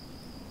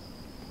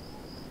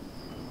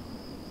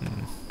 In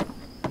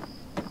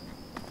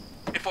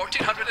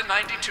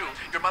 1492,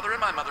 your mother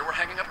and my mother were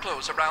hanging up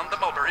clothes around the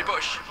mulberry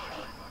bush.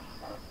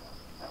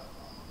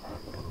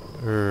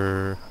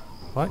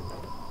 What?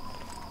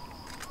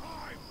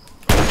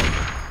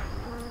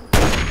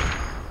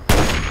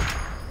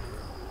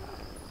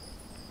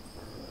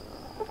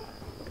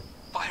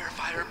 Fire,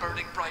 fire,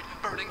 burning bright,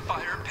 burning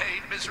fire,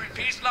 pain, misery,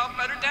 peace, love,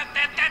 better, death,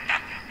 death, death,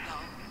 death. Love.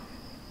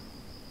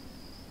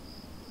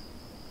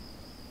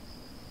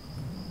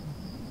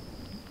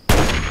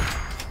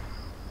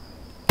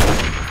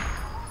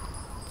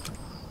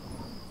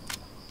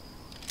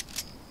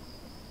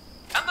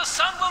 And the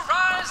sun will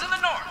rise in the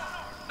north.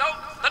 No,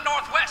 the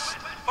northwest.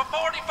 For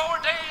 44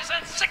 days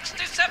and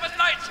 67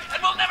 nights,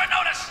 and we'll never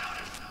notice.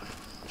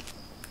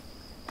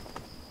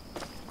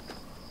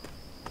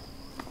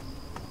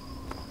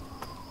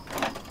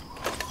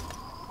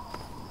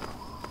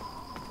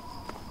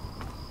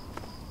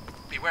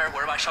 Beware,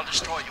 worm, I shall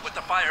destroy you with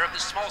the fire of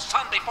this small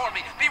sun before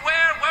me.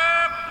 Beware,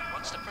 worm!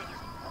 One step further.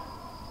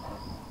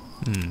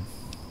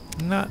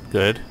 Not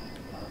good.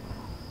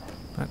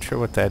 Not sure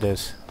what that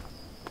is.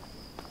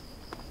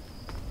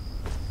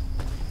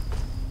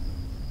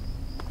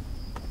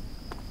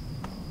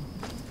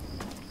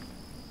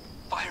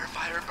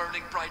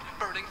 burning bright,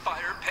 burning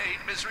fire, pain,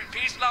 misery,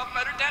 peace, love,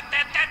 murder, death,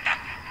 death, death, death.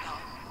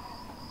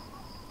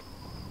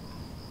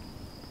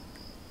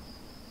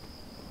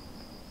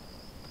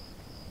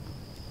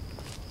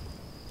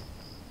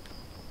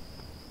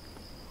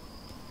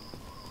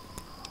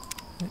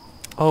 No.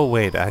 Oh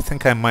wait, I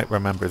think I might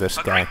remember this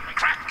A guy. great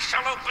crack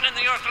shall open in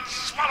the earth and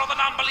swallow the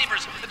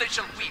non-believers, and they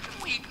shall weep,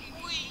 weep,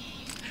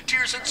 weep.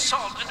 Tears and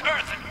salt and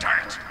earth and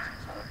dirt.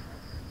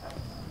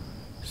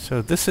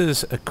 So this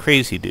is a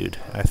crazy dude,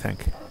 I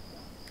think.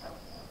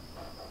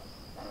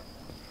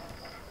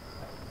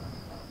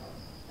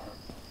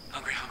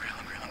 Hungry, hungry,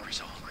 hungry, hungry,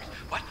 so hungry.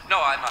 What?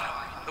 No, I'm not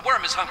hungry. The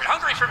worm is hungry.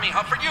 Hungry for me,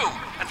 for you,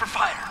 and for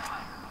fire.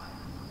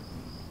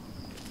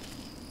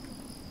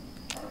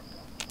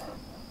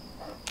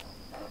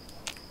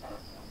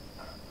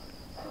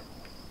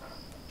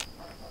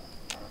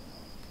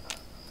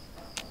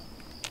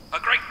 A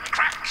great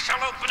crack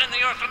shall open in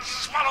the earth and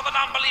swallow the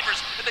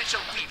non-believers, and they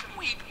shall weep,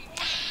 weep, weep.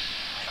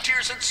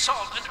 Tears and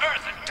salt and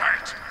earth and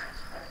dirt.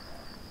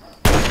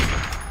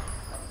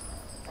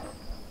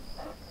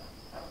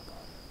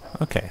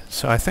 Okay,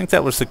 so I think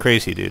that was the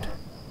crazy dude.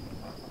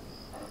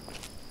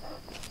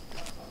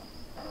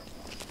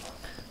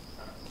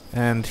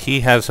 And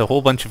he has a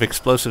whole bunch of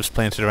explosives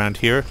planted around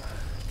here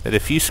that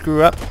if you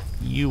screw up,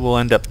 you will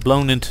end up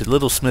blown into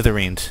little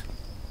smithereens.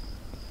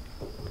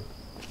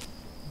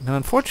 Now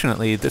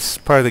unfortunately, this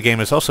part of the game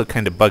is also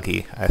kind of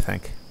buggy, I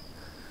think.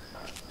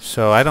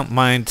 So I don't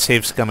mind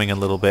save scumming a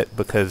little bit,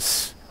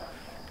 because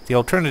the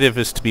alternative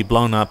is to be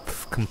blown up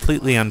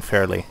completely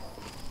unfairly.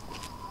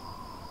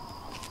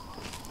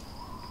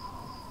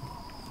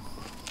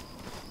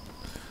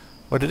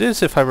 What it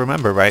is, if I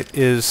remember right,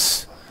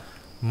 is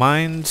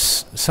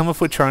mines, some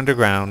of which are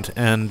underground,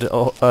 and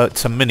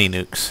some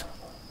mini-nukes.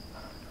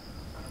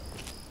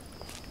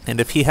 And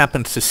if he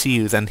happens to see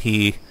you, then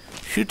he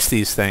shoots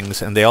these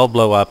things, and they all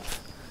blow up.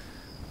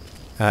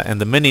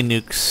 And the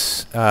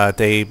mini-nukes,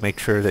 they make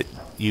sure that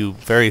you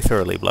very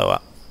thoroughly blow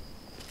up.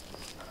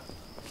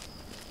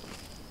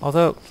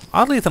 Although,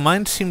 oddly, the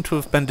mines seem to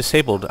have been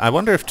disabled. I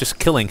wonder if just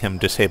killing him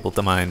disabled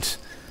the mines.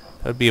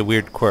 That would be a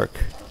weird quirk.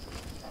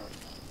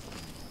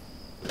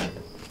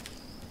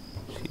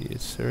 Gee,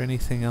 is there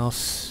anything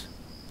else?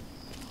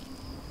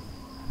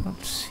 I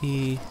don't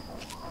see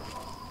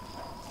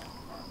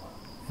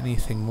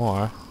anything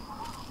more.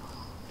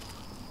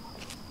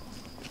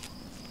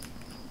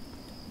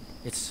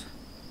 It's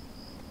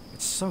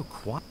so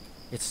quiet.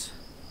 It's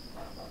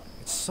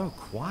so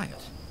quiet.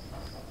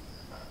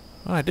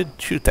 Oh, I did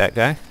shoot that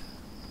guy.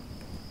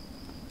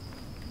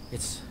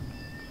 It's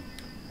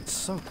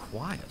so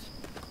quiet.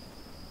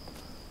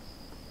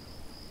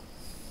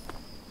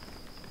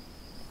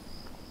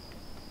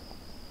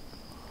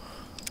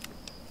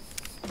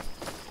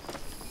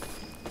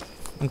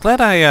 I'm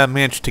glad I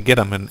managed to get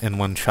him in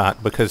one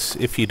shot, because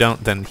if you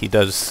don't, then he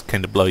does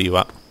kind of blow you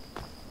up.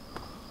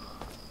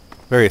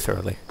 Very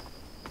thoroughly.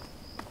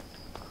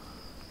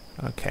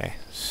 Okay,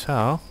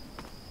 so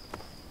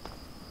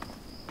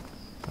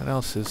what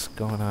else is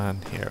going on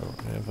here?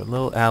 We have a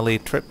little alley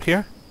trip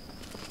here.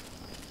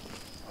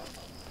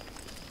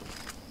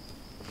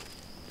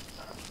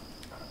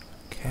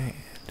 Okay,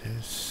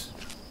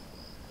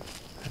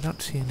 I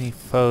don't see any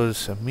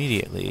foes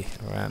immediately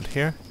around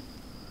here,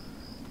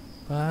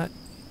 but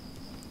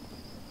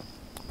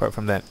apart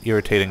from that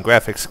irritating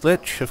graphics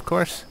glitch, of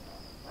course.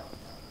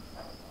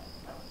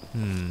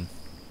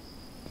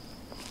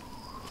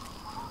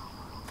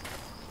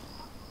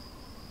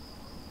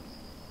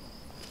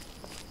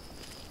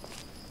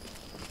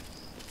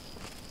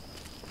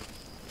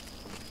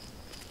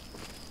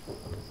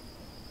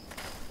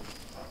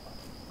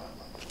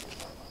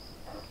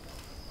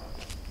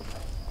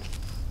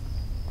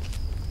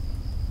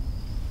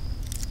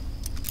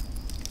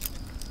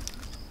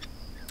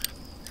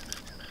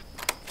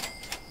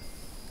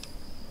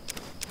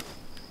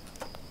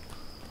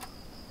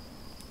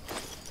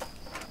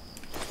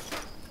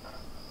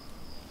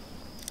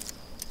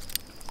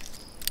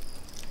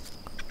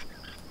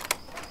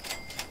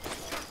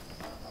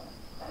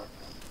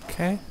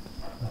 Okay,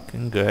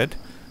 looking good.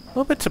 A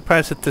little bit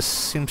surprised that this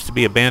seems to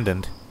be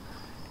abandoned.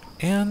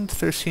 And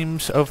there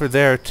seems over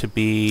there to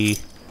be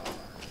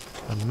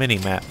a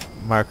mini-map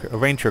marker, a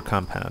ranger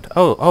compound.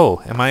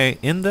 Oh, am I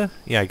in the?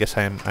 Yeah, I guess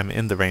I'm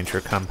in the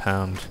ranger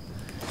compound.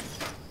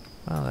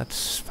 Well,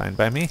 that's fine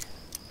by me.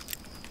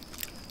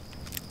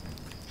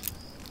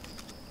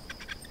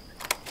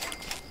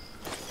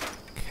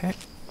 Okay.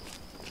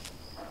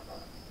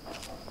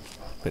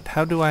 But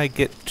how do I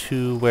get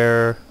to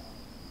where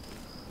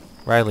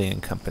Riley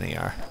and company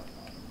are?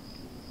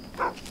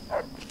 Well,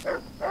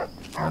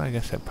 I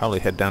guess I'd probably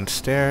head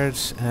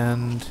downstairs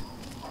and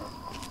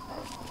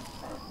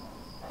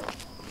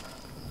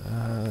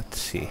let's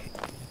see.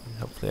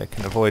 Hopefully I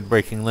can avoid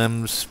breaking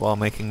limbs while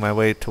making my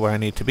way to where I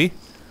need to be.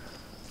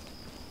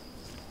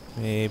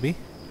 Maybe.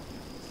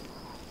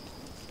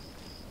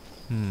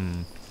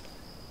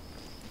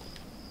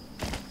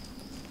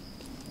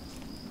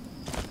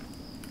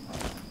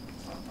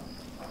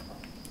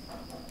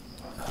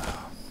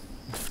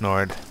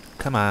 Fnord,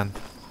 come on.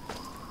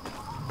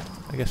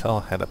 I guess I'll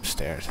head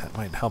upstairs. That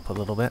might help a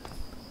little bit.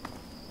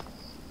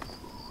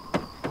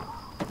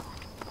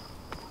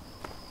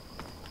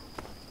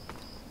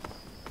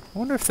 I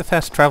wonder if the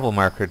fast travel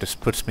marker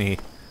just puts me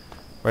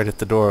right at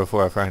the door of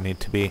wherever I need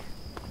to be.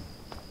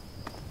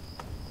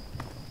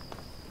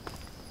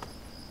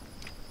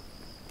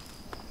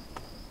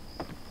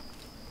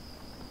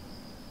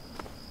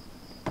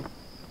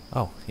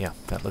 Oh, yeah,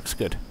 that looks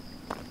good.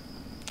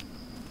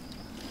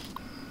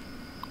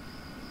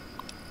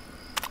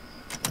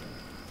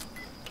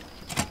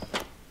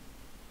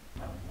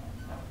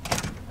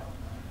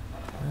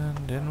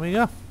 And in we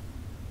go.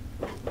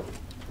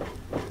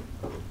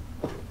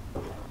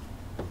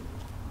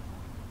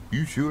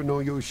 You sure know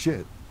your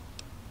shit.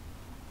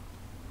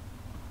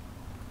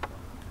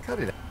 Cut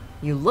it out.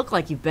 You look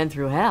like you've been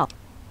through hell.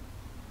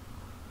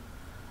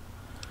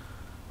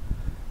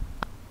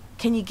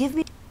 Can you give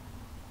me...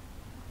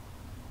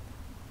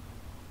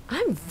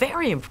 I'm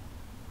very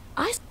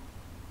impressed.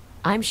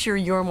 I'm sure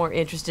you're more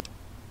interested...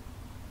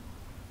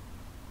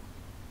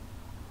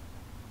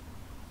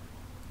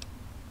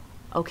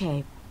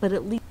 Okay, but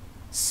at least...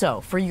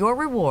 So, for your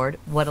reward,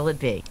 what'll it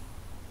be?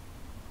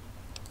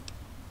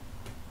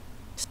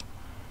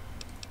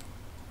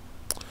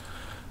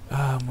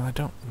 I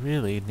don't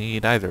really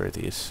need either of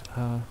these.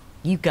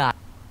 You got...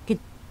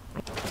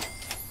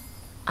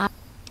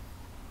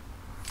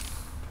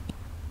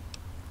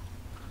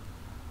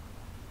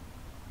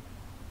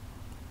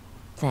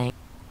 Thank...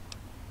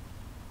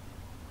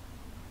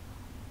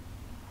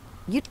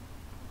 You...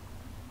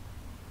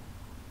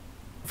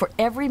 For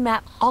every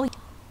map, all...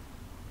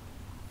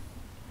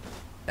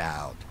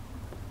 Out.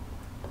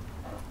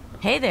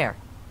 Hey there.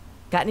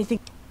 Got anything?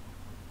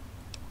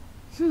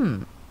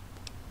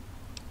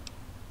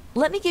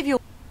 Let me give you...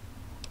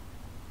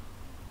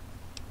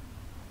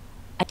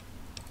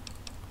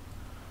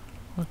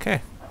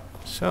 Okay,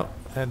 so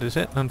that is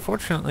it.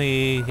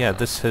 Unfortunately, yeah,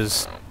 this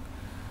has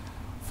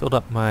filled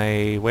up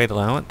my weight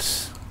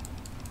allowance.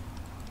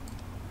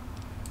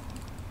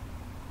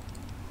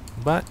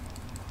 But...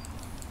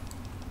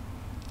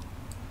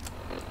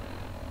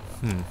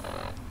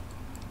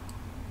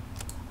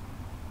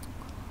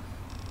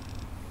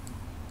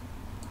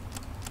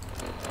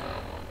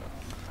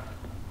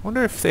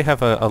 wonder if they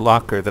have a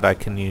locker that I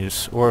can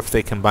use, or if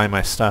they can buy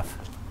my stuff.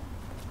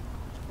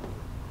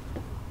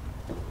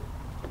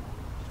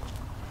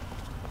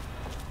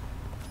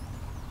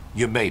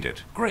 You made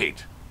it.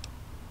 Great.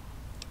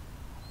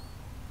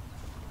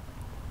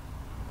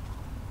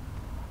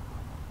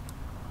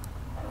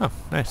 Oh,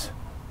 nice.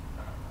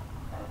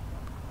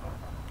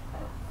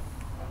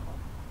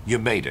 You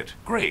made it.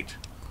 Great.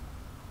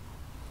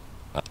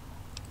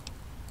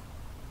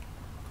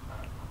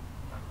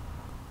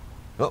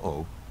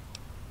 Uh-oh.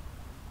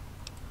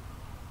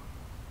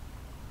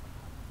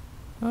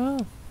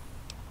 Oh.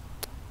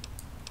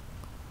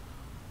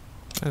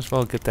 Might as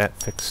well get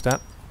that fixed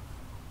up.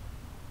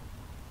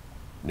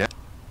 Now.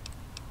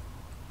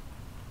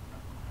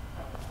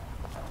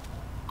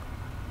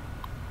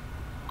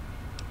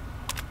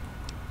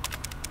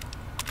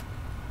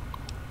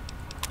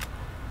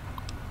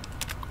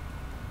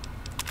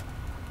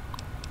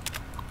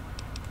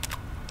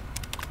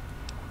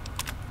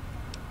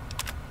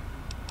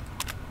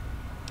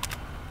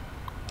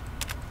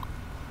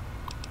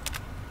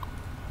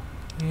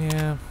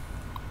 Yeah.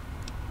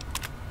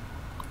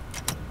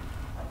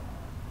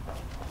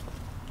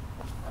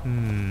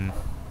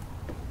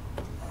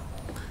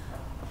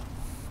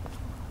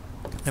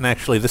 And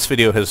actually, this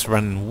video has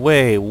run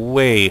way,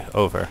 way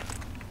over.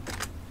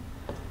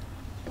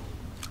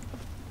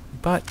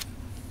 But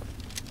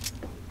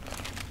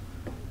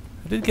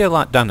I did get a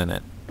lot done in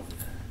it.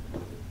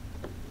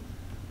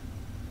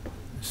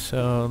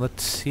 So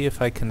let's see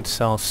if I can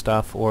sell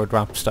stuff or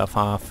drop stuff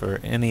off or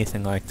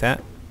anything like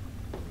that.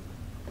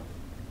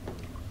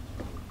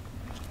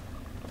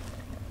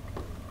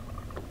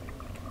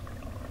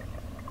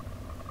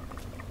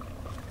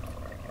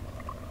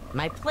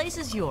 My place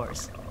is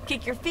yours.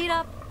 Kick your feet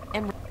up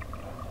and...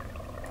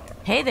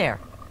 Hey there.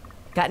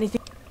 Got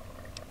anything?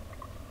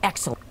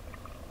 Excellent.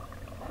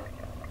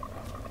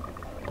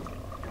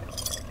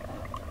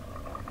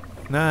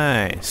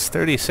 Nice.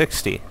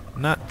 3060.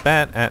 Not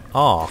bad at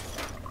all.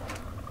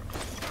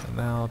 And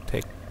I'll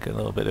take a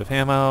little bit of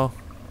ammo.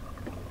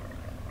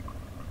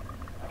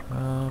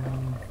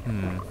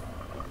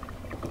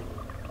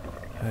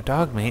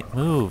 Dog mate,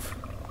 move.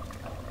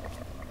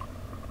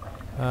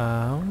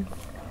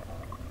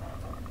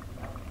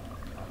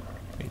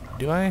 Wait,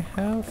 do I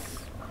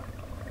have...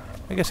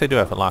 I guess I do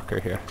have a locker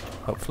here,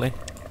 hopefully.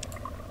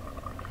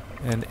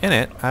 And in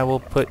it, I will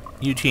put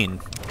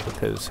Eugene,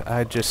 because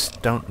I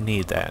just don't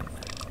need that.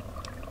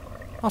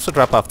 Also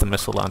drop off the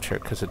missile launcher,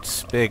 because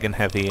it's big and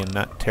heavy and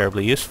not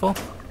terribly useful.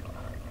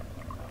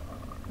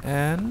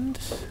 And...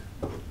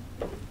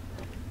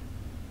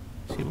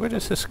 see, where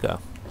does this go?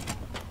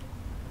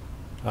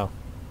 Oh.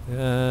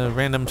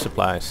 Random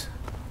supplies.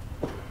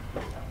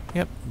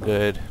 Yep,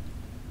 good.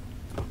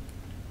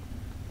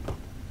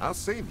 I'll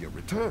save your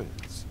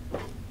returns.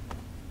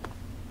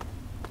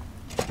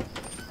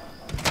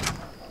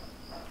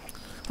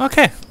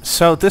 Okay,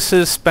 so this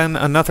has been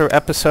another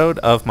episode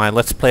of my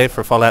Let's Play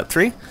for Fallout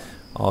 3.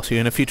 I'll see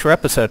you in a future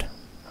episode.